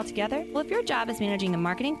keep it all together? Well, if your job is managing the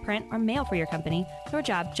marketing, print, or mail for your company, your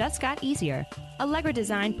job just got easier. Allegra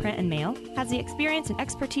Design Print and Mail has the experience and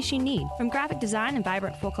expertise you need, from graphic design and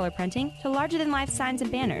vibrant full-color printing to larger-than-life signs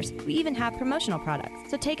and banners. We even have promotional products.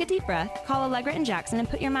 So take a deep breath, call Allegra and Jackson, and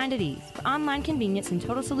put your mind at ease. For online convenience and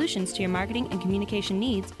total solutions to your marketing and communication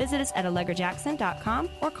needs, visit us at allegrajackson.com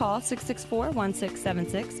or call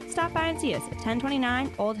 664-1676. Stop by and see us at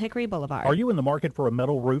 1029 Old Hickory Boulevard. Are you in the market for a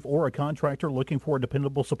metal roof or a contractor looking for a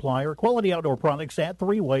dependable supplier? Quality Outdoor Products at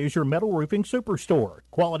Three-Way is your metal roofing superstore.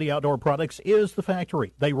 Quality Outdoor Products is the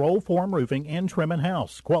factory. They roll, form roofing, and trim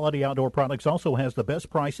in-house. Quality Outdoor Products also has the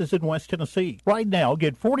best prices in West Tennessee. Right now,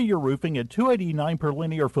 get 40-year roofing at $289 per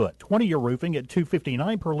linear foot, 20-year roofing at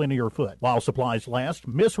 $259 per linear foot. While supplies last,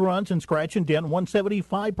 miss runs and scratch and dent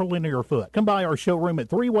 $175 per linear foot. Come by our showroom at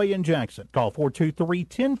Three-Way in Jackson. Call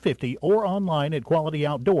 423-1050 or online at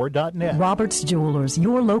qualityoutdoor.net. Roberts Jewelers,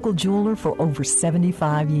 your local jeweler for over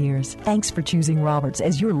 75 years. Thanks for choosing Roberts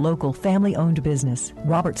as your local family-owned business.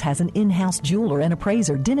 Roberts has an in-house jeweler and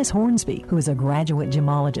appraiser, Dennis Hornsby, who is a graduate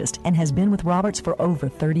gemologist and has been with Roberts for over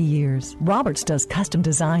 30 years. Roberts does custom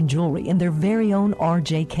design jewelry in their very own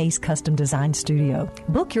RJ Case Custom Design Studio.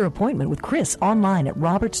 Book your appointment with Chris online at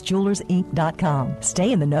robertsjewellersinc.com.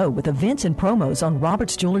 Stay in the know with events and promos on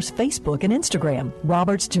Roberts Jewelers Facebook and Instagram.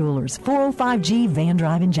 Roberts Jewelers, 405G Van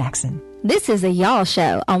Drive in Jackson. This is a Y'all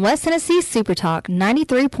Show on West Tennessee Super Talk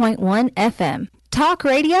 93.1 FM. Talk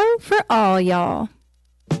radio for all y'all.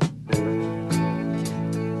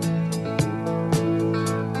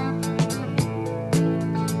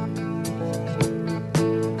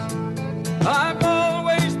 I've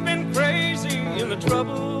always been crazy in the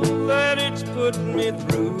trouble that it's put me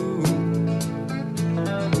through.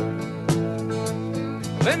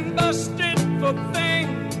 Been busted for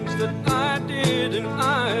things that I did and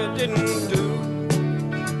I didn't do.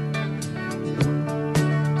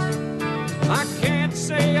 I can't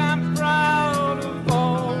say I'm proud of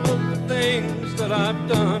all of the things that I've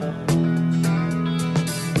done,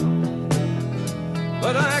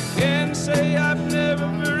 but I can say I've never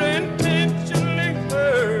intentionally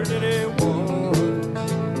hurt anyone.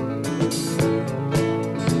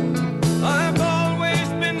 I've always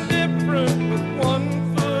been different with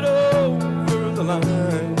 1 foot over the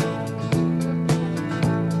line,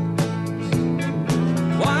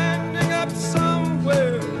 winding up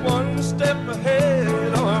somewhere 1 step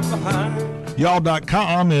ahead or behind.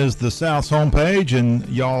 Y'all.com is the South's homepage, and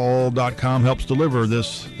y'all.com helps deliver the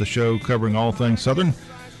show covering all things Southern.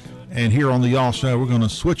 And here on the Y'all Show, we're going to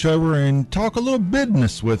switch over and talk a little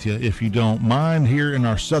business with you, if you don't mind, here in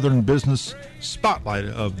our Southern Business Spotlight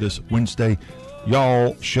of this Wednesday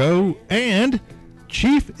Y'all Show. And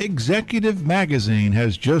Chief Executive Magazine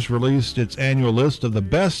has just released its annual list of the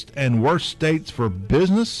best and worst states for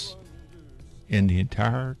business in the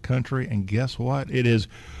entire country. And guess what? It is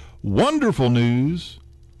wonderful news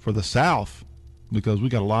for the South, because we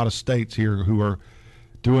got a lot of states here who are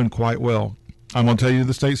doing quite well. I'm going to tell you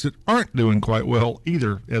the states that aren't doing quite well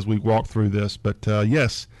either as we walk through this. But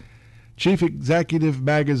yes, Chief Executive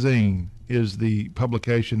Magazine is the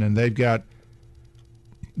publication, and they've got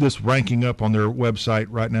this ranking up on their website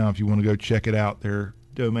right now. If you want to go check it out, their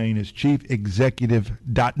domain is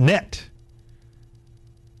chiefexecutive.net.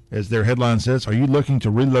 As their headline says, are you looking to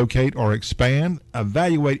relocate or expand?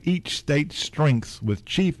 Evaluate each state's strengths with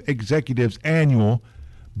Chief Executive's annual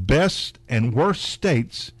Best and Worst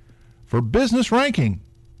States for Business ranking.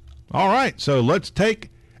 All right, so let's take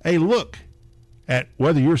a look at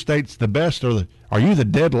whether your state's the best or are you the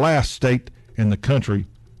dead last state in the country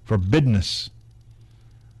for business.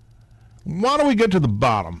 Why don't we get to the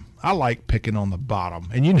bottom? I like picking on the bottom.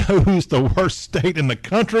 And you know who's the worst state in the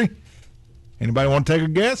country? Anybody want to take a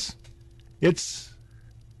guess? It's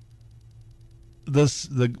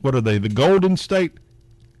the Golden State,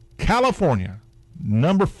 California,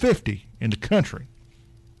 number 50 in the country.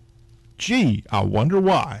 Gee, I wonder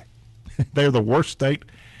why. They're the worst state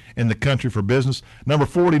in the country for business. Number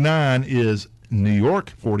 49 is New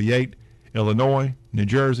York, 48, Illinois, New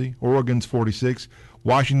Jersey, Oregon's 46,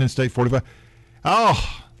 Washington State 45.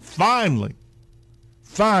 Oh, finally,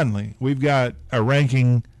 we've got a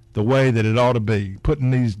ranking the way that it ought to be,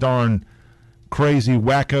 putting these darn crazy,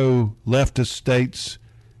 wacko leftist states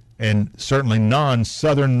and certainly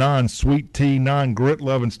non-Southern, non-sweet tea,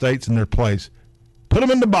 non-grit-loving states in their place. Put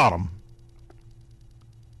them in the bottom.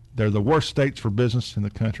 They're the worst states for business in the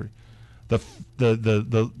country. The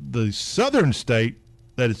southern state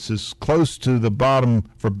that is as close to the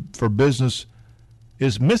bottom for business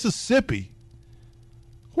is Mississippi.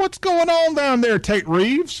 What's going on down there, Tate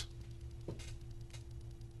Reeves?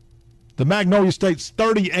 The Magnolia State's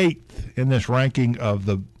 38th in this ranking of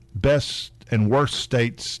the best and worst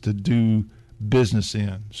states to do business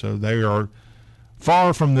in. So they are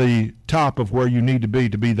far from the top of where you need to be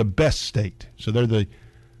the best state. So they're the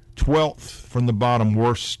 12th from the bottom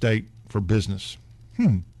worst state for business.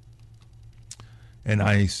 And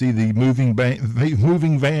I see the moving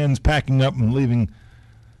vans packing up and leaving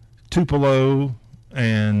Tupelo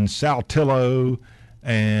and Saltillo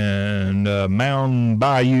and Mound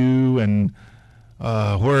Bayou and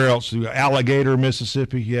where else? Alligator,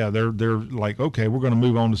 Mississippi. Yeah, they're like, okay, we're going to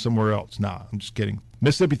move on to somewhere else. Nah, I'm just kidding.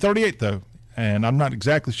 Mississippi 38th though, and I'm not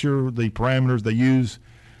exactly sure the parameters they use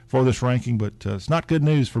for this ranking, but it's not good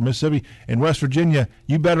news for Mississippi. In West Virginia,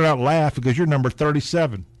 you better not laugh because you're number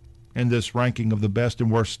 37 in this ranking of the best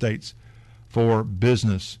and worst states for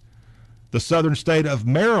business. The southern state of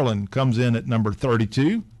Maryland comes in at number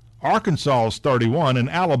 32. Arkansas is 31, and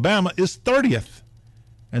Alabama is 30th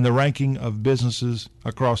in the ranking of businesses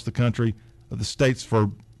across the country of the states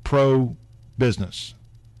for pro-business.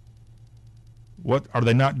 What are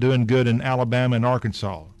they not doing good in Alabama and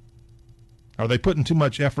Arkansas? Are they putting too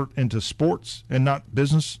much effort into sports and not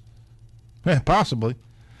business? Possibly.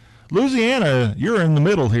 Louisiana, you're in the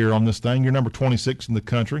middle here on this thing. You're number 26 in the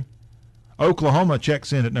country. Oklahoma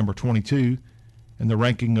checks in at number 22 in the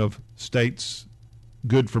ranking of states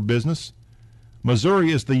good for business.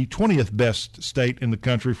 Missouri is the 20th best state in the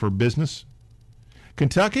country for business.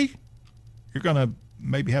 Kentucky, you're going to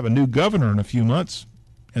maybe have a new governor in a few months,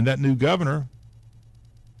 and that new governor,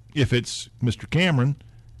 if it's Mr. Cameron,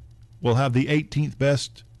 will have the 18th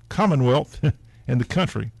best Commonwealth in the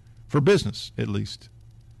country for business, at least.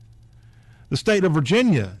 The state of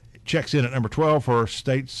Virginia checks in at number 12 for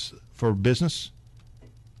states for business.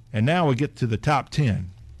 And now we get to the top 10.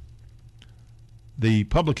 The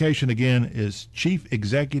publication, again, is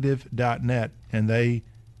chiefexecutive.net, and they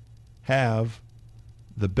have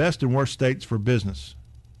the best and worst states for business.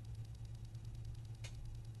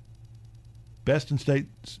 Best and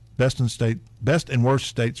worst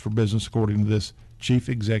states for business, according to this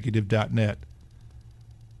chiefexecutive.net.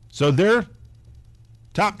 So their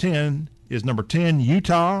top 10 is number 10,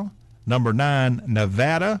 Utah, number 9,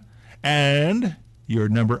 Nevada, and your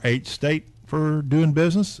number 8 state for doing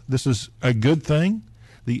business. This is a good thing.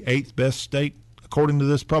 The 8th best state, according to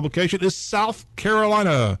this publication, is South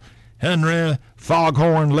Carolina. Henry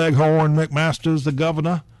Foghorn Leghorn McMaster's the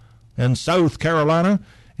governor in South Carolina,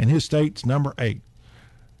 and his state's number 8.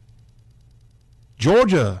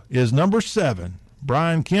 Georgia is number 7.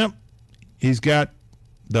 Brian Kemp, he's got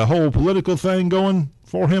the whole political thing going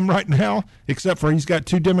for him right now, except for he's got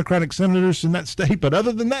 2 Democratic senators in that state. But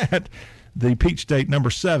other than that, the Peach State, number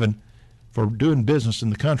 7, for doing business in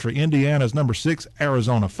the country. Indiana's number 6,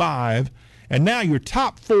 Arizona 5. And now your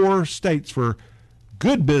top 4 states for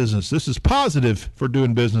good business. This is positive for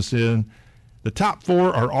doing business in. The top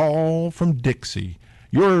 4 are all from Dixie.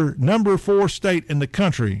 Your number 4 state in the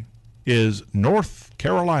country is North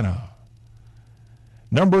Carolina.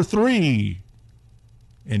 Number 3,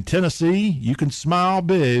 in Tennessee, you can smile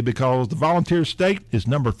big because the volunteer state is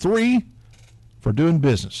number 3 for doing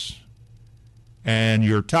business. And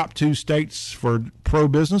your top 2 states for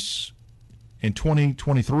pro-business in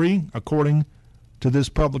 2023, according to this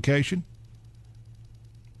publication.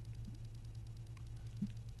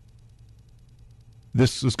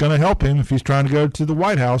 This is going to help him if he's trying to go to the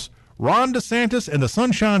White House. Ron DeSantis and the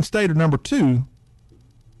Sunshine State are number 2.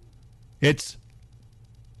 It's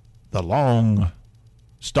the Lone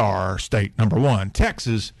Star State, number 1.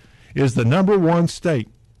 Texas is the number 1 state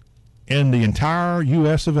in the entire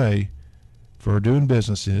U.S. of A. for doing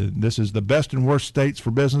business. This is the best and worst states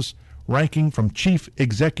for business ranking from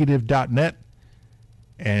chiefexecutive.net.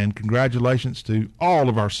 And congratulations to all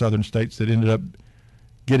of our southern states that ended up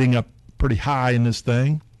getting up pretty high in this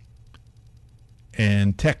thing.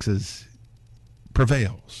 And Texas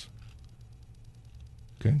prevails.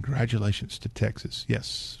 Congratulations to Texas.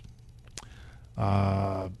 Yes.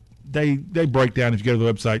 They break down, if you go to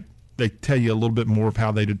the website, they tell you a little bit more of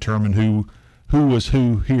how they determine who was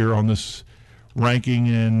who here on this ranking,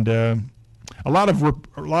 and a lot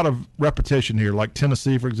of repetition here. Like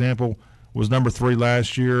Tennessee, for example, was number 3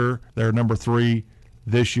 last year. They're number 3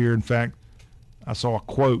 this year. In fact, I saw a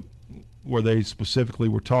quote where they specifically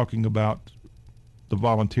were talking about the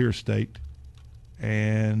volunteer state.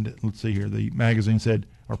 And let's see here. The magazine said,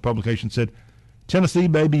 or publication said, Tennessee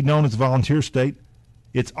may be known as a volunteer state.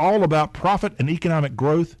 It's all about profit and economic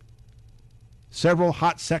growth. Several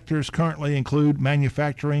hot sectors currently include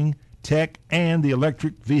manufacturing, tech, and the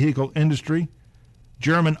electric vehicle industry.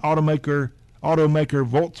 German automaker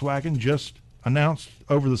Volkswagen just announced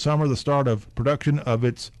over the summer the start of production of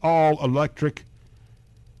its all-electric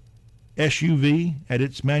SUV at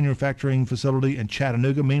its manufacturing facility in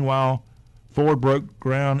Chattanooga. Meanwhile, Ford broke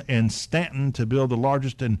ground in Stanton to build the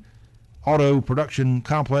largest auto production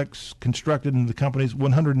complex constructed in the company's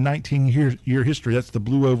 119-year history. That's the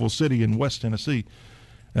Blue Oval City in West Tennessee.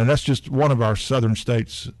 And that's just one of our southern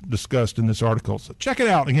states discussed in this article. So check it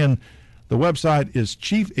out. Again, the website is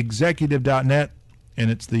chiefexecutive.net,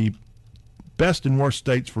 and it's the best and worst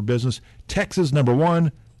states for business. Texas, number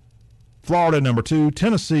 1. Florida, number 2.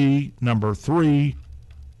 Tennessee, number 3.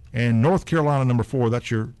 And North Carolina, number 4.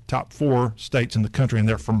 That's your top 4 states in the country, and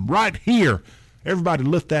they're from right here. Everybody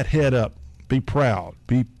lift that head up. Be proud.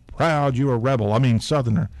 Be proud you're a rebel. I mean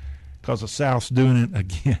Southerner, because the South's doing it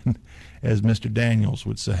again, as Mr. Daniels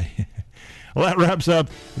would say. Well, that wraps up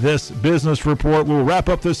this business report. We'll wrap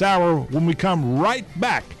up this hour when we come right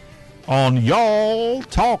back on Y'all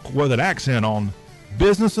Talk with an accent on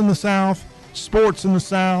business in the South, sports in the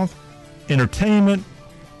South, entertainment,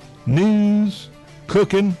 news,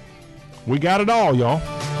 cooking. We got it all, y'all.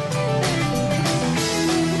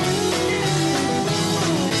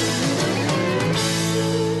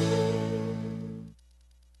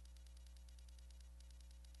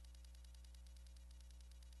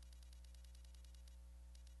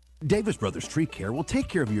 Davis Brothers Tree Care will take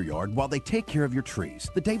care of your yard while they take care of your trees.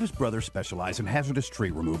 The Davis Brothers specialize in hazardous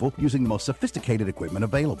tree removal using the most sophisticated equipment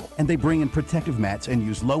available. And they bring in protective mats and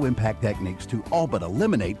use low-impact techniques to all but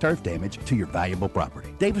eliminate turf damage to your valuable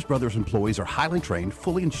property. Davis Brothers employees are highly trained,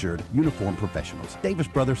 fully insured, uniformed professionals. Davis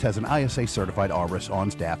Brothers has an ISA-certified arborist on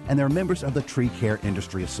staff, and they're members of the Tree Care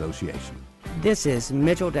Industry Association. This is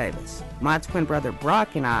Mitchell Davis. My twin brother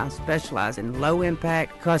Brock and I specialize in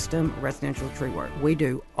low-impact, custom residential tree work. We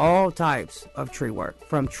do all types of tree work,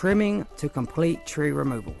 from trimming to complete tree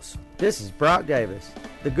removals. This is Brock Davis,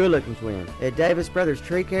 the good-looking twin. At Davis Brothers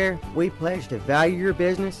Tree Care, we pledge to value your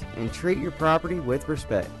business and treat your property with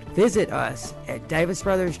respect. Visit us at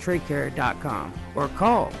davisbrotherstreecare.com or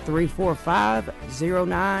call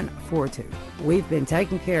 345-0942. We've been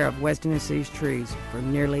taking care of West Tennessee's trees for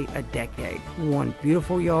nearly a decade, one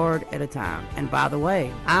beautiful yard at a time. And by the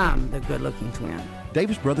way, I'm the good-looking twin.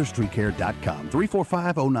 davisbrotherstreecare.com,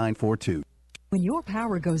 345-0942. When your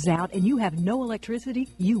power goes out and you have no electricity,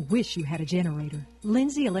 you wish you had a generator.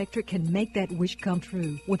 Lindsay Electric can make that wish come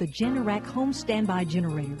true with a Generac home standby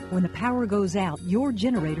generator. When the power goes out, your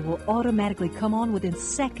generator will automatically come on within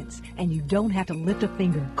seconds, and you don't have to lift a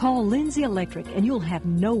finger. Call Lindsay Electric and you'll have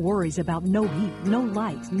no worries about no heat, no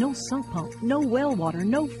lights, no sump pump, no well water,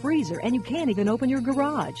 no freezer, and you can't even open your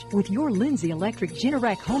garage. With your Lindsay Electric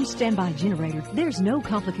Generac home standby generator, there's no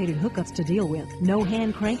complicated hookups to deal with, no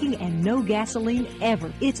hand cranking, and no gasoline gasoline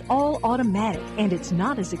ever. It's all automatic, and it's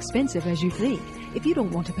not as expensive as you think. If you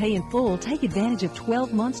don't want to pay in full, take advantage of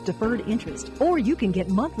 12 months deferred interest, or you can get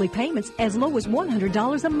monthly payments as low as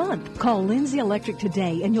 $100 a month. Call Lindsay Electric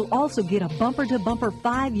today, and you'll also get a bumper-to-bumper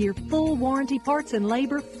 5-year full warranty, parts and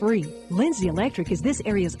labor free. Lindsay Electric is this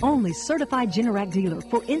area's only certified Generac dealer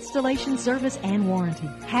for installation, service, and warranty.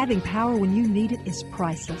 Having power when you need it is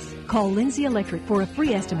priceless. Call Lindsay Electric for a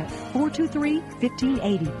free estimate,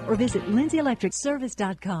 423-1580, or visit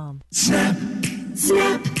lindsay-electricservice.com. Snap,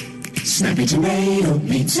 snap. Snappy Tomato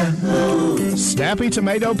Pizza. Ooh. Snappy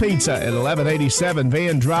Tomato Pizza at 1187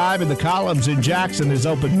 Van Drive in the Columns in Jackson is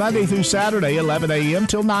open Monday through Saturday, 11 a.m.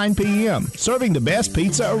 till 9 p.m. Serving the best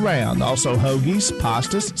pizza around. Also hoagies,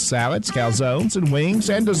 pastas, salads, calzones, and wings,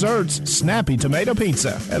 and desserts. Snappy Tomato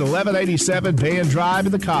Pizza at 1187 Van Drive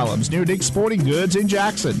in the Columns near Dick's Sporting Goods in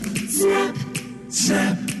Jackson. Snap,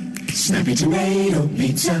 snap, Snappy Tomato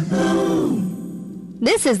Pizza. Ooh.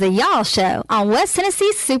 This is the Y'all Show on West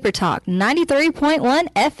Tennessee Super Talk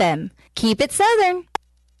 93.1 FM. Keep it Southern.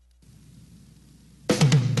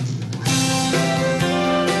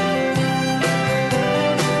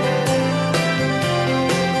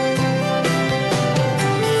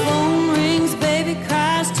 Phone rings, baby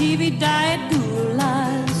cries, TV diet, Google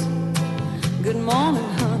lies. Good morning,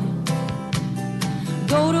 honey.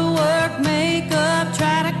 Go to work, make up,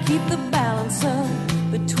 try to keep the balance up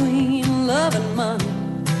between love and money.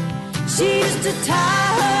 She used to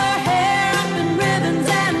tie her hair up in ribbons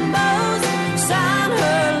and bows, sign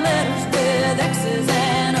her letters with X's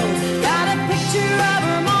and O's. Got a picture of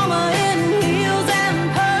her mama in heels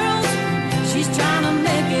and pearls. She's trying to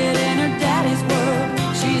make it in her daddy's world.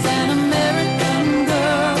 She's an American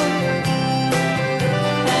girl,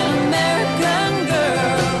 an American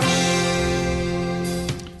girl.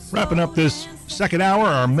 Wrapping up this second hour,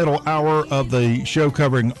 our middle hour of the show,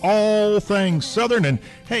 covering all things Southern. And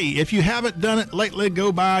hey, if you haven't done it lately,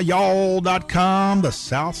 go by y'all.com, the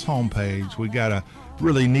South's homepage. We got a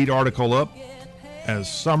really neat article up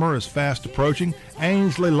as summer is fast approaching.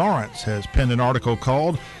 Ainsley Lawrence has penned an article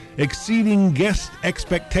called Exceeding Guest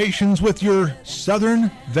Expectations with Your Southern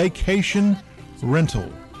Vacation Rental.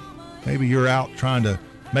 Maybe you're out trying to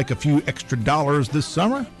make a few extra dollars this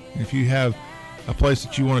summer. If you have a place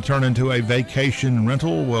that you want to turn into a vacation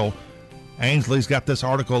rental, well, Ainsley's got this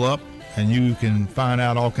article up, and you can find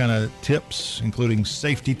out all kind of tips, including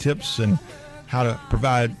safety tips and how to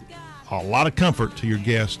provide a lot of comfort to your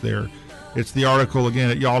guests there. It's the article again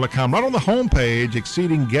at y'all.com, right on the homepage,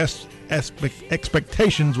 Exceeding Guest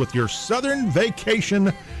Expectations with Your Southern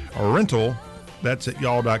Vacation Rental. That's at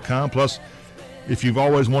y'all.com. Plus, if you've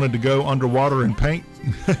always wanted to go underwater and paint,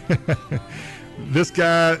 this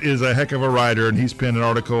guy is a heck of a writer, and he's penned an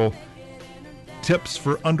article, Tips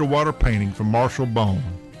for Underwater Painting, from Marshall Bone.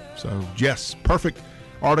 So, yes, perfect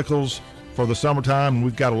articles for the summertime, and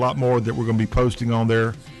we've got a lot more that we're going to be posting on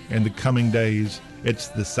there in the coming days. It's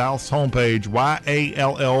the South's homepage,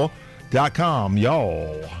 YALL.com,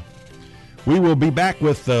 y'all. We will be back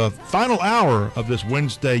with the final hour of this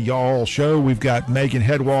Wednesday Y'all show. We've got Megan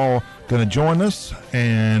Hedwall going to join us,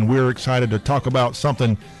 and we're excited to talk about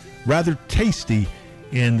something rather tasty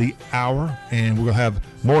in the hour, and we're going to have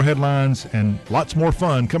more headlines and lots more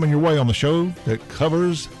fun coming your way on the show that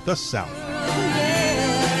covers the South.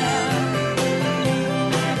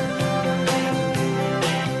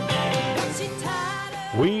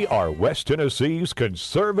 We are West Tennessee's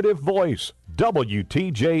conservative voice,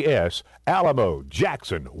 WTJS, Alamo,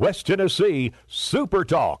 Jackson, West Tennessee, Super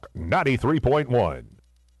Talk 93.1.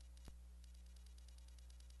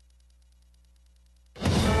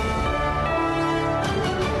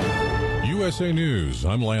 USA News,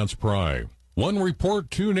 I'm Lance Pry. One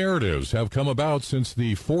report, two narratives have come about since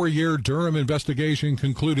the 4-year Durham investigation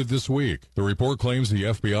concluded this week. The report claims the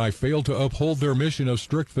FBI failed to uphold their mission of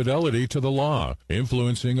strict fidelity to the law,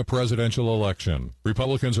 influencing a presidential election.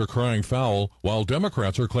 Republicans are crying foul, while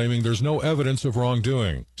Democrats are claiming there's no evidence of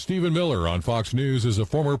wrongdoing. Stephen Miller on Fox News is a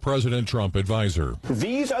former President Trump advisor.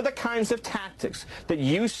 These are the kinds of tactics that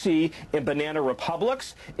you see in banana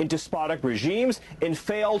republics, in despotic regimes, in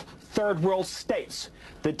failed third world states.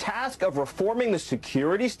 The task of reforming the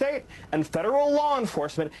security state and federal law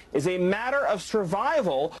enforcement is a matter of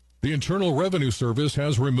survival. The Internal Revenue Service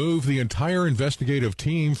has removed the entire investigative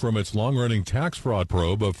team from its long-running tax fraud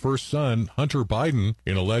probe of first son Hunter Biden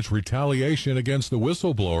in alleged retaliation against the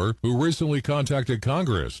whistleblower who recently contacted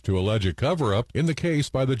Congress to allege a cover-up in the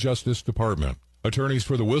case by the Justice Department. Attorneys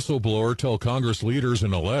for the whistleblower tell Congress leaders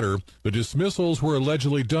in a letter the dismissals were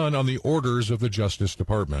allegedly done on the orders of the Justice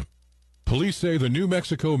Department. Police say the New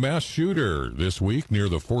Mexico mass shooter this week near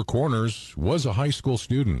the Four Corners was a high school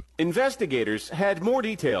student. Investigators had more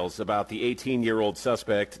details about the 18-year-old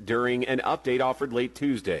suspect during an update offered late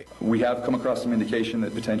Tuesday. We have come across some indication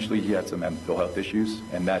that potentially he had some mental health issues,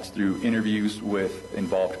 and that's through interviews with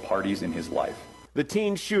involved parties in his life. The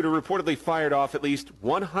teen shooter reportedly fired off at least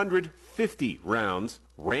 150 rounds,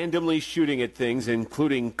 randomly shooting at things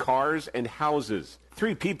including cars and houses.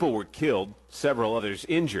 3 people were killed, several others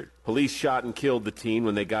injured. Police shot and killed the teen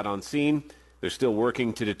when they got on scene. They're still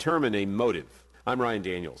working to determine a motive. I'm Ryan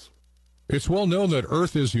Daniels. It's well known that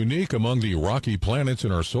Earth is unique among the rocky planets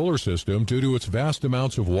in our solar system due to its vast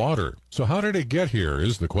amounts of water. So how did it get here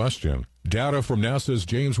is the question. Data from NASA's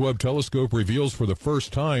James Webb Telescope reveals for the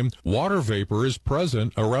first time water vapor is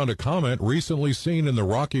present around a comet recently seen in the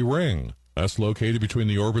Rocky Ring. That's located between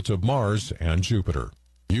the orbits of Mars and Jupiter.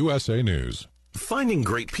 USA News. Finding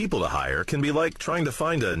great people to hire can be like trying to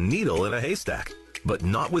find a needle in a haystack, but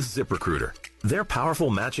not with ZipRecruiter. Their powerful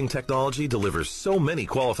matching technology delivers so many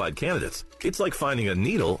qualified candidates, it's like finding a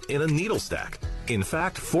needle in a needle stack. In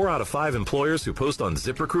fact, 4 out of 5 employers who post on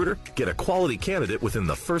ZipRecruiter get a quality candidate within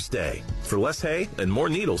the first day. For less hay and more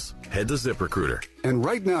needles, head to ZipRecruiter. And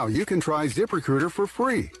right now, you can try ZipRecruiter for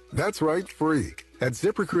free. That's right, free. At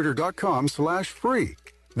ZipRecruiter.com/free.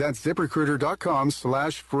 That's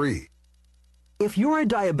ZipRecruiter.com/free. If you're a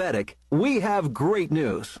diabetic, we have great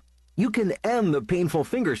news. You can end the painful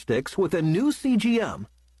finger sticks with a new CGM.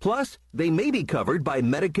 Plus, they may be covered by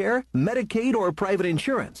Medicare, Medicaid, or private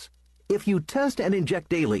insurance. If you test and inject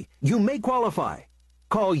daily, you may qualify.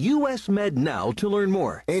 Call US Med now to learn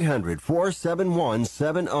more.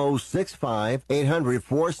 800-471-7065.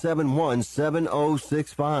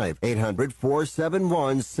 800-471-7065.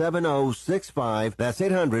 800-471-7065. That's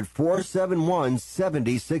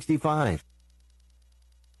 800-471-7065.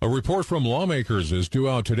 A report from lawmakers is due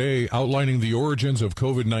out today outlining the origins of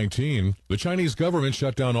COVID-19. The Chinese government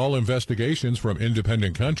shut down all investigations from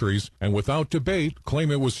independent countries and without debate claim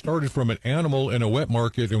it was started from an animal in a wet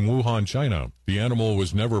market in Wuhan, China. The animal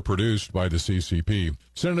was never produced by the CCP.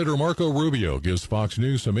 Senator Marco Rubio gives Fox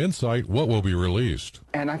News some insight what will be released.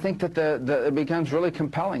 And I think that it becomes really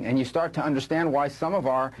compelling, and you start to understand why some of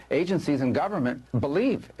our agencies in government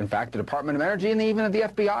believe. In fact, the Department of Energy and even the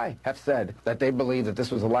FBI have said that they believe that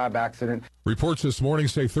this was a lab accident. Reports this morning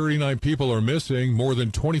say 39 people are missing more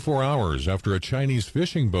than 24 hours after a Chinese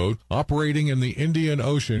fishing boat operating in the Indian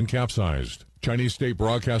Ocean capsized. Chinese state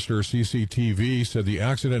broadcaster CCTV said the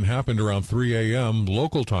accident happened around 3 a.m.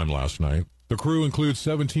 local time last night. The crew includes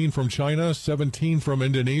 17 from China, 17 from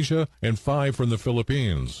Indonesia, and 5 from the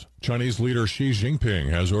Philippines. Chinese leader Xi Jinping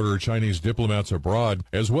has ordered Chinese diplomats abroad,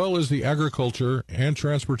 as well as the agriculture and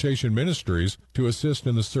transportation ministries, to assist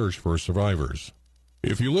in the search for survivors.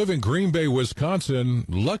 If you live in Green Bay, Wisconsin,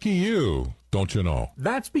 lucky you, don't you know?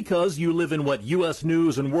 That's because you live in what U.S.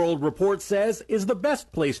 News and World Report says is the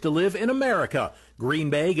best place to live in America. Green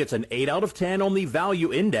Bay gets an 8 out of 10 on the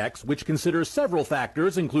Value Index, which considers several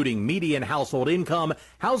factors, including median household income,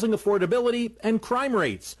 housing affordability, and crime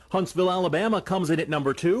rates. Huntsville, Alabama comes in at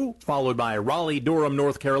number 2, followed by Raleigh, Durham,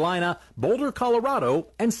 North Carolina, Boulder, Colorado,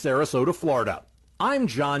 and Sarasota, Florida. I'm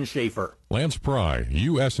John Schaefer. Lance Pry,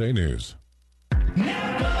 USA News.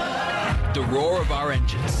 The roar of our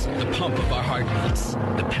engines, the pump of our heartbeats,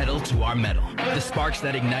 the pedal to our metal, the sparks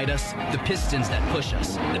that ignite us, the pistons that push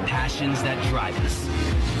us, the passions that drive us.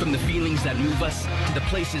 From the feelings that move us to the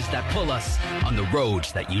places that pull us on the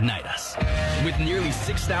roads that unite us. With nearly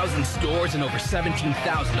 6,000 stores and over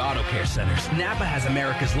 17,000 auto care centers, Napa has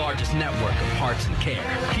America's largest network of parts and care,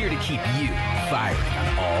 here to keep you firing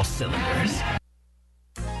on all cylinders.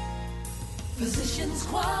 Physicians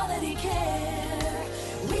Quality Care.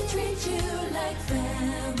 We treat you like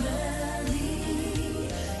family.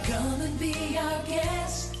 Come and be our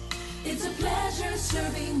guest. It's a pleasure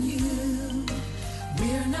serving you.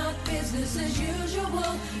 We're not business as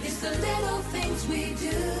usual. It's the little things we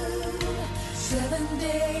do. 7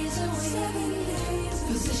 days a week.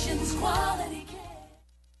 Physicians Quality Care.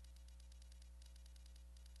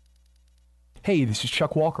 Hey, this is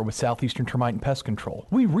Chuck Walker with Southeastern Termite and Pest Control.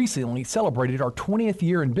 We recently celebrated our 20th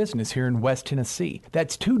year in business here in West Tennessee.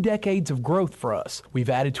 That's 2 decades of growth for us.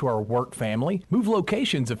 We've added to our work family, moved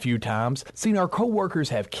locations a few times, seen our coworkers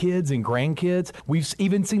have kids and grandkids. We've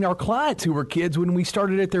even seen our clients who were kids when we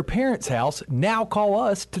started at their parents' house now call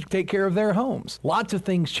us to take care of their homes. Lots of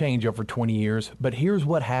things change over 20 years, but here's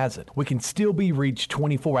what hasn't. We can still be reached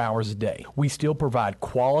 24 hours a day. We still provide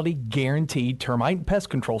quality, guaranteed termite and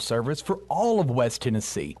pest control service for all all of West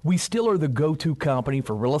Tennessee. We still are the go-to company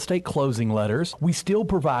for real estate closing letters. We still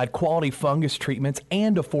provide quality fungus treatments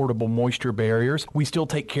and affordable moisture barriers. We still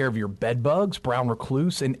take care of your bed bugs, brown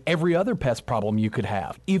recluse, and every other pest problem you could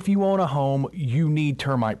have. If you own a home, you need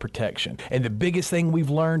termite protection. And the biggest thing we've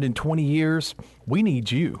learned in 20 years, we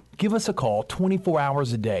need you. Give us a call 24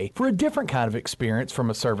 hours a day for a different kind of experience from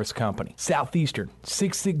a service company. Southeastern,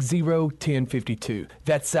 660-1052.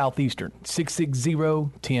 That's Southeastern,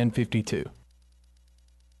 660-1052.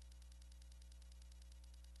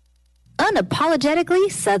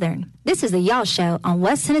 Unapologetically Southern. This is the Y'all Show on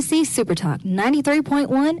West Tennessee Super Talk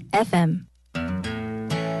 93.1 FM.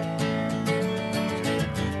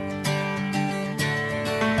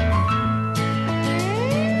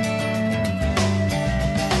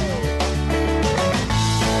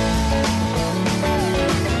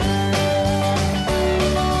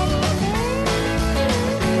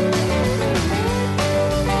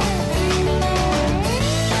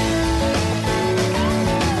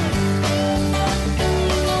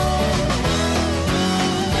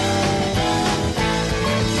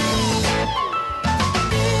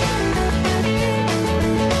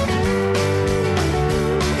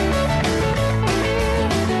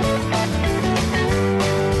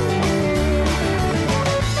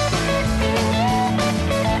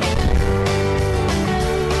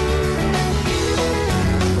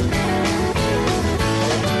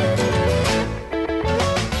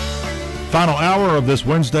 Final hour of this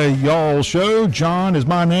Wednesday Y'all Show. John is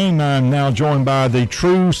my name. I'm now joined by the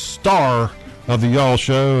true star of the Y'all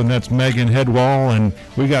Show, and that's Megan Hedwall. And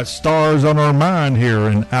we got stars on our mind here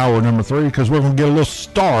in hour number 3 because we're going to get a little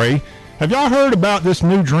starry. Have y'all heard about this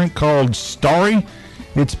new drink called Starry?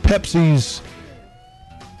 It's Pepsi's,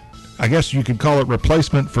 I guess you could call it,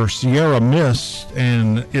 replacement for Sierra Mist,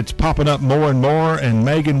 and it's popping up more and more. And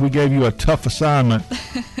Megan, we gave you a tough assignment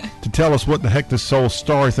to tell us what the heck this whole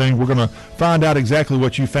Starry thing. We're going to find out exactly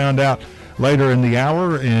what you found out later in the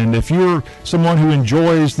hour. And if you're someone who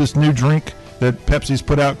enjoys this new drink that Pepsi's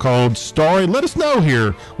put out called Starry, let us know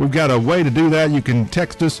here. We've got a way to do that. You can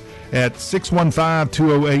text us at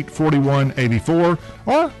 615-208-4184,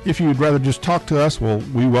 or if you'd rather just talk to us, well,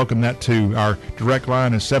 we welcome that too. Our direct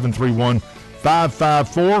line is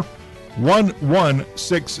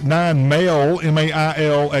 731-554-1169. Mail,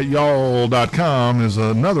 M-A-I-L, at y'all.com is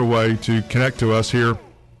another way to connect to us here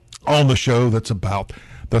on the show that's about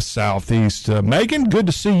the Southeast. Megan, good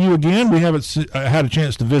to see you again. We haven't had a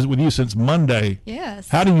chance to visit with you since Monday. Yes.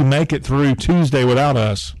 How do you make it through Tuesday without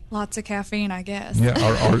us? Lots of caffeine, I guess. Yeah,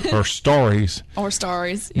 or Starries. Or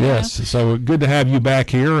Starries. Yeah. Yes. So good to have you back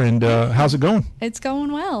here. And how's it going? It's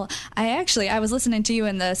going well. I was listening to you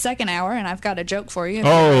in the second hour, and I've got a joke for you.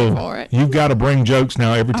 Oh, you've got to bring jokes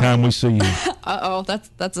now every time we see you. Uh-oh,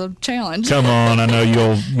 that's a challenge. Come on, I know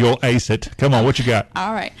you'll ace it. Come on, what you got?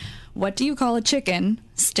 All right. What do you call a chicken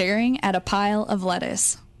staring at a pile of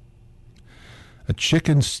lettuce? A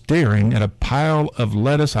chicken staring at a pile of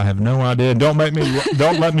lettuce? I have no idea. Don't let me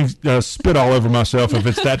spit all over myself if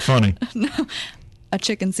it's that funny. No, a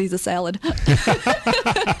chicken sees a salad.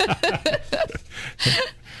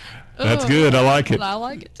 That's good. I like it. I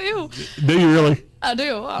like it too. Do you really? I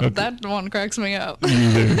do. Okay. That one cracks me up.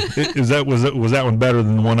 You do. Was that one better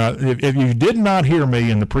than the one if you did not hear me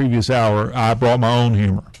in the previous hour, I brought my own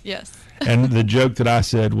humor. Yes. And the joke that I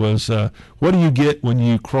said was, what do you get when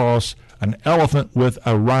you cross an elephant with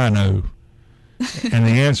a rhino? And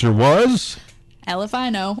the answer was?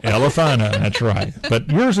 Elephino. Elephino, that's right. But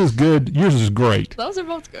yours is good. Yours is great. Those are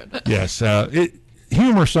both good. Yes.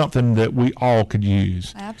 Humor is something that we all could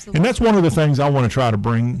use. Absolutely. And that's one of the things I want to try to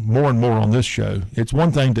bring more and more on this show. It's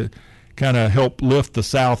one thing to kind of help lift the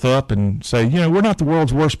South up and say, we're not the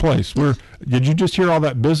world's worst place. Did you just hear all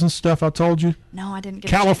that business stuff I told you? No, I didn't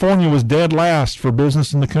get California was dead last for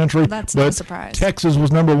business in the country. That's no surprise. Texas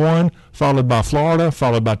was number 1, followed by Florida,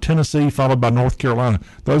 followed by Tennessee, followed by North Carolina.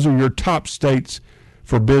 Those are your top states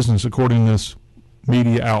for business, according to this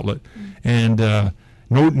media outlet. And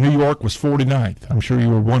New York was 49th. I'm sure you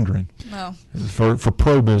were wondering. No. For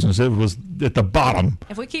pro business, it was at the bottom.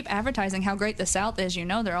 If we keep advertising how great the South is,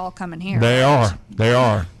 they're all coming here. They are.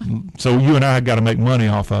 So you and I got to make money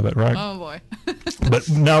off of it, right? Oh boy. But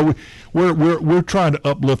no, we're trying to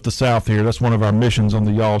uplift the South here. That's one of our missions on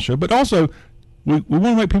the Y'all Show. But also, we want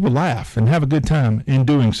to make people laugh and have a good time in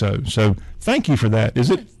doing so. So thank you for that.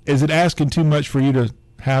 Is it asking too much for you to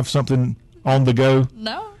have something on the go?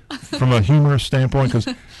 No. From a humorous standpoint,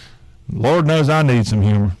 because Lord knows I need some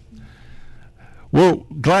humor. Well,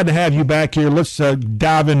 glad to have you back here. Let's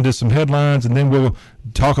dive into some headlines, and then we'll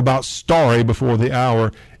talk about Starry before the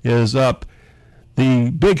hour is up.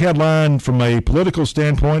 The big headline from a political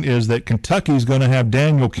standpoint is that Kentucky's going to have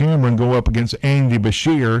Daniel Cameron go up against Andy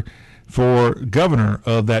Beshear for governor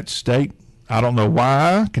of that state. I don't know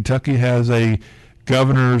why Kentucky has a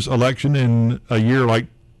governor's election in a year like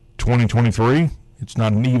 2023. It's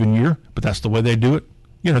not an even year, but that's the way they do it.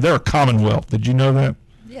 You know, they're a commonwealth. Did you know that?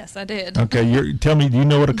 Yes, I did. Okay, tell me, do you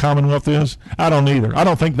know what a commonwealth is? I don't either. I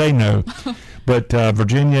don't think they know. But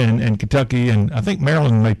Virginia and Kentucky, and I think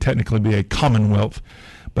Maryland may technically be a commonwealth.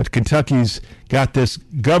 But Kentucky's got this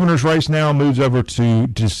governor's race now, moves over to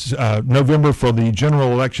November for the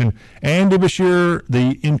general election. Andy Beshear,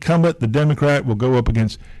 the incumbent, the Democrat, will go up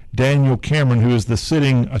against Daniel Cameron, who is the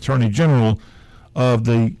sitting attorney general of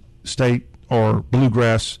the state or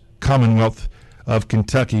bluegrass commonwealth of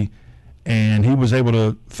Kentucky. And he was able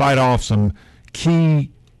to fight off some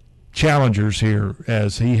key challengers here,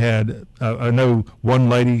 as he had, I know one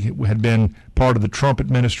lady had been part of the Trump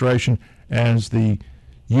administration as the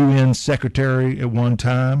UN secretary at one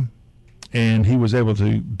time, and he was able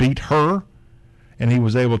to beat her, and he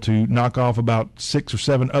was able to knock off about 6 or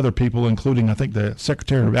 7 other people, including, I think, the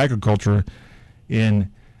Secretary of Agriculture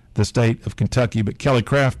in the state of Kentucky. But Kelly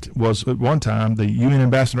Craft was at one time the UN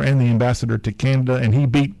ambassador and the ambassador to Canada, and he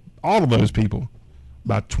beat all of those people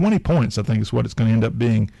by 20 points, I think is what it's going to end up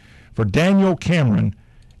being for Daniel Cameron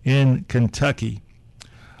in Kentucky.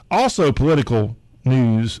 Also political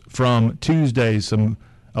news from Tuesday, some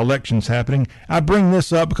elections happening. I bring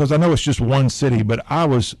this up because I know it's just one city, but I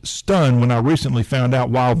was stunned when I recently found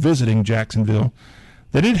out while visiting Jacksonville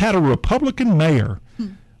that it had a Republican mayor.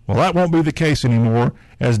 Well, that won't be the case anymore,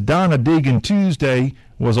 as Donna Deegan Tuesday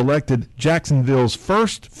was elected Jacksonville's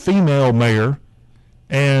first female mayor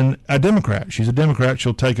and a Democrat. She's a Democrat.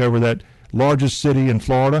 She'll take over that largest city in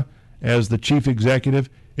Florida as the chief executive.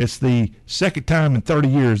 It's the second time in 30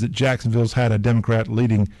 years that Jacksonville's had a Democrat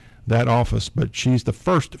leading that office, but she's the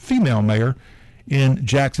first female mayor in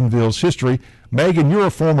Jacksonville's history. Megan, you're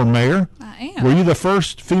a former mayor. I am. Were you the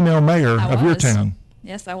first female mayor of your town?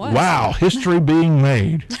 Yes, I was. Wow, history being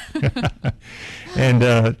made. And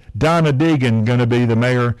Donna Deegan going to be the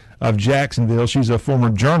mayor of Jacksonville. She's a former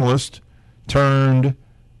journalist turned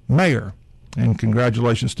mayor, and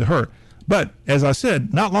congratulations to her. But as I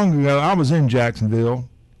said, not long ago, I was in Jacksonville,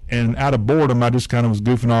 and out of boredom, I just kind of was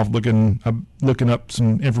goofing off looking up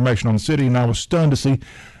some information on the city, and I was stunned to see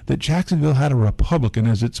that Jacksonville had a Republican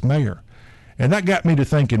as its mayor. And that got me to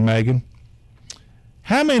thinking, Megan,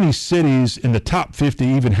 how many cities in the top 50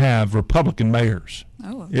 even have Republican mayors?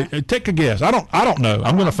 Oh, take a guess. I don't know.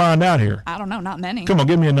 I'm going to find out here. I don't know. Not many. Come on,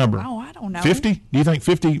 give me a number. Oh, I don't know. 50? Do you think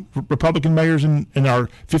 50 Republican mayors in our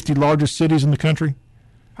 50 largest cities in the country?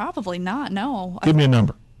 Probably not. No. Give me a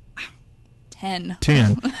number. 10.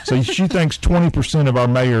 10. So she thinks 20% of our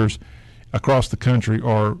mayors across the country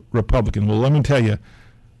are Republican. Well, let me tell you,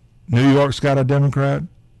 New York's got a Democrat.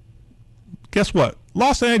 Guess what?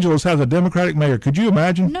 Los Angeles has a Democratic mayor. Could you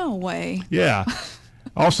imagine? No way. Yeah.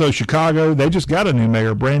 Also, Chicago, they just got a new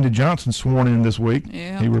mayor. Brandon Johnson sworn in this week.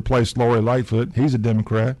 Yeah. He replaced Lori Lightfoot. He's a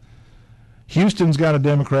Democrat. Houston's got a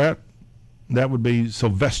Democrat. That would be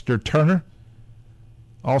Sylvester Turner.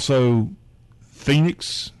 Also,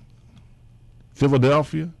 Phoenix,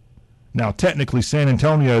 Philadelphia. Now, technically, San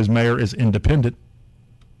Antonio's mayor is independent.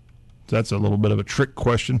 So that's a little bit of a trick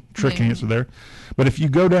question, answer there. But if you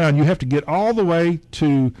go down, you have to get all the way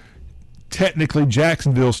to, technically,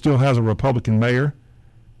 Jacksonville still has a Republican mayor.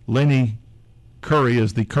 Lenny Curry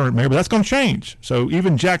is the current mayor, but that's going to change. So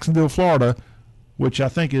even Jacksonville, Florida, which I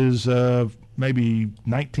think is maybe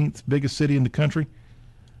 19th biggest city in the country,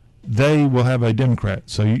 they will have a Democrat.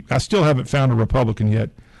 So I still haven't found a Republican yet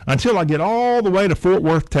until I get all the way to Fort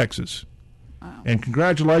Worth, Texas. Wow. And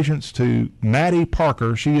congratulations to Maddie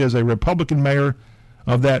Parker. She is a Republican mayor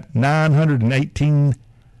of that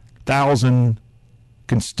 918,000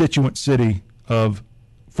 constituent city of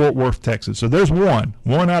Fort Worth, Texas. So there's one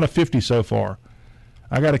out of 50 so far.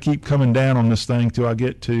 I got to keep coming down on this thing till I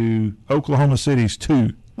get to Oklahoma City's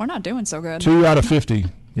 2. We're not doing so good. 2 out of 50.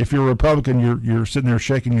 If you're a Republican, you're sitting there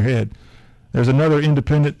shaking your head. There's another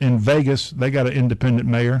independent in Vegas. They got an independent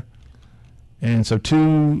mayor. And so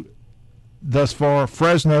 2 thus far.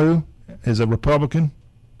 Fresno is a Republican.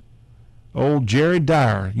 Old Jerry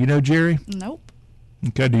Dyer. You know Jerry? Nope.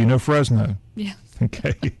 Okay, do you know Fresno? Yeah.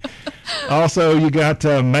 Okay. Also, you got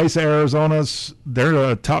Mesa, Arizona.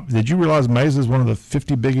 They're top. Did you realize Mesa is one of the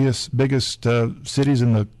 50 biggest cities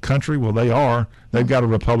in the country? Well, they are. They've got a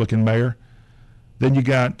Republican mayor. Then you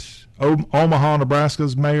got Omaha,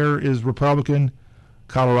 Nebraska's mayor is Republican.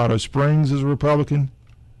 Colorado Springs is a Republican.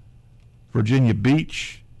 Virginia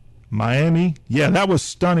Beach. Miami. Yeah, that was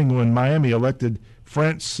stunning when Miami elected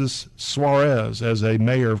Francis Suarez as a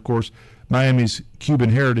mayor. Of course, Miami's Cuban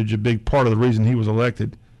heritage, a big part of the reason he was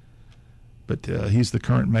elected. But he's the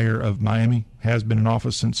current mayor of Miami, has been in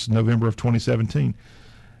office since November of 2017.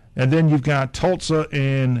 And then you've got Tulsa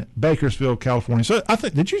and Bakersfield, California. So I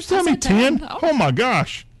think, did you tell me 10? Oh, my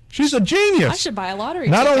gosh. She's a genius. I should buy a lottery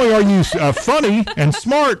Not ticket. only are you funny and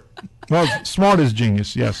smart, well, smart is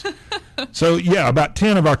genius, yes. So, yeah, about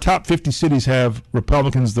 10 of our top 50 cities have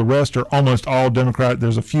Republicans. The rest are almost all Democrat.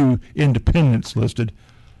 There's a few independents listed.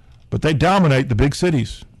 But they dominate the big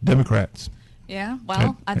cities, Democrats. Yeah,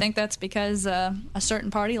 well, I think that's because a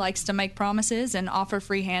certain party likes to make promises and offer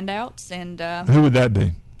free handouts. And who would that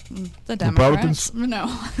be? The Democrats. Republicans?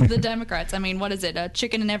 No, the Democrats. I mean, what is it? A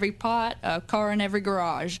chicken in every pot, a car in every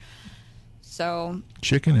garage. So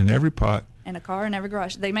Chicken in every pot. And a car in every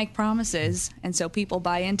garage. They make promises, and so people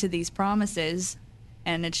buy into these promises,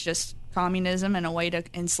 and it's just communism and a way to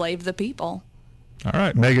enslave the people. All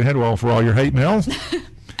right, Megan Hedwall, for all your hate mails.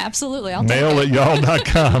 Absolutely, I'll Mail take at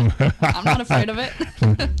y'all.com. I'm not afraid of it.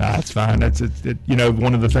 That's fine. That's it. You know,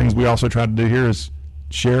 one of the things we also try to do here is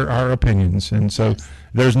share our opinions, and so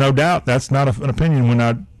there's no doubt that's not an opinion when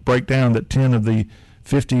I break down that 10 of the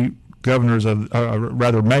 50 governors of,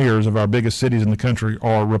 rather mayors of our biggest cities in the country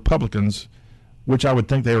are Republicans, which I would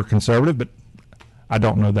think they were conservative, but I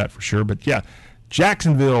don't know that for sure. But yeah,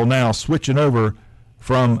 Jacksonville now switching over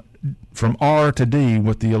from R to D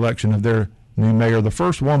with the election of their new mayor, the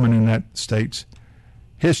first woman in that state's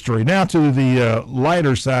history. Now to the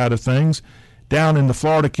lighter side of things, down in the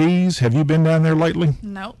Florida Keys. Have you been down there lately?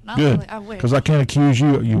 No, not Good. really. I wish. Because I can't accuse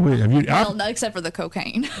you. You would. Have you? Well, no, except for the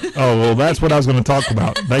cocaine. Oh, well, that's what I was going to talk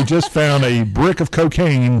about. They just found a brick of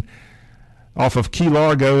cocaine off of Key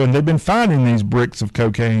Largo, and they've been finding these bricks of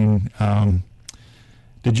cocaine.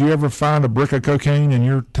 Did you ever find a brick of cocaine in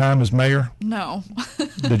your time as mayor? No.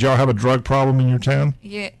 Did y'all have a drug problem in your town?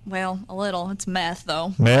 Yeah, well, a little. It's meth,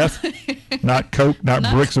 though. Meth? Not coke, not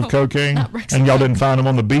bricks of cocaine? Not bricks And of y'all didn't find them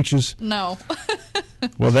on the beaches? No.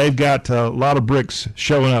 Well, they've got a lot of bricks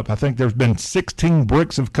showing up. I think there's been 16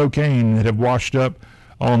 bricks of cocaine that have washed up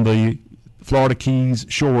on the Florida Keys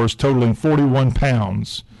shores, totaling 41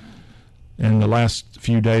 pounds in the last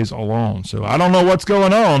few days alone. So I don't know what's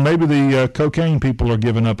going on. Maybe the cocaine people are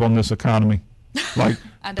giving up on this economy. Like,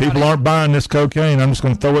 people aren't buying this cocaine. I'm just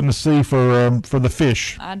going to throw it in the sea for the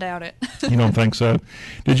fish. I doubt it. You don't think so?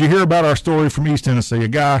 Did you hear about our story from East Tennessee? A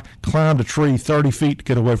guy climbed a tree 30 feet to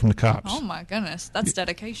get away from the cops. Oh, my goodness. That's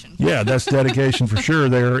dedication. Yeah, that's dedication for sure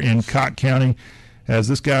there in Cott County, as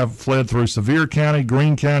this guy fled through Sevier County,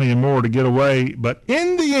 Greene County, and more to get away. But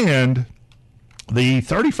in the end, the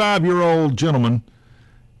 35-year-old gentleman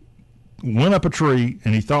went up a tree,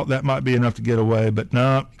 and he thought that might be enough to get away. But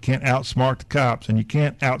no, you can't outsmart the cops, and you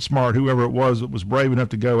can't outsmart whoever it was that was brave enough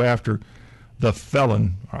to go after the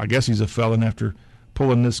felon. I guess he's a felon after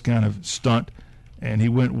pulling this kind of stunt. And he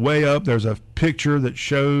went way up. There's a picture that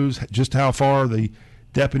shows just how far the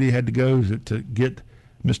deputy had to go to get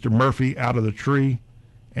Mr. Murphy out of the tree.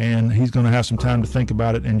 And he's going to have some time to think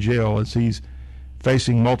about it in jail as he's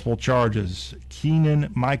facing multiple charges.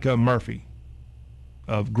 Keenan Micah Murphy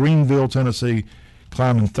of Greenville, Tennessee,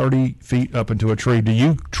 climbing 30 feet up into a tree. Do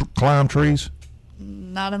you climb trees?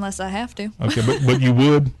 Not unless I have to. Okay, but you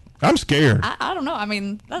would? I'm scared. I don't know. I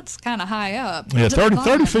mean, that's kind of high up. Yeah,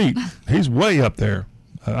 30 feet. He's way up there.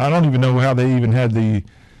 I don't even know how they even had the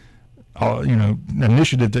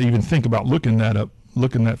initiative to even think about looking that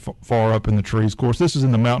far up in the trees. Of course, this is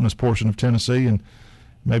in the mountainous portion of Tennessee, and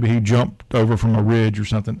maybe he jumped over from a ridge or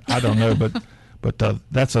something. I don't know, but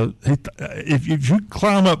that's if you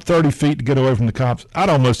climb up 30 feet to get away from the cops, I'd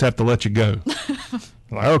almost have to let you go.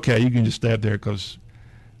 Like, okay, you can just stay up there because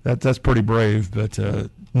that's pretty brave. But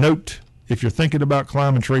note, if you're thinking about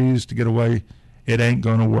climbing trees to get away, it ain't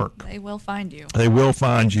going to work. They will find you. They will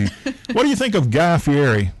find you. What do you think of Guy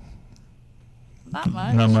Fieri? Not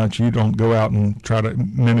much. Not much. You don't go out and try to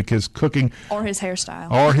mimic his cooking. Or his hairstyle.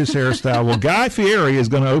 Well, Guy Fieri is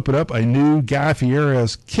going to open up a new Guy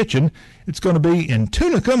Fieri's kitchen. It's going to be in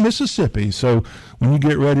Tunica, Mississippi. So when you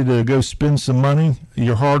get ready to go spend some money,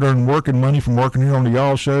 your hard-earned working money from working here on the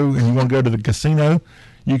Y'all Show, and you want to go to the casino,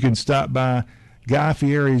 you can stop by Guy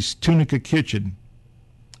Fieri's Tunica Kitchen,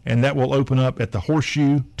 and that will open up at the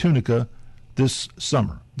Horseshoe Tunica this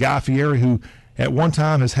summer. Guy Fieri, who at one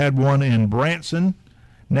time has had one in Branson,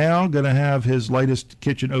 now going to have his latest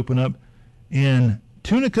kitchen open up in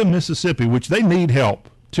Tunica, Mississippi, which they need help.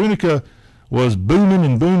 Tunica was booming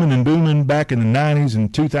and booming and booming back in the 90s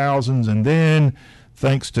and 2000s, and then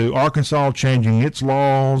thanks to Arkansas changing its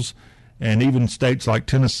laws and even states like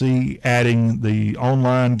Tennessee adding the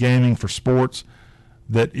online gaming for sports,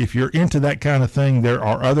 that if you're into that kind of thing, there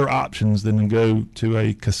are other options than to go to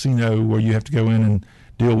a casino where you have to go in and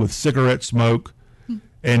deal with cigarette smoke.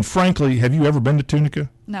 And frankly, have you ever been to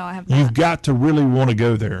Tunica? No, I have not. You've got to really want to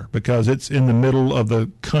go there because it's in the middle of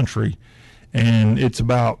the country, and it's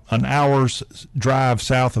about an hour's drive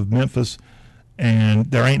south of Memphis,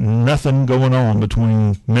 and there ain't nothing going on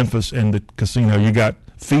between Memphis and the casino. You got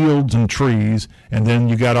fields and trees, and then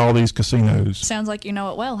you got all these casinos. Sounds like you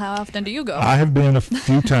know it well. How often do you go? I have been a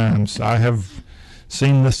few times. I have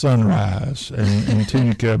seen the sunrise in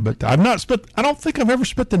Tunica, but I don't think I've ever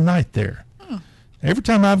spent the night there. Every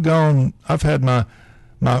time I've gone, I've had my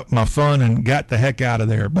fun and got the heck out of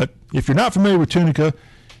there. But if you're not familiar with Tunica,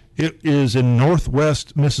 it is in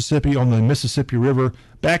northwest Mississippi on the Mississippi River.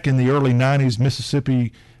 Back in the early 90s,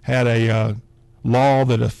 Mississippi had a law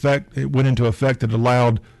that went into effect that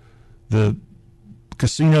allowed the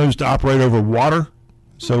casinos to operate over water.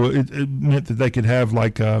 So it meant that they could have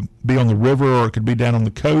be on the river, or it could be down on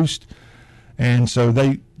the coast. And so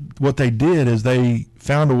what they did is they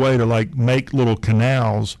found a way to make little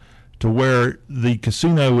canals to where the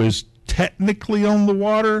casino is technically on the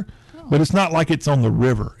water, but it's not like it's on the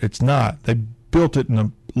river. It's not. They built it in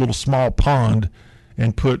a little small pond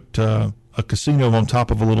and put a casino on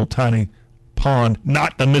top of a little tiny pond,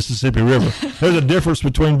 not the Mississippi River. There's a difference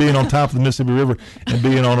between being on top of the Mississippi River and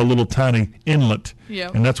being on a little tiny inlet.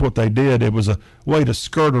 Yep. And that's what they did. It was a way to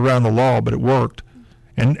skirt around the law, but it worked.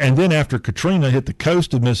 And then after Katrina hit the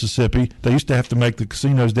coast of Mississippi, they used to have to make the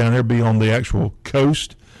casinos down there be on the actual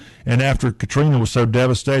coast. And after Katrina was so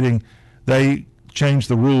devastating, they changed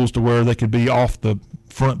the rules to where they could be off the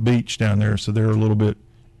front beach down there, so they're a little bit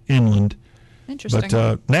inland. Interesting.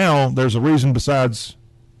 But now there's a reason besides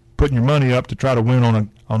putting your money up to try to win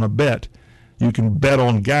on a bet. You can bet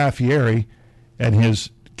on Guy Fieri at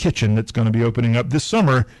his kitchen that's going to be opening up this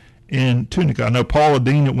summer in Tunica. I know Paula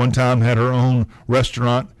Dean at one time had her own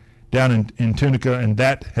restaurant down in Tunica, and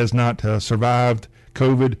that has not survived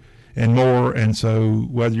COVID and more. And so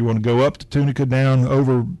whether you want to go up to Tunica, down,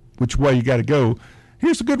 over, which way you got to go,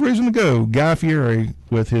 here's a good reason to go. Guy Fieri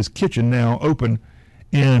with his kitchen now open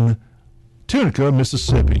in Tunica,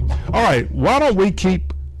 Mississippi. All right, why don't we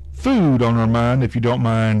keep food on our mind, if you don't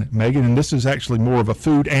mind, Megan? And this is actually more of a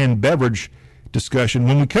food and beverage discussion.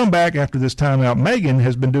 When we come back after this timeout, Megan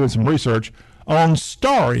has been doing some research on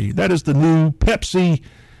Starry. That is the new Pepsi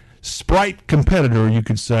Sprite competitor, you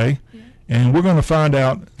could say. Yeah. And we're going to find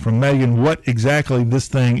out from Megan what exactly this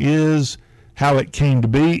thing is, how it came to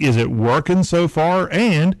be, is it working so far,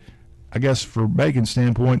 and I guess from Megan's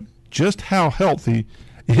standpoint, just how healthy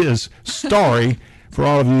is Starry for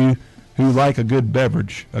all of you who like a good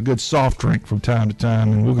beverage, a good soft drink from time to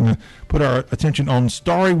time. And we're going to put our attention on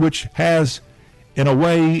Starry, which has, in a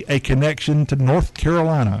way, a connection to North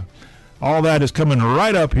Carolina. All that is coming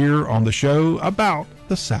right up here on the show about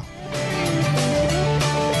the South.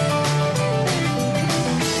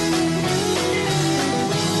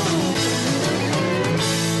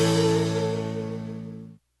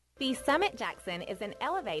 The Summit Jackson is an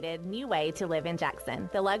elevated new way to live in Jackson.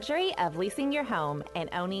 The luxury of leasing your home and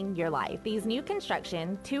owning your life. These new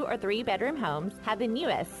construction 2 or 3 bedroom homes have the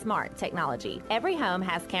newest smart technology. Every home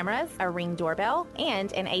has cameras, a Ring doorbell,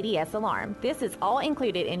 and an ADS alarm. This is all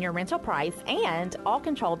included in your rental price and all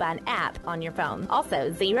controlled by an app on your phone.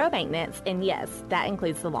 Also, 0 maintenance, and yes, that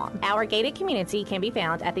includes the lawn. Our gated community can be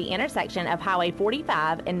found at the intersection of Highway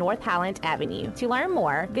 45 and North Highland Avenue. To learn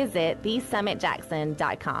more, visit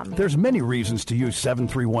thesummitjackson.com. There's many reasons to use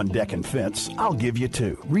 731 Deck and Fence. I'll give you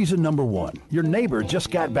 2. Reason number 1, your neighbor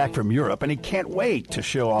just got back from Europe and he can't wait to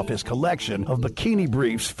show off his collection of bikini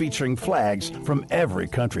briefs featuring flags from every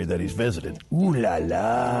country that he's visited. Ooh la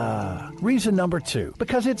la. Reason number 2,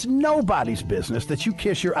 because it's nobody's business that you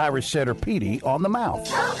kiss your Irish setter Petey on the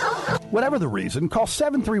mouth. Whatever the reason, call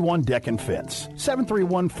 731 Deck and Fence,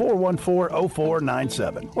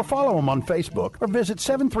 731-414-0497, or follow them on Facebook or visit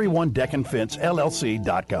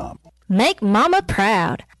 731deckandfencellc.com. Make Mama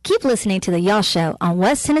proud. Keep listening to the Y'all Show on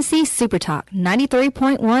West Tennessee Super Talk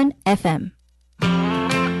 93.1 FM.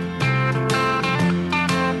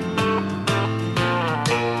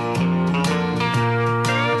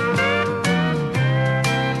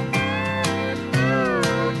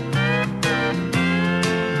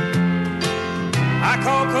 I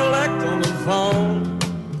call collect on the phone.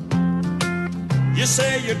 You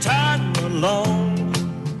say you're tired and alone,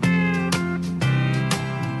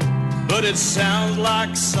 but it sounds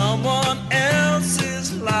like someone else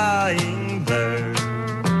is lying there.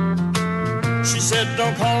 She said,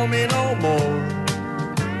 don't call me no more.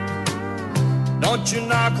 Don't you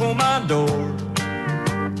knock on my door.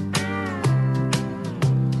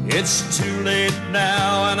 It's too late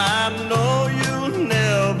now, and I know you'll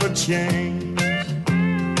never change.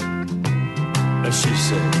 She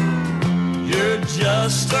said, you're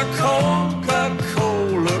just a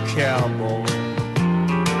Coca-Cola cowboy.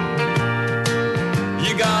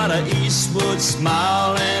 You got a Eastwood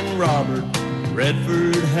smile and Robert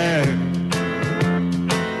Redford hair.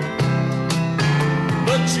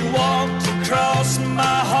 But you walked across my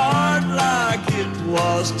heart like it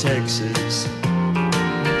was Texas.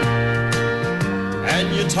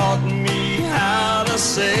 And you taught me how to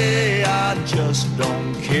say I just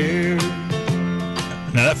don't care.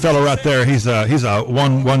 Now that fellow right there, he's a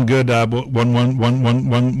one good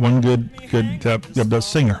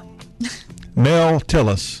singer. Mel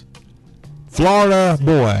Tillis, Florida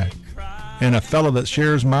boy, and a fellow that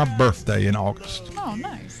shares my birthday in August. Oh,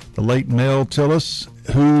 nice. The late Mel Tillis,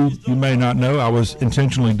 who you may not know, I was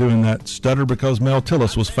intentionally doing that stutter because Mel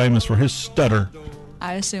Tillis was famous for his stutter.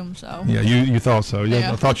 I assume so. Yeah, you thought so.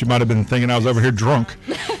 Yeah. I thought you might have been thinking I was over here drunk.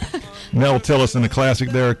 Mel Tillis in the classic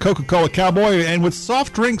there, Coca-Cola Cowboy. And with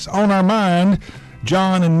soft drinks on our mind,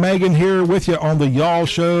 John and Megan here with you on the Y'all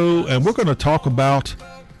Show. And we're going to talk about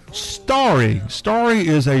Starry. Starry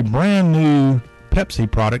is a brand new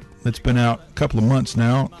Pepsi product that's been out a couple of months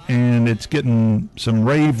now. And it's getting some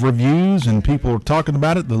rave reviews and people are talking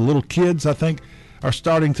about it. The little kids, I think, are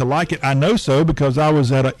starting to like it. I know so because I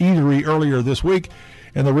was at an eatery earlier this week.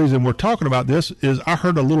 And the reason we're talking about this is I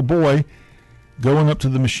heard a little boy going up to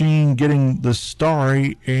the machine, getting the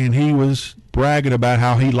Starry, and he was bragging about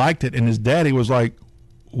how he liked it. And his daddy was like,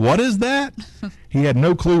 what is that? He had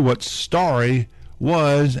no clue what Starry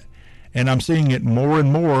was. And I'm seeing it more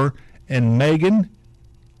and more. And Megan,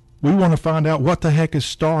 we want to find out what the heck is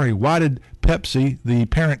Starry. Why did Pepsi, the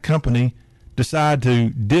parent company, decide to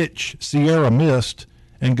ditch Sierra Mist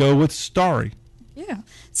and go with Starry? Yeah.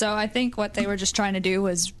 So I think what they were just trying to do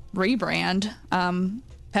was rebrand.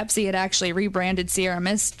 Pepsi had actually rebranded Sierra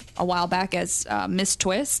Mist a while back as Miss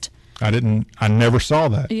Twist. I never saw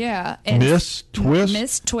that. Yeah. Miss Twist?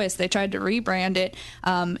 Miss Twist. They tried to rebrand it.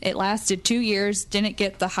 It lasted 2 years, didn't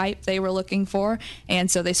get the hype they were looking for, and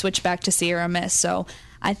so they switched back to Sierra Mist. So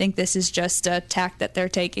I think this is just a tack that they're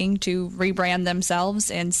taking to rebrand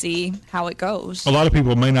themselves and see how it goes. A lot of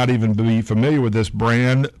people may not even be familiar with this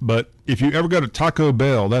brand, but if you ever go to Taco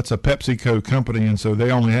Bell, that's a PepsiCo company, and so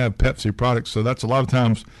they only have Pepsi products. So that's a lot of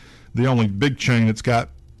times the only big chain that's got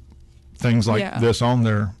things like this on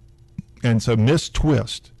there. And so Miss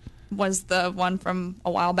Twist was the one from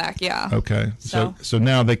a while back, yeah. Okay. So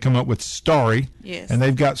now they come up with Starry. Yes. And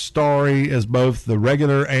they've got Starry as both the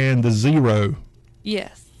regular and the zero.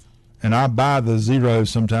 Yes. And I buy the zero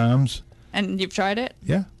sometimes. And you've tried it?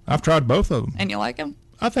 Yeah. I've tried both of them. And you like them?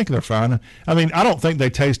 I think they're fine. I mean, I don't think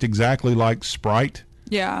they taste exactly like Sprite.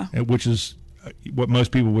 Yeah. Which is what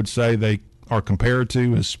most people would say they are compared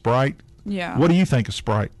to is Sprite. Yeah. What do you think of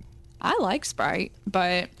Sprite? I like Sprite,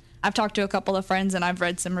 but I've talked to a couple of friends and I've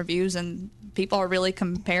read some reviews and people are really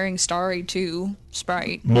comparing Starry to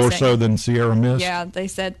Sprite. More so than Sierra Mist? Yeah,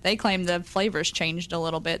 they claim the flavors changed a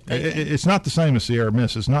little bit. It's not the same as Sierra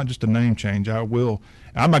Mist. It's not just a name change.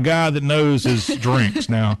 I'm a guy that knows his drinks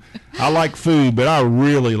now. I like food, but I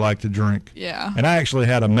really like to drink. Yeah. And I actually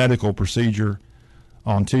had a medical procedure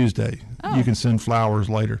on Tuesday. Oh. You can send flowers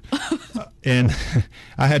later. And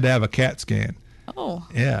I had to have a CAT scan. Oh.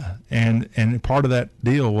 Yeah. And part of that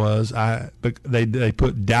deal was they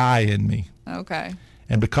put dye in me. Okay.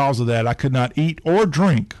 And because of that, I could not eat or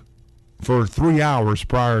drink for 3 hours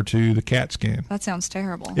prior to the CAT scan. That sounds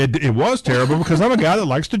terrible. It was terrible because I'm a guy that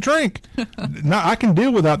likes to drink. Now, I can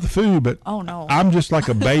deal without the food, but oh, no. I'm just like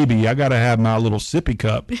a baby. I got to have my little sippy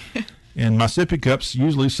cup. And my sippy cup's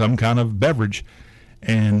usually some kind of beverage.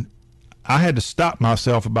 And I had to stop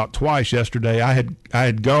myself about twice yesterday. I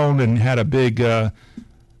had gone and had a big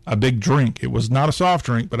drink. It was not a soft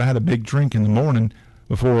drink, but I had a big drink in the morning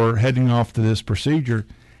before heading off to this procedure.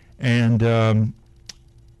 And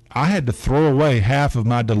I had to throw away half of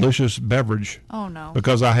my delicious beverage. Oh, no.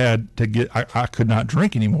 Because I could not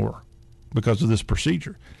drink anymore because of this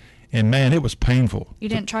procedure. And, man, it was painful. You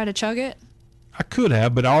didn't try to chug it? I could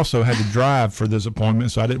have, but I also had to drive for this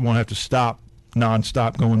appointment, so I didn't want to have to stop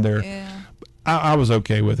nonstop going there. Yeah. I was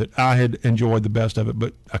okay with it. I had enjoyed the best of it,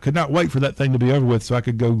 but I could not wait for that thing to be over with so I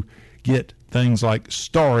could go get things like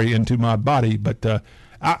Starry into my body. But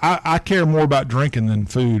I care more about drinking than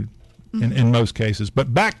food in most cases.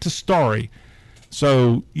 But back to Starry.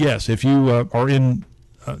 So, yes, if you are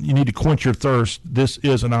you need to quench your thirst, this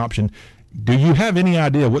is an option. Do you have any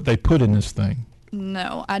idea what they put in this thing?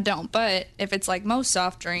 No, I don't. But if it's like most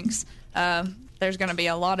soft drinks, there's going to be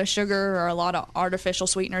a lot of sugar or a lot of artificial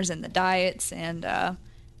sweeteners in the diets, and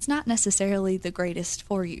it's not necessarily the greatest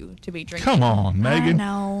for you to be drinking. Come on, Megan. I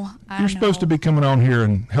know. You're supposed to be coming on here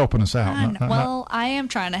and helping us out. Well, I am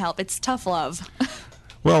trying to help. It's tough love.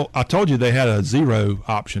 Well, I told you they had a zero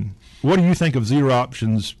option. What do you think of zero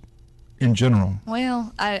options in general?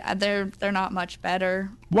 Well, they're not much better.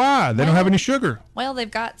 Why? They don't have any sugar. Well, they've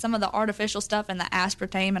got some of the artificial stuff and the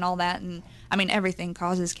aspartame and all that, and I mean everything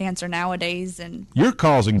causes cancer nowadays. And you're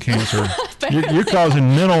causing cancer. you're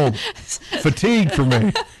causing mental fatigue for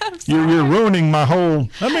me. You're ruining my whole.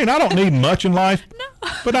 I mean, I don't need much in life,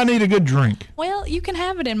 but I need a good drink. Well, you can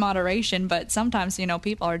have it in moderation, but sometimes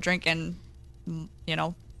people are drinking,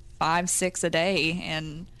 5, 6 a day,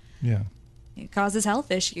 and it causes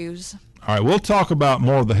health issues. All right, we'll talk about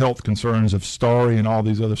more of the health concerns of Starry and all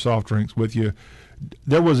these other soft drinks with you.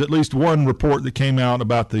 There was at least one report that came out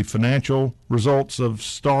about the financial results of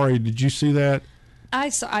Starry. Did you see that?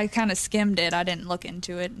 I kind of skimmed it. I didn't look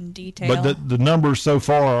into it in detail. But the numbers so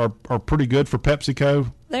far are pretty good for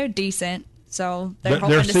PepsiCo. They're decent, so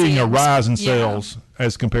they're seeing a rise in sales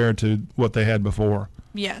as compared to what they had before.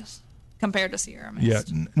 Yes, compared to Sierra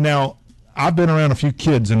Mist. Yeah. Now, I've been around a few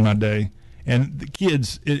kids in my day. And the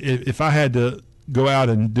kids, if I had to go out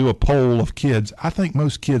and do a poll of kids, I think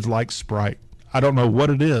most kids like Sprite. I don't know what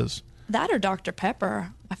it is. That or Dr.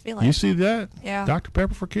 Pepper, I feel like. You see that? Yeah. Dr.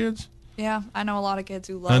 Pepper for kids? Yeah, I know a lot of kids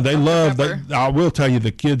who love and they Dr. love, Pepper. I will tell you,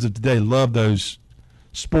 the kids of today love those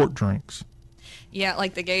sport drinks. Yeah,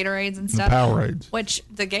 like the Gatorades and stuff. The Powerades. Which,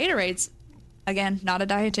 the Gatorades, again, not a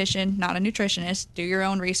dietitian, not a nutritionist. Do your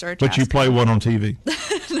own research. But you play one on TV.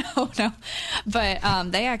 No.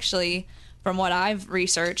 But they actually... From what I've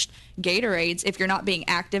researched, Gatorades, if you're not being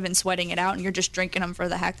active and sweating it out and you're just drinking them for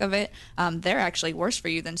the heck of it, they're actually worse for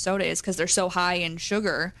you than soda is because they're so high in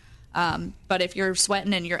sugar. But if you're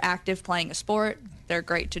sweating and you're active playing a sport, they're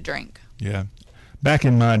great to drink. Yeah. Back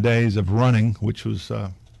in my days of running, which was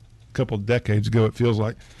a couple of decades ago, it feels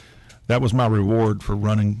like, that was my reward for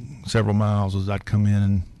running several miles, is I'd come in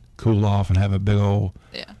and cool off and have a big old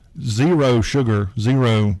zero sugar,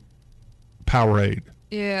 zero Powerade.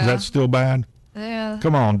 Yeah. Is that still bad? Yeah.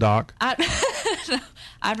 Come on, Doc.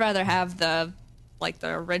 I'd rather have the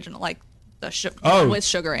original, with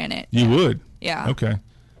sugar in it. You would? Yeah. Okay.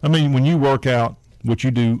 I mean, when you work out, which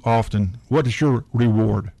you do often, what is your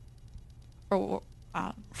reward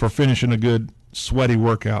for finishing a good sweaty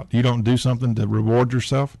workout? You don't do something to reward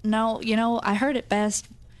yourself? No, I heard it best.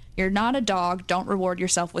 You're not a dog. Don't reward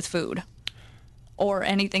yourself with food. Or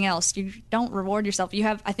anything else. You don't reward yourself.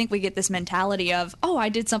 I think we get this mentality of, oh, I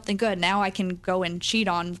did something good. Now I can go and cheat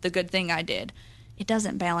on the good thing I did. It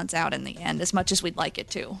doesn't balance out in the end as much as we'd like it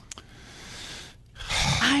to.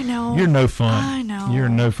 I know. You're no fun. I know. You're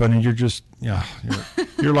no fun. And you're just, you're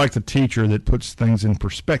like the teacher that puts things in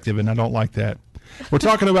perspective, and I don't like that. We're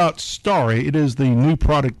talking about Starry. It is the new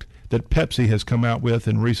product that Pepsi has come out with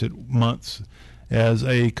in recent months as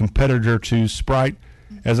a competitor to Sprite.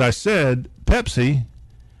 As I said, Pepsi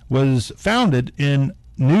was founded in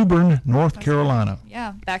New Bern, North Carolina.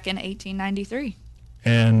 Yeah, back in 1893.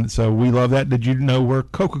 And so we love that. Did you know where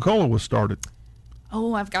Coca-Cola was started?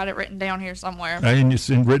 Oh, I've got it written down here somewhere. And it's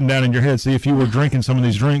written down in your head. See, if you were drinking some of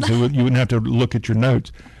these drinks, you wouldn't have to look at your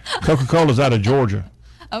notes. Coca-Cola's out of Georgia.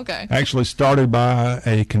 Okay. Actually started by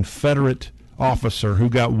a Confederate officer who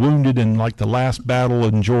got wounded in the last battle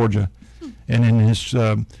in Georgia. And in his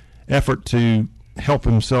effort to help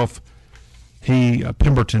himself,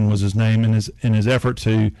 Pemberton was his name, in his effort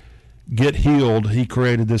to get healed, he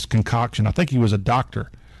created this concoction. I think he was a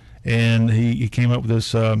doctor, and he came up with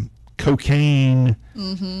this cocaine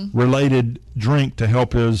related drink to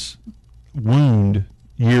help his wound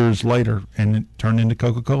years later, and it turned into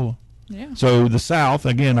Coca-Cola. Yeah. So the South,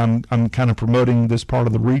 again, I'm kind of promoting this part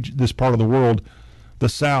of the world. The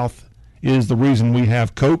South is the reason we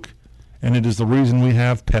have Coke, and it is the reason we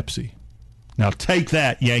have Pepsi. Now take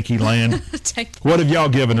that, Yankee Land. What have y'all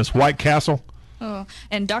given us? White Castle? Oh,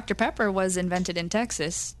 and Dr. Pepper was invented in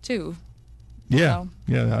Texas too. Yeah,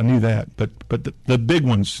 yeah, I knew that. But the big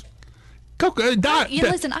ones, Coca.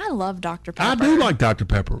 Listen, I love Dr. Pepper. I do like Dr.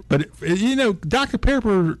 Pepper, but Dr.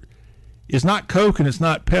 Pepper is not Coke and it's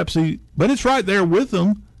not Pepsi, but it's right there with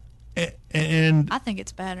them. And I think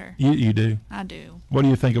it's better. You do? I do. What do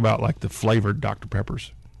you think about the flavored Dr.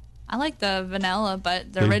 Peppers? I like the vanilla,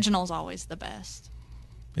 but the original's always the best.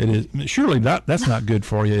 It is. Surely that's not good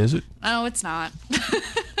for you, is it? No, it's not.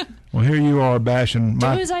 Well, here you are bashing Do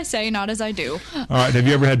as I say, not as I do. All right. Have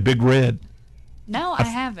you ever had Big Red? No, I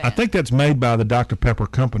haven't. I think that's made by the Dr. Pepper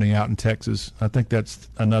company out in Texas. I think that's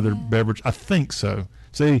another beverage. I think so.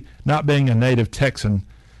 See, not being a native Texan,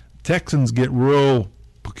 Texans get real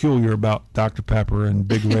peculiar about Dr. Pepper and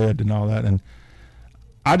Big Red and all that. And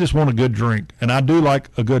I just want a good drink, and I do like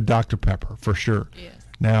a good Dr. Pepper for sure. Yes.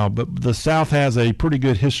 Now, but the South has a pretty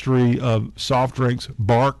good history of soft drinks.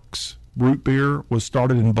 Barks root beer was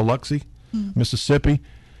started in Biloxi, Mississippi.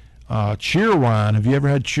 Cheerwine, have you ever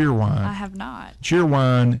had Cheerwine? I have not.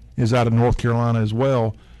 Cheerwine is out of North Carolina as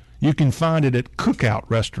well. You can find it at cookout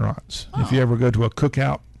restaurants. If you ever go to a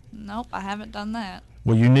cookout. Nope, I haven't done that.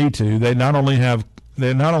 Well, you need to. They not only have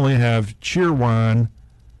Cheerwine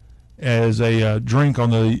as a drink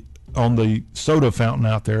on the soda fountain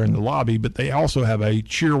out there in the lobby, but they also have a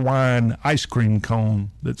Cheerwine ice cream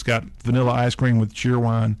cone that's got vanilla ice cream with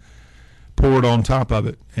Cheerwine poured on top of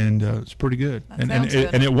it, and it's pretty good. That sounds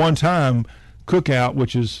good. And at one time, cookout,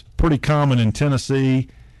 which is pretty common in Tennessee,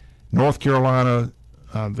 North Carolina,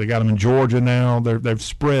 they got them in Georgia now. They've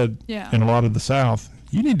spread in a lot of the South.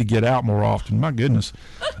 You need to get out more often. My goodness,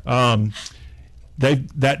 that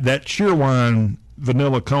Cheerwine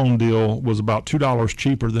vanilla cone deal was about $2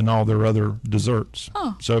 cheaper than all their other desserts.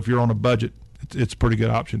 Oh. So if you're on a budget, it's a pretty good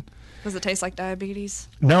option. Does it taste like diabetes?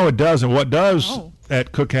 No, it doesn't. What does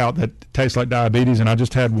at Cookout that tastes like diabetes, and I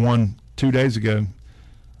just had one 2 days ago,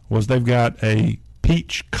 was they've got a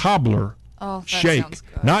peach cobbler shake. Sounds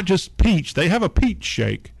good. Not just peach. They have a peach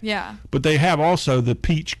shake. Yeah. But they have also the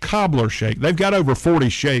peach cobbler shake. They've got over 40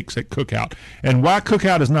 shakes at Cookout. And why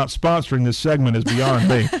Cookout is not sponsoring this segment is beyond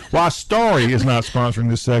me. Why Starry is not sponsoring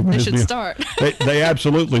this segment is beyond. Start. They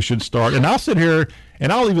absolutely should start. And I'll sit here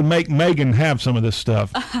and I'll even make Megan have some of this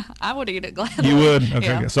stuff. I would eat it gladly. You would? Okay.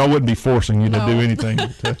 Yeah. So I wouldn't be forcing you to do anything.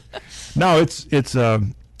 No, it's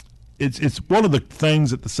one of the things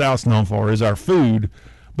that the South's known for is our food.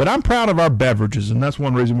 But I'm proud of our beverages, and that's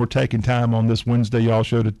one reason we're taking time on this Wednesday Y'all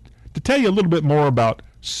Show to tell you a little bit more about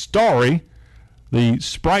Starry, the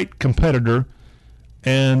Sprite competitor,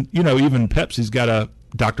 and, even Pepsi's got a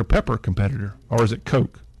Dr. Pepper competitor, or is it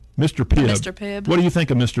Coke? Mr. Pibb. Mr. Pibb. What do you think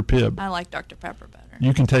of Mr. Pibb? I like Dr. Pepper better.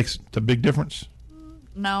 You can taste a big difference?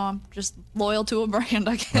 No, I'm just loyal to a brand,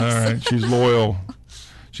 I guess. All right, she's loyal.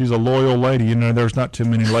 She's a loyal lady. There's not too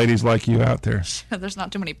many ladies like you out there. There's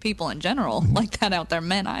not too many people in general like that out there,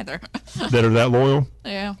 men either. That are that loyal?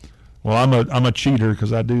 Yeah. Well, I'm a cheater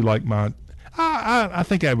because I do like my. I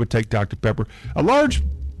think I would take Dr. Pepper. A large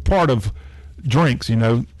part of drinks,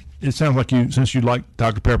 it sounds like since you like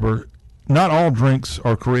Dr. Pepper, not all drinks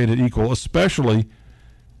are created equal, especially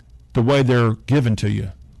the way they're given to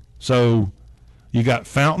you. So you got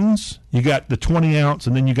fountains, you got the 20 ounce,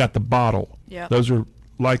 and then you got the bottle. Yeah. Those are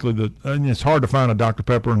likely and it's hard to find a Dr.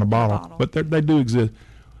 Pepper in a bottle. But they do exist.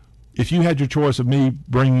 If you had your choice of me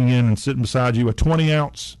bringing in and sitting beside you a 20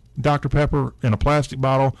 ounce Dr. Pepper in a plastic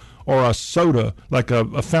bottle or a soda, like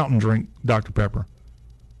a fountain drink Dr. Pepper,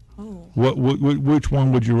 which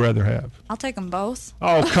one would you rather have? I'll take them both.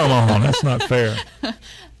 Oh, come on. That's not fair.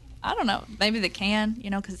 I don't know. Maybe the can,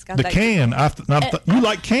 because it's got the that. Can. You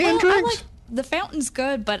like canned drinks? The fountain's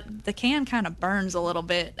good, but the can kind of burns a little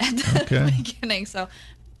bit at the beginning, so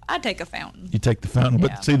I'd take a fountain. You take the fountain.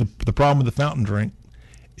 But see, the problem with the fountain drink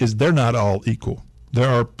is they're not all equal. There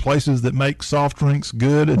are places that make soft drinks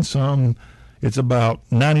good, and some it's about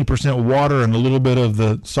 90% water and a little bit of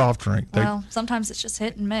the soft drink. Well, sometimes it's just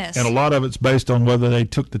hit and miss. And a lot of it's based on whether they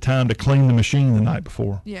took the time to clean the machine the night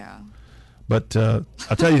before. Yeah. But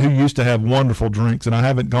I'll tell you who used to have wonderful drinks, and I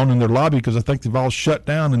haven't gone in their lobby because I think they've all shut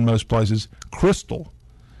down in most places. Crystal.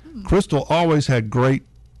 Crystal always had great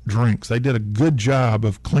drinks. They did a good job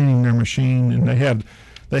of cleaning their machine, and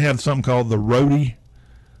they have something called the Roadie.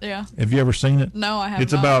 Yeah. Have you ever seen it? No, I haven't.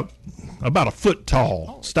 It's about a foot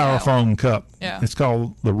tall styrofoam cup. Yeah. It's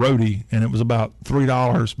called the Roadie, and it was about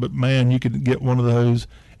 $3. But man, you could get one of those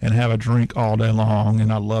and have a drink all day long,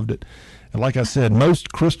 and I loved it. And like I said,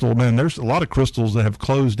 most Crystal, man, there's a lot of Crystals that have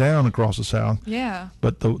closed down across the South. Yeah.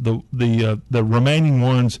 But the remaining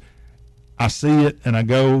ones, I see it and I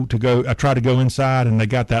try to go inside and they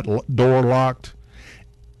got that door locked.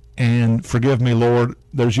 And forgive me, Lord,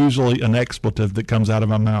 there's usually an expletive that comes out of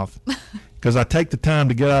my mouth. Because I take the time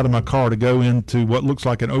to get out of my car to go into what looks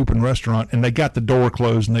like an open restaurant, and they got the door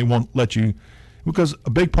closed and they won't let you. Because a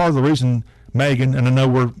big part of the reason, Megan, and I know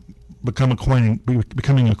we're becoming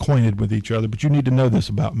acquainted with each other, but you need to know this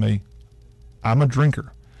about me. I'm a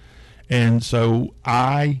drinker. And so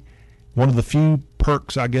one of the few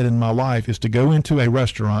perks I get in my life is to go into a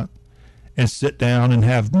restaurant and sit down and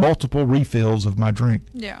have multiple refills of my drink.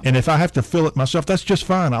 Yeah. And if I have to fill it myself, that's just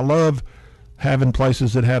fine. I love having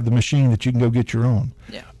places that have the machine that you can go get your own.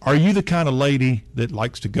 Yeah. Are you the kind of lady that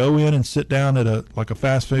likes to go in and sit down at a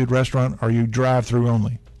fast food restaurant? Or are you drive-through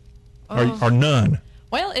only? Or none?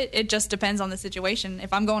 Well, it just depends on the situation.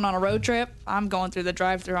 If I'm going on a road trip, I'm going through the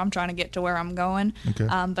drive-thru. I'm trying to get to where I'm going. Okay.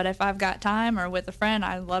 But if I've got time or with a friend,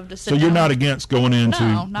 I love to sit So you're down. not against going into...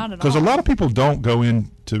 No, not at all. Because a lot of people don't go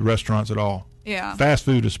into restaurants at all. Yeah. Fast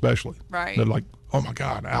food especially. Right. They're like, oh, my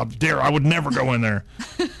God, how dare I would never go in there.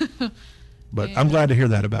 But I'm glad to hear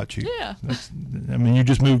that about you. Yeah. You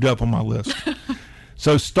just moved up on my list.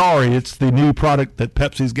 So Starry, it's the new product that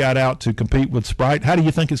Pepsi's got out to compete with Sprite. How do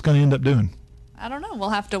you think it's going to end up doing? I don't know. We'll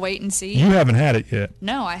have to wait and see. You haven't had it yet.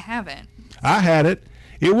 No, I haven't. I had it.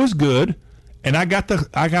 It was good, and I got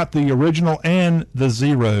the original and the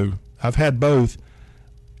zero. I've had both.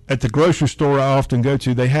 At the grocery store I often go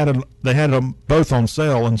to, they had them both on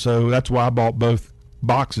sale, and so that's why I bought both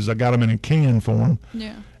boxes. I got them in a can form.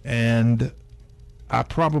 Yeah. And I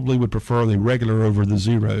probably would prefer the regular over the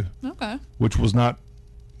zero. Okay. Which was not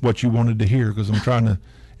what you wanted to hear, because I'm trying to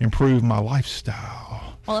improve my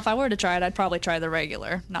lifestyle. Well, if I were to try it, I'd probably try the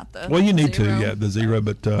regular, not the Well, you need zero. to, the zero,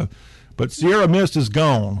 but Sierra Mist is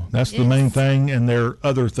gone. That's the main thing, and their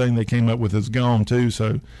other thing they came up with is gone too.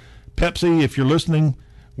 So, Pepsi, if you're listening,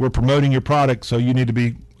 we're promoting your product, so you need to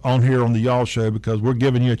be on here on the Y'all Show because we're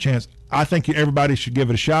giving you a chance. I think everybody should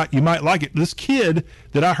give it a shot. You might like it. This kid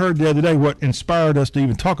that I heard the other day, what inspired us to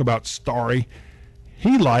even talk about Starry,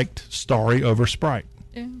 he liked Starry over Sprite.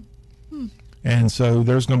 Yeah. And so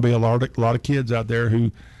there's going to be a lot of kids out there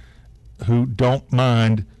who don't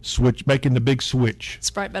mind making the big switch.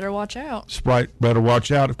 Sprite better watch out. Sprite better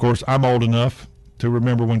watch out. Of course, I'm old enough to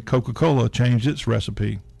remember when Coca-Cola changed its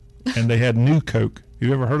recipe, and they had new Coke.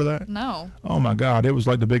 You ever heard of that? No. Oh my God, it was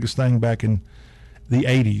like the biggest thing back in the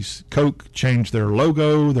 80s. Coke changed their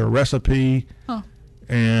logo, their recipe,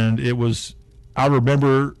 and it was. I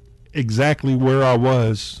remember exactly where I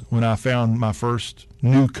was when I found my first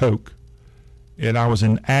new Coke. And I was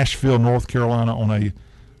in Asheville, North Carolina on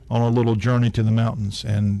a little journey to the mountains,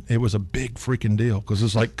 and it was a big freaking deal because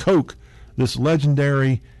it's like Coke, this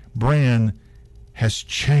legendary brand, has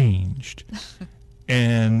changed,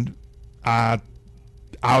 and I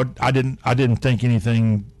didn't think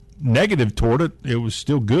anything negative toward it. It was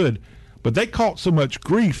still good, but they caught so much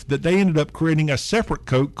grief that they ended up creating a separate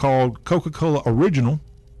Coke called Coca-Cola Original,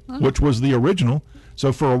 which was the original.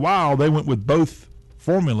 So for a while they went with both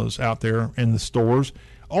formulas out there in the stores.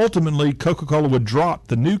 Ultimately, Coca-Cola would drop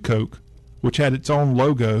the new Coke, which had its own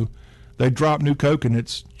logo. They dropped new Coke, and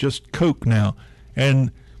it's just Coke now. And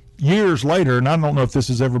years later, and I don't know if this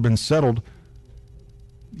has ever been settled,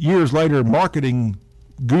 years later, marketing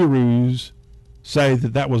gurus say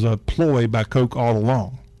that was a ploy by Coke all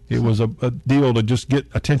along. It was a deal to just get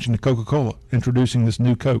attention to Coca-Cola, introducing this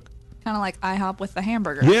new Coke. Kind of like IHOP with the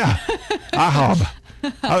hamburger. Yeah, IHOP.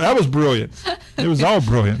 That was brilliant. It was all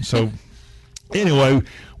brilliant. So anyway,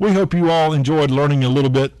 we hope you all enjoyed learning a little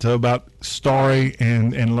bit about Starry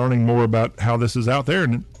and learning more about how this is out there,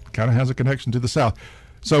 and it kind of has a connection to the South.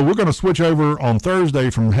 So we're going to switch over on Thursday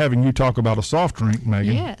from having you talk about a soft drink,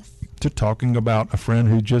 Megan, to talking about a friend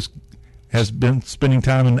who just has been spending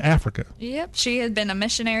time in Africa. Yep, she had been a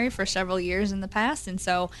missionary for several years in the past, and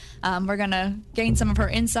so we're going to gain some of her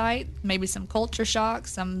insight, maybe some culture shock,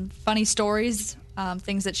 some funny stories,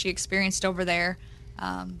 things that she experienced over there.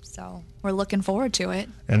 So we're looking forward to it.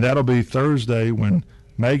 And that'll be Thursday when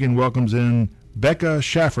Megan welcomes in Becca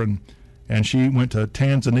Shaffron, and she went to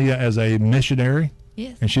Tanzania as a missionary.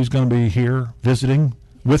 Yes. And she's going to be here visiting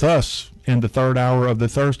with us in the third hour of the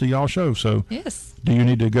Thursday Y'all Show. So yes. Do you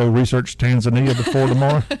need to go research Tanzania before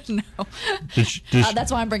tomorrow? No.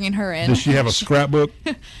 That's why I'm bringing her in. Does she have a scrapbook?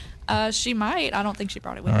 She might. I don't think she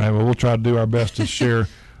brought it with All her. right, well, we'll try to do our best to share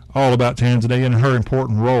all about Tanzania and her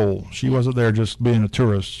important role. She wasn't there just being a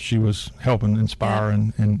tourist. She was helping inspire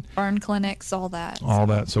and burn clinics, all that. All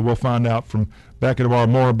that. So we'll find out from Becca tomorrow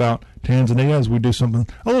more about Tanzania as we do something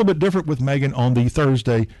a little bit different with Megan on the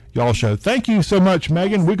Thursday Y'all Show. Thank you so much,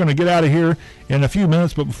 Megan. We're going to get out of here in a few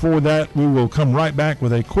minutes, but before that, we will come right back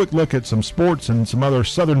with a quick look at some sports and some other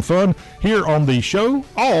Southern fun here on the show,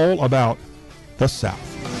 all about the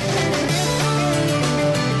South.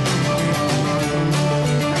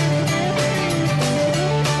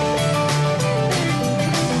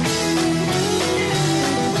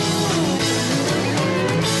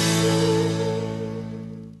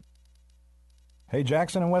 Hey,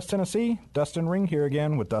 Jackson and West Tennessee, Dustin Ring here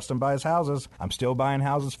again with Dustin Buys Houses. I'm still buying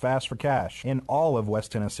houses fast for cash in all of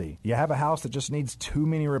West Tennessee. You have a house that just needs too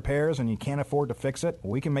many repairs and you can't afford to fix it?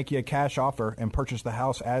 We can make you a cash offer and purchase the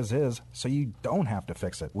house as is so you don't have to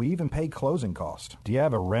fix it. We even pay closing costs. Do you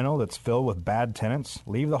have a rental that's filled with bad tenants?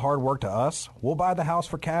 Leave the hard work to us. We'll buy the house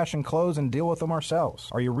for cash and close and deal with them ourselves.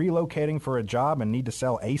 Are you relocating for a job and need to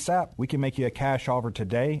sell ASAP? We can make you a cash offer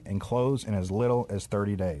today and close in as little as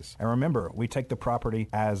 30 days. And remember, we take the property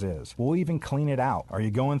as is. We'll even clean it out. Are you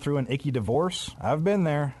going through an icky divorce? I've been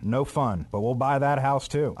there. No fun. But we'll buy that house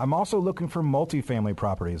too. I'm also looking for multifamily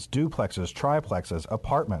properties, duplexes, triplexes,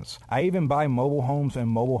 apartments. I even buy mobile homes and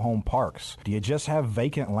mobile home parks. Do you just have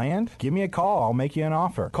vacant land? Give me a call. I'll make you an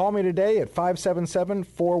offer. Call me today at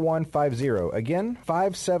 577-4150. Again,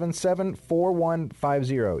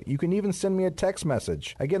 577-4150. You can even send me a text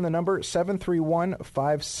message. Again, the number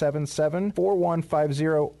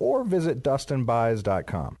 731-577-4150 or visit DustinBuys.com.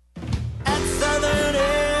 At Southern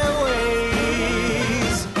Airways,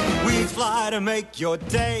 we fly to make your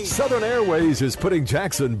day. Southern Airways is putting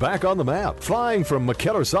Jackson back on the map. Flying from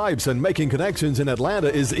McKellar-Sipes and making connections in Atlanta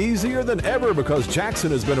is easier than ever because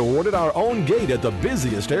Jackson has been awarded our own gate at the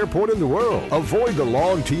busiest airport in the world. Avoid the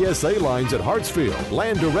long TSA lines at Hartsfield.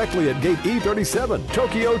 Land directly at gate E37.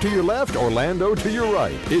 Tokyo to your left, Orlando to your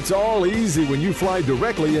right. It's all easy when you fly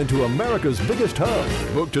directly into America's biggest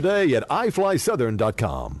hub. Book today at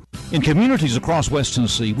iflysouthern.com. In communities across West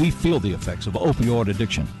Tennessee, we feel the effects of opioid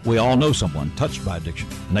addiction. We all know someone touched by addiction.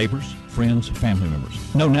 Neighbors, friends, family members.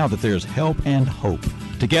 Know now that there's help and hope.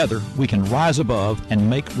 Together, we can rise above and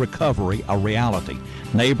make recovery a reality.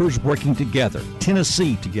 Neighbors working together,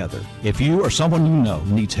 Tennessee together. If you or someone you know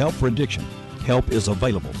needs help for addiction, help is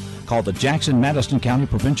available. Call the Jackson-Madison County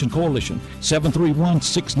Prevention Coalition,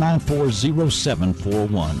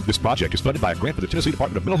 731-694-0741. This project is funded by a grant from the Tennessee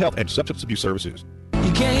Department of Mental Health and Substance Abuse Services.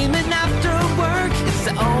 You came in after work, it's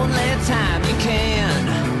the only time you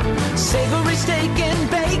can. Savory steak and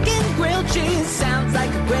bacon, grilled cheese, sounds like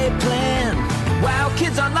a great plan. Wow,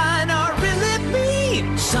 kids online are really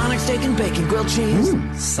mean. Sonic steak and bacon, grilled cheese.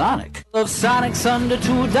 Sonic. Of Sonic's under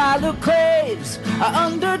 $2 craves are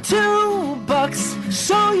under $2,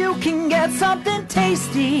 so you can get something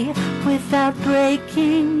tasty without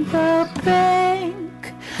breaking the bank.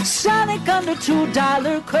 Sonic under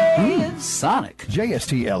 $2 craves. Sonic.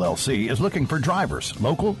 JST LLC is looking for drivers,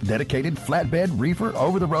 local, dedicated, flatbed, reefer,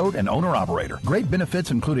 over-the-road, and owner-operator. Great benefits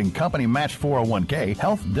including company matched 401k,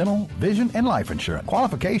 health, dental, vision, and life insurance.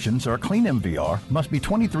 Qualifications are a clean MVR, must be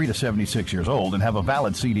 23 to 76 years old and have a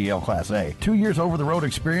valid CDL Class A, 2 years over-the-road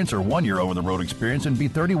experience or 1 year over-the-road experience and be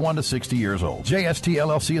 31 to 60 years old. JST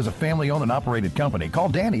LLC is a family-owned and operated company. Call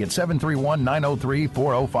Danny at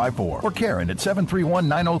 731-903-4054 or Karen at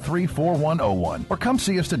 731-903-4101 or come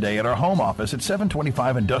see us today at our home office at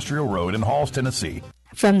 725 Industrial Road in Halls, Tennessee.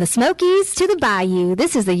 From the Smokies to the Bayou,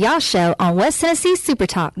 this is the Y'all Show on West Tennessee Super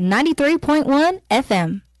Talk 93.1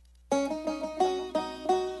 FM.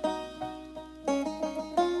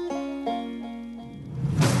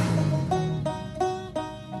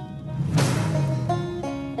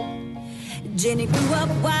 Jenny grew up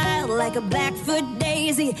wild like a Blackfoot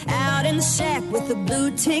daisy, out in the shack with a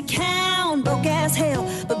blue tick hound. Broke as hell,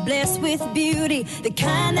 but blessed with beauty, the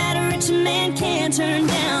kind that a rich man can't turn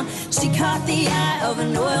down. She caught the eye of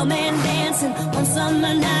an oil man dancing one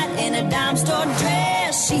summer night in a dime store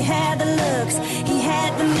dress. She had the looks, he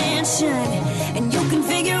had the mansion, and you can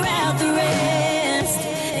figure out the rest.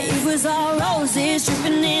 It was all roses,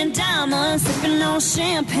 dripping in diamonds, sipping on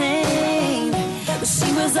champagne. But she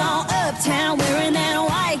was all uptown, wearing that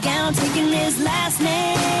white gown, taking his last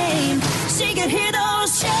name. She could hear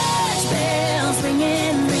those church bells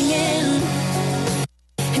ringing, ringing.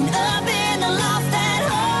 And up in the loft, that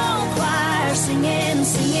whole choir singing,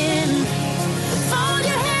 singing. Fold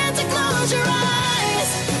your hands and close your eyes.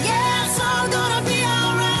 Yeah, it's all gonna be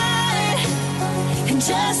alright. And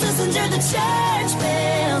just listen to the church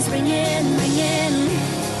bells ringing, ringing.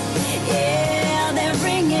 Yeah, they're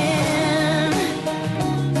ringing.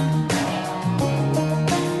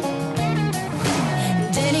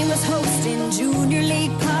 Junior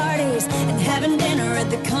league parties and having dinner at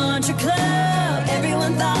the country club.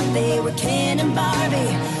 Everyone thought they were Ken and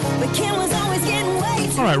Barbie, but Ken was always getting way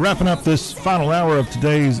too. All right, wrapping up this final hour of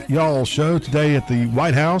today's Y'all Show. Today at the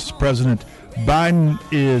White House, President Biden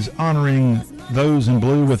is honoring those in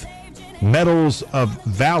blue with medals of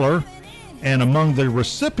valor, and among the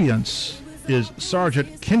recipients is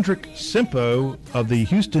Sergeant Kendrick Simpo of the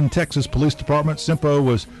Houston, Texas Police Department. Simpo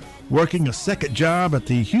was working a second job at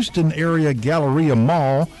the Houston area Galleria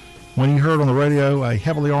Mall when he heard on the radio a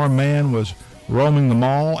heavily armed man was roaming the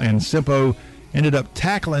mall, and Simpo ended up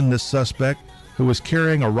tackling this suspect who was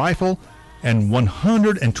carrying a rifle and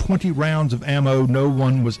 120 rounds of ammo. No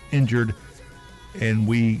one was injured, and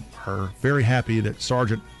we are very happy that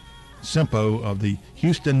Sergeant Simpo of the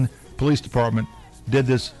Houston Police Department did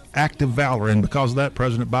this act of valor, and because of that,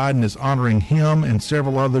 President Biden is honoring him and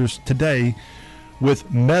several others today with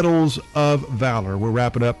medals of valor. We're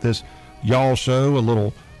wrapping up this Y'all Show, a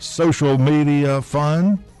little social media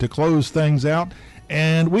fun to close things out.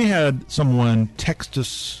 And we had someone text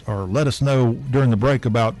us or let us know during the break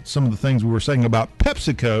about some of the things we were saying about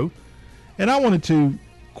PepsiCo. And I wanted to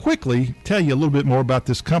quickly tell you a little bit more about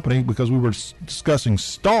this company because we were discussing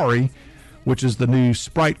Starry, which is the new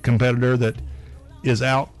Sprite competitor that is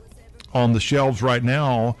out on the shelves right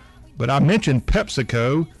now. But I mentioned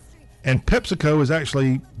PepsiCo, and PepsiCo is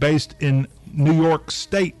actually based in New York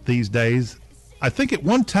State these days. I think at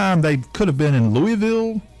one time they could have been in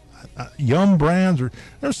Louisville, Yum Brands, or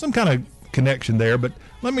there's some kind of connection there. But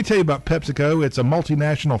let me tell you about PepsiCo. It's a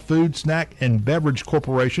multinational food, snack, and beverage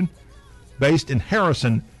corporation based in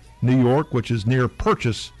Harrison, New York, which is near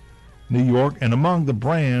Purchase, New York. And among the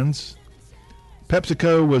brands,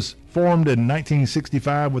 PepsiCo was formed in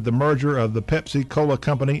 1965 with the merger of the Pepsi-Cola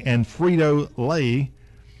Company and Frito-Lay,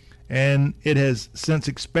 and it has since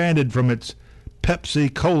expanded from its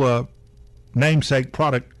Pepsi-Cola namesake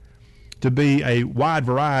product to be a wide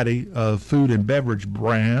variety of food and beverage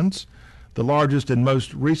brands. The largest and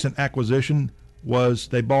most recent acquisition was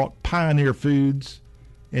they bought Pioneer Foods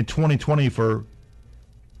in 2020 for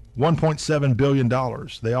 $1.7 billion.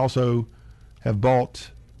 They also have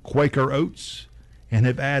bought Quaker Oats and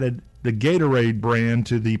have added the Gatorade brand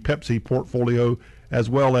to the Pepsi portfolio, as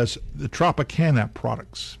well as the Tropicana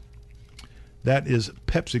products. That is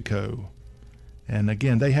PepsiCo. And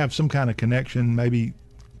again, they have some kind of connection. Maybe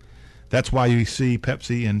that's why you see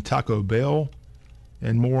Pepsi and Taco Bell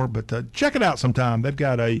and more. But check it out sometime. They've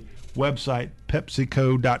got a website,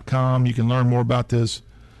 PepsiCo.com. You can learn more about this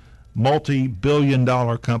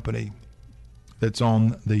multi-billion-dollar company that's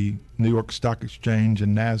on the New York Stock Exchange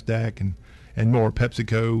and NASDAQ and more.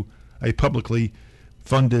 PepsiCo, a publicly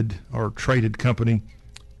funded or traded company,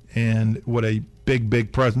 and what a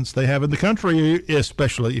big presence they have in the country,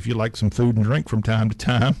 especially if you like some food and drink from time to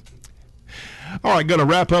time. All right, going to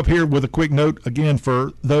wrap up here with a quick note again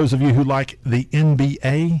for those of you who like the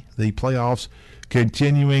NBA, the playoffs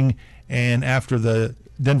continuing, and after the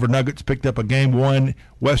Denver Nuggets picked up a Game 1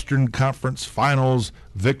 Western Conference Finals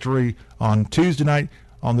victory on Tuesday night,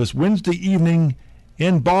 on this Wednesday evening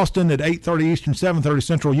in Boston at 8:30 Eastern, 7:30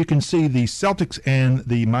 Central, you can see the Celtics and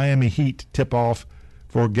the Miami Heat tip off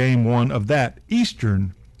for Game 1 of that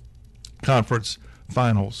Eastern Conference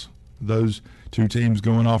Finals. Those two teams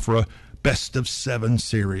going off for a best-of-7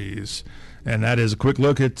 series. And that is a quick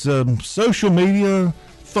look at social media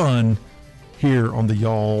fun here on the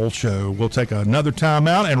Y'all Show. We'll take another time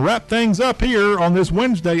out and wrap things up here on this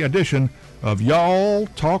Wednesday edition of Y'all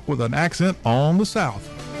Talk with an Accent on the South.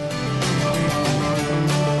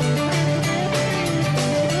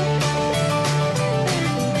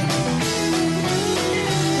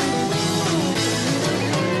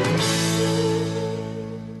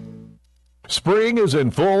 Spring is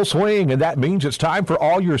in full swing, and that means it's time for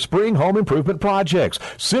all your spring home improvement projects.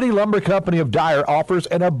 City Lumber Company of Dyer offers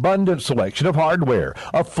an abundant selection of hardware,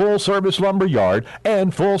 a full-service lumber yard,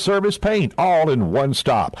 and full-service paint, all in one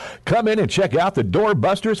stop. Come in and check out the door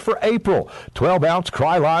busters for April. 12-ounce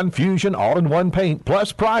Krylon Fusion all-in-one paint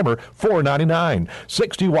plus primer, $4.99.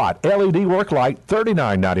 60-watt LED work light,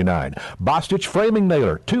 $39.99. Bostitch framing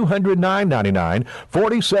nailer, $209.99.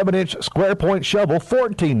 47-inch square point shovel,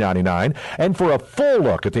 $14.99. And for a full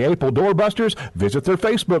look at the April doorbusters, visit their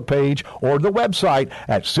Facebook page or the website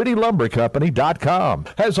at citylumbercompany.com.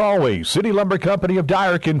 As always, City Lumber Company of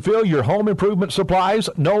Dyer can fill your home improvement supplies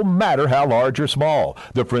no matter how large or small.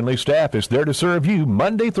 The friendly staff is there to serve you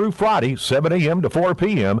Monday through Friday, 7 a.m. to 4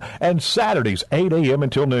 p.m., and Saturdays, 8 a.m.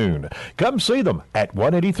 until noon. Come see them at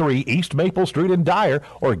 183 East Maple Street in Dyer,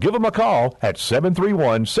 or give them a call at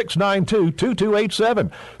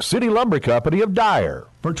 731-692-2287. City Lumber Company of Dyer.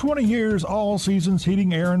 For 20 years, All Seasons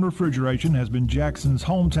Heating, Air, and Refrigeration has been Jackson's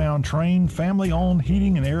hometown trained, family-owned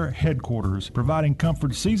heating and air headquarters, providing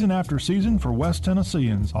comfort season after season for West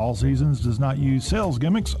Tennesseans. All Seasons does not use sales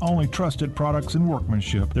gimmicks, only trusted products and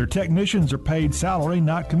workmanship. Their technicians are paid salary,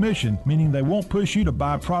 not commission, meaning they won't push you to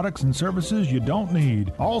buy products and services you don't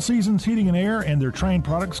need. All Seasons Heating and Air and their trained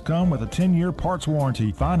products come with a 10-year parts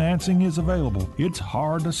warranty. Financing is available. It's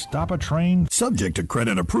hard to stop a train. Subject to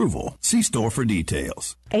credit approval. See store for details.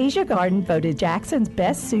 Asia Garden voted Jackson's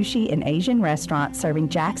best sushi and Asian restaurant, serving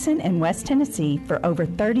Jackson and West Tennessee for over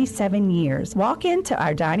 37 years. Walk into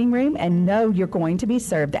our dining room and know you're going to be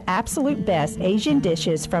served the absolute best Asian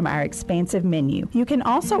dishes from our expansive menu. You can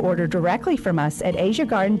also order directly from us at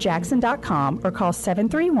AsiaGardenJackson.com or call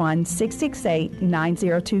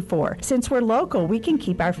 731-668-9024. Since we're local, we can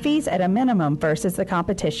keep our fees at a minimum versus the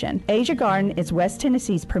competition. Asia Garden is West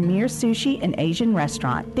Tennessee's premier sushi and Asian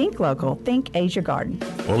restaurant. Think local, think Asia Garden.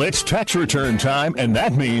 Well, it's tax return time, and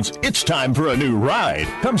that means it's time for a new ride.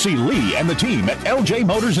 Come see Lee and the team at LJ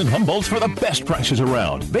Motors in Humboldt for the best prices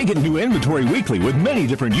around. They get new inventory weekly with many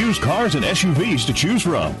different used cars and SUVs to choose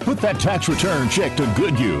from. Put that tax return check to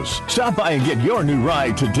good use. Stop by and get your new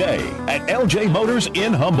ride today at LJ Motors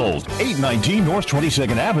in Humboldt, 819 North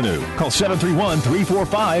 22nd Avenue. Call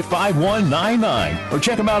 731-345-5199 or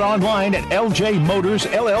check them out online at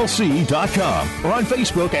ljmotorsllc.com or on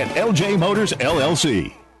Facebook at LJ Motors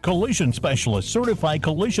LLC. Collision Specialists, certified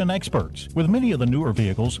collision experts. With many of the newer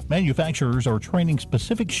vehicles, manufacturers are training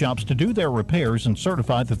specific shops to do their repairs and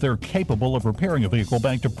certify that they're capable of repairing a vehicle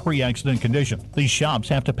back to pre-accident condition. These shops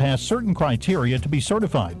have to pass certain criteria to be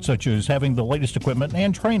certified, such as having the latest equipment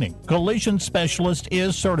and training. Collision Specialist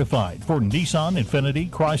is certified for Nissan, Infiniti,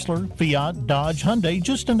 Chrysler, Fiat, Dodge, Hyundai,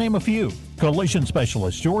 just to name a few. Collision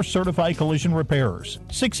Specialist, your certified collision repairers.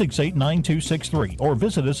 668-9263 or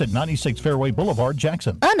visit us at 96 Fairway Boulevard,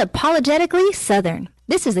 Jackson. Unapologetically Southern.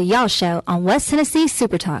 This is the Y'all Show on West Tennessee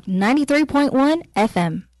Super Talk 93.1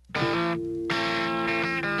 FM.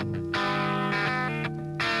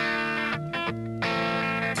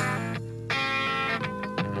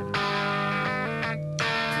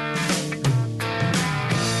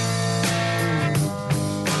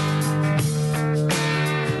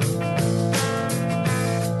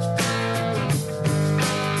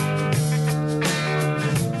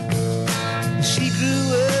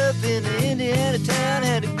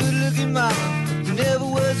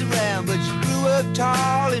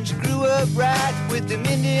 Tall and she grew up right with them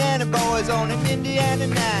Indiana boys on an Indiana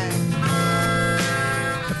night.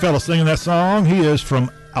 The fella singing that song, he is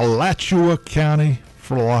from Alachua County,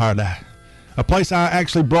 Florida, a place I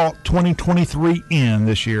actually brought 2023 in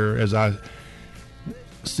this year as I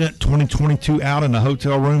sent 2022 out in a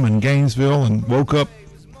hotel room in Gainesville and woke up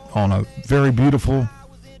on a very beautiful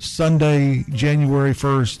Sunday, January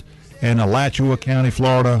 1st, in Alachua County,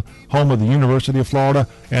 Florida, home of the University of Florida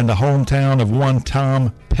and the hometown of one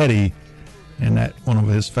Tom Petty, and that one of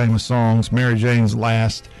his famous songs, Mary Jane's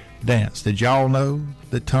Last Dance. Did y'all know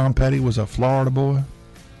that Tom Petty was a Florida boy,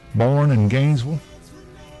 born in Gainesville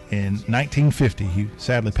in 1950? He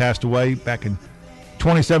sadly passed away back in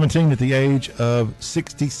 2017 at the age of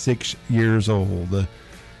 66 years old. The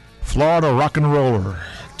Florida rock and roller,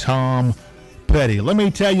 Tom Petty. Let me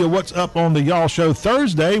tell you what's up on the Y'all Show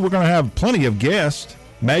Thursday. We're going to have plenty of guests.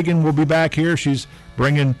 Megan will be back here. She's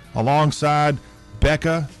bringing alongside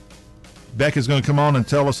Becca. Becca's going to come on and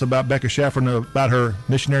tell us about Becca Schaffer, about her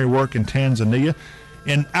missionary work in Tanzania.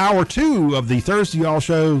 In hour 2 of the Thursday Y'all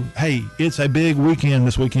Show, hey, it's a big weekend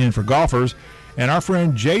this weekend for golfers. And our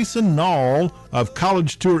friend Jason Nall of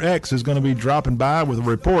College Tour X is going to be dropping by with a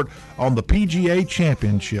report on the PGA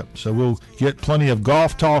Championship. So we'll get plenty of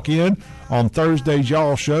golf talk in on Thursday's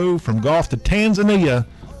Y'all Show, from golf to Tanzania,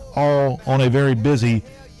 all on a very busy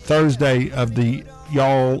Thursday of the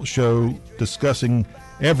Y'all Show, discussing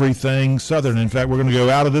everything Southern. In fact, we're going to go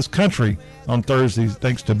out of this country on Thursdays,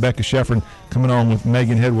 thanks to Becca Schaffer coming on with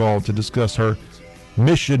Megan Hedwall to discuss her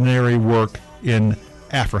missionary work in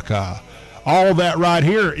Africa. All that right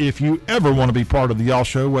here. If you ever want to be part of the Y'all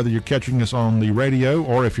Show, whether you're catching us on the radio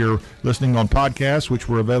or if you're listening on podcasts, which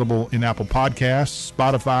we're available in Apple Podcasts,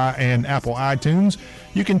 Spotify, and Apple iTunes,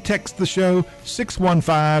 you can text the show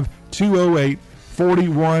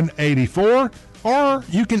 615-208-4184, or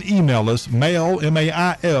you can email us, mail,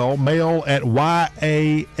 M-A-I-L, mail at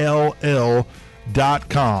YALL.com.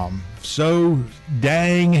 So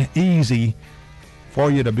dang easy for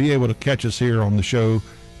you to be able to catch us here on the show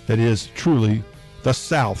that is truly the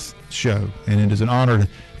South Show. And it is an honor to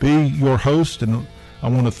be your host. And I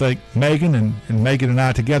want to thank Megan, and Megan and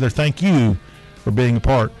I together, thank you for being a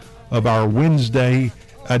part of our Wednesday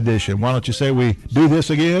edition. Why don't you say we do this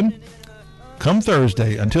again come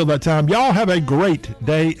Thursday? Until that time, y'all have a great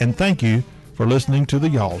day, and thank you for listening to the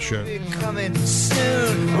Y'all Show. Coming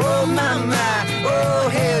soon. Oh my, oh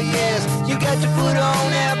hell yes. You got to put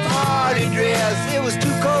on that party dress. It was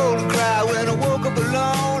too cold to cry when I woke up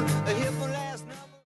alone.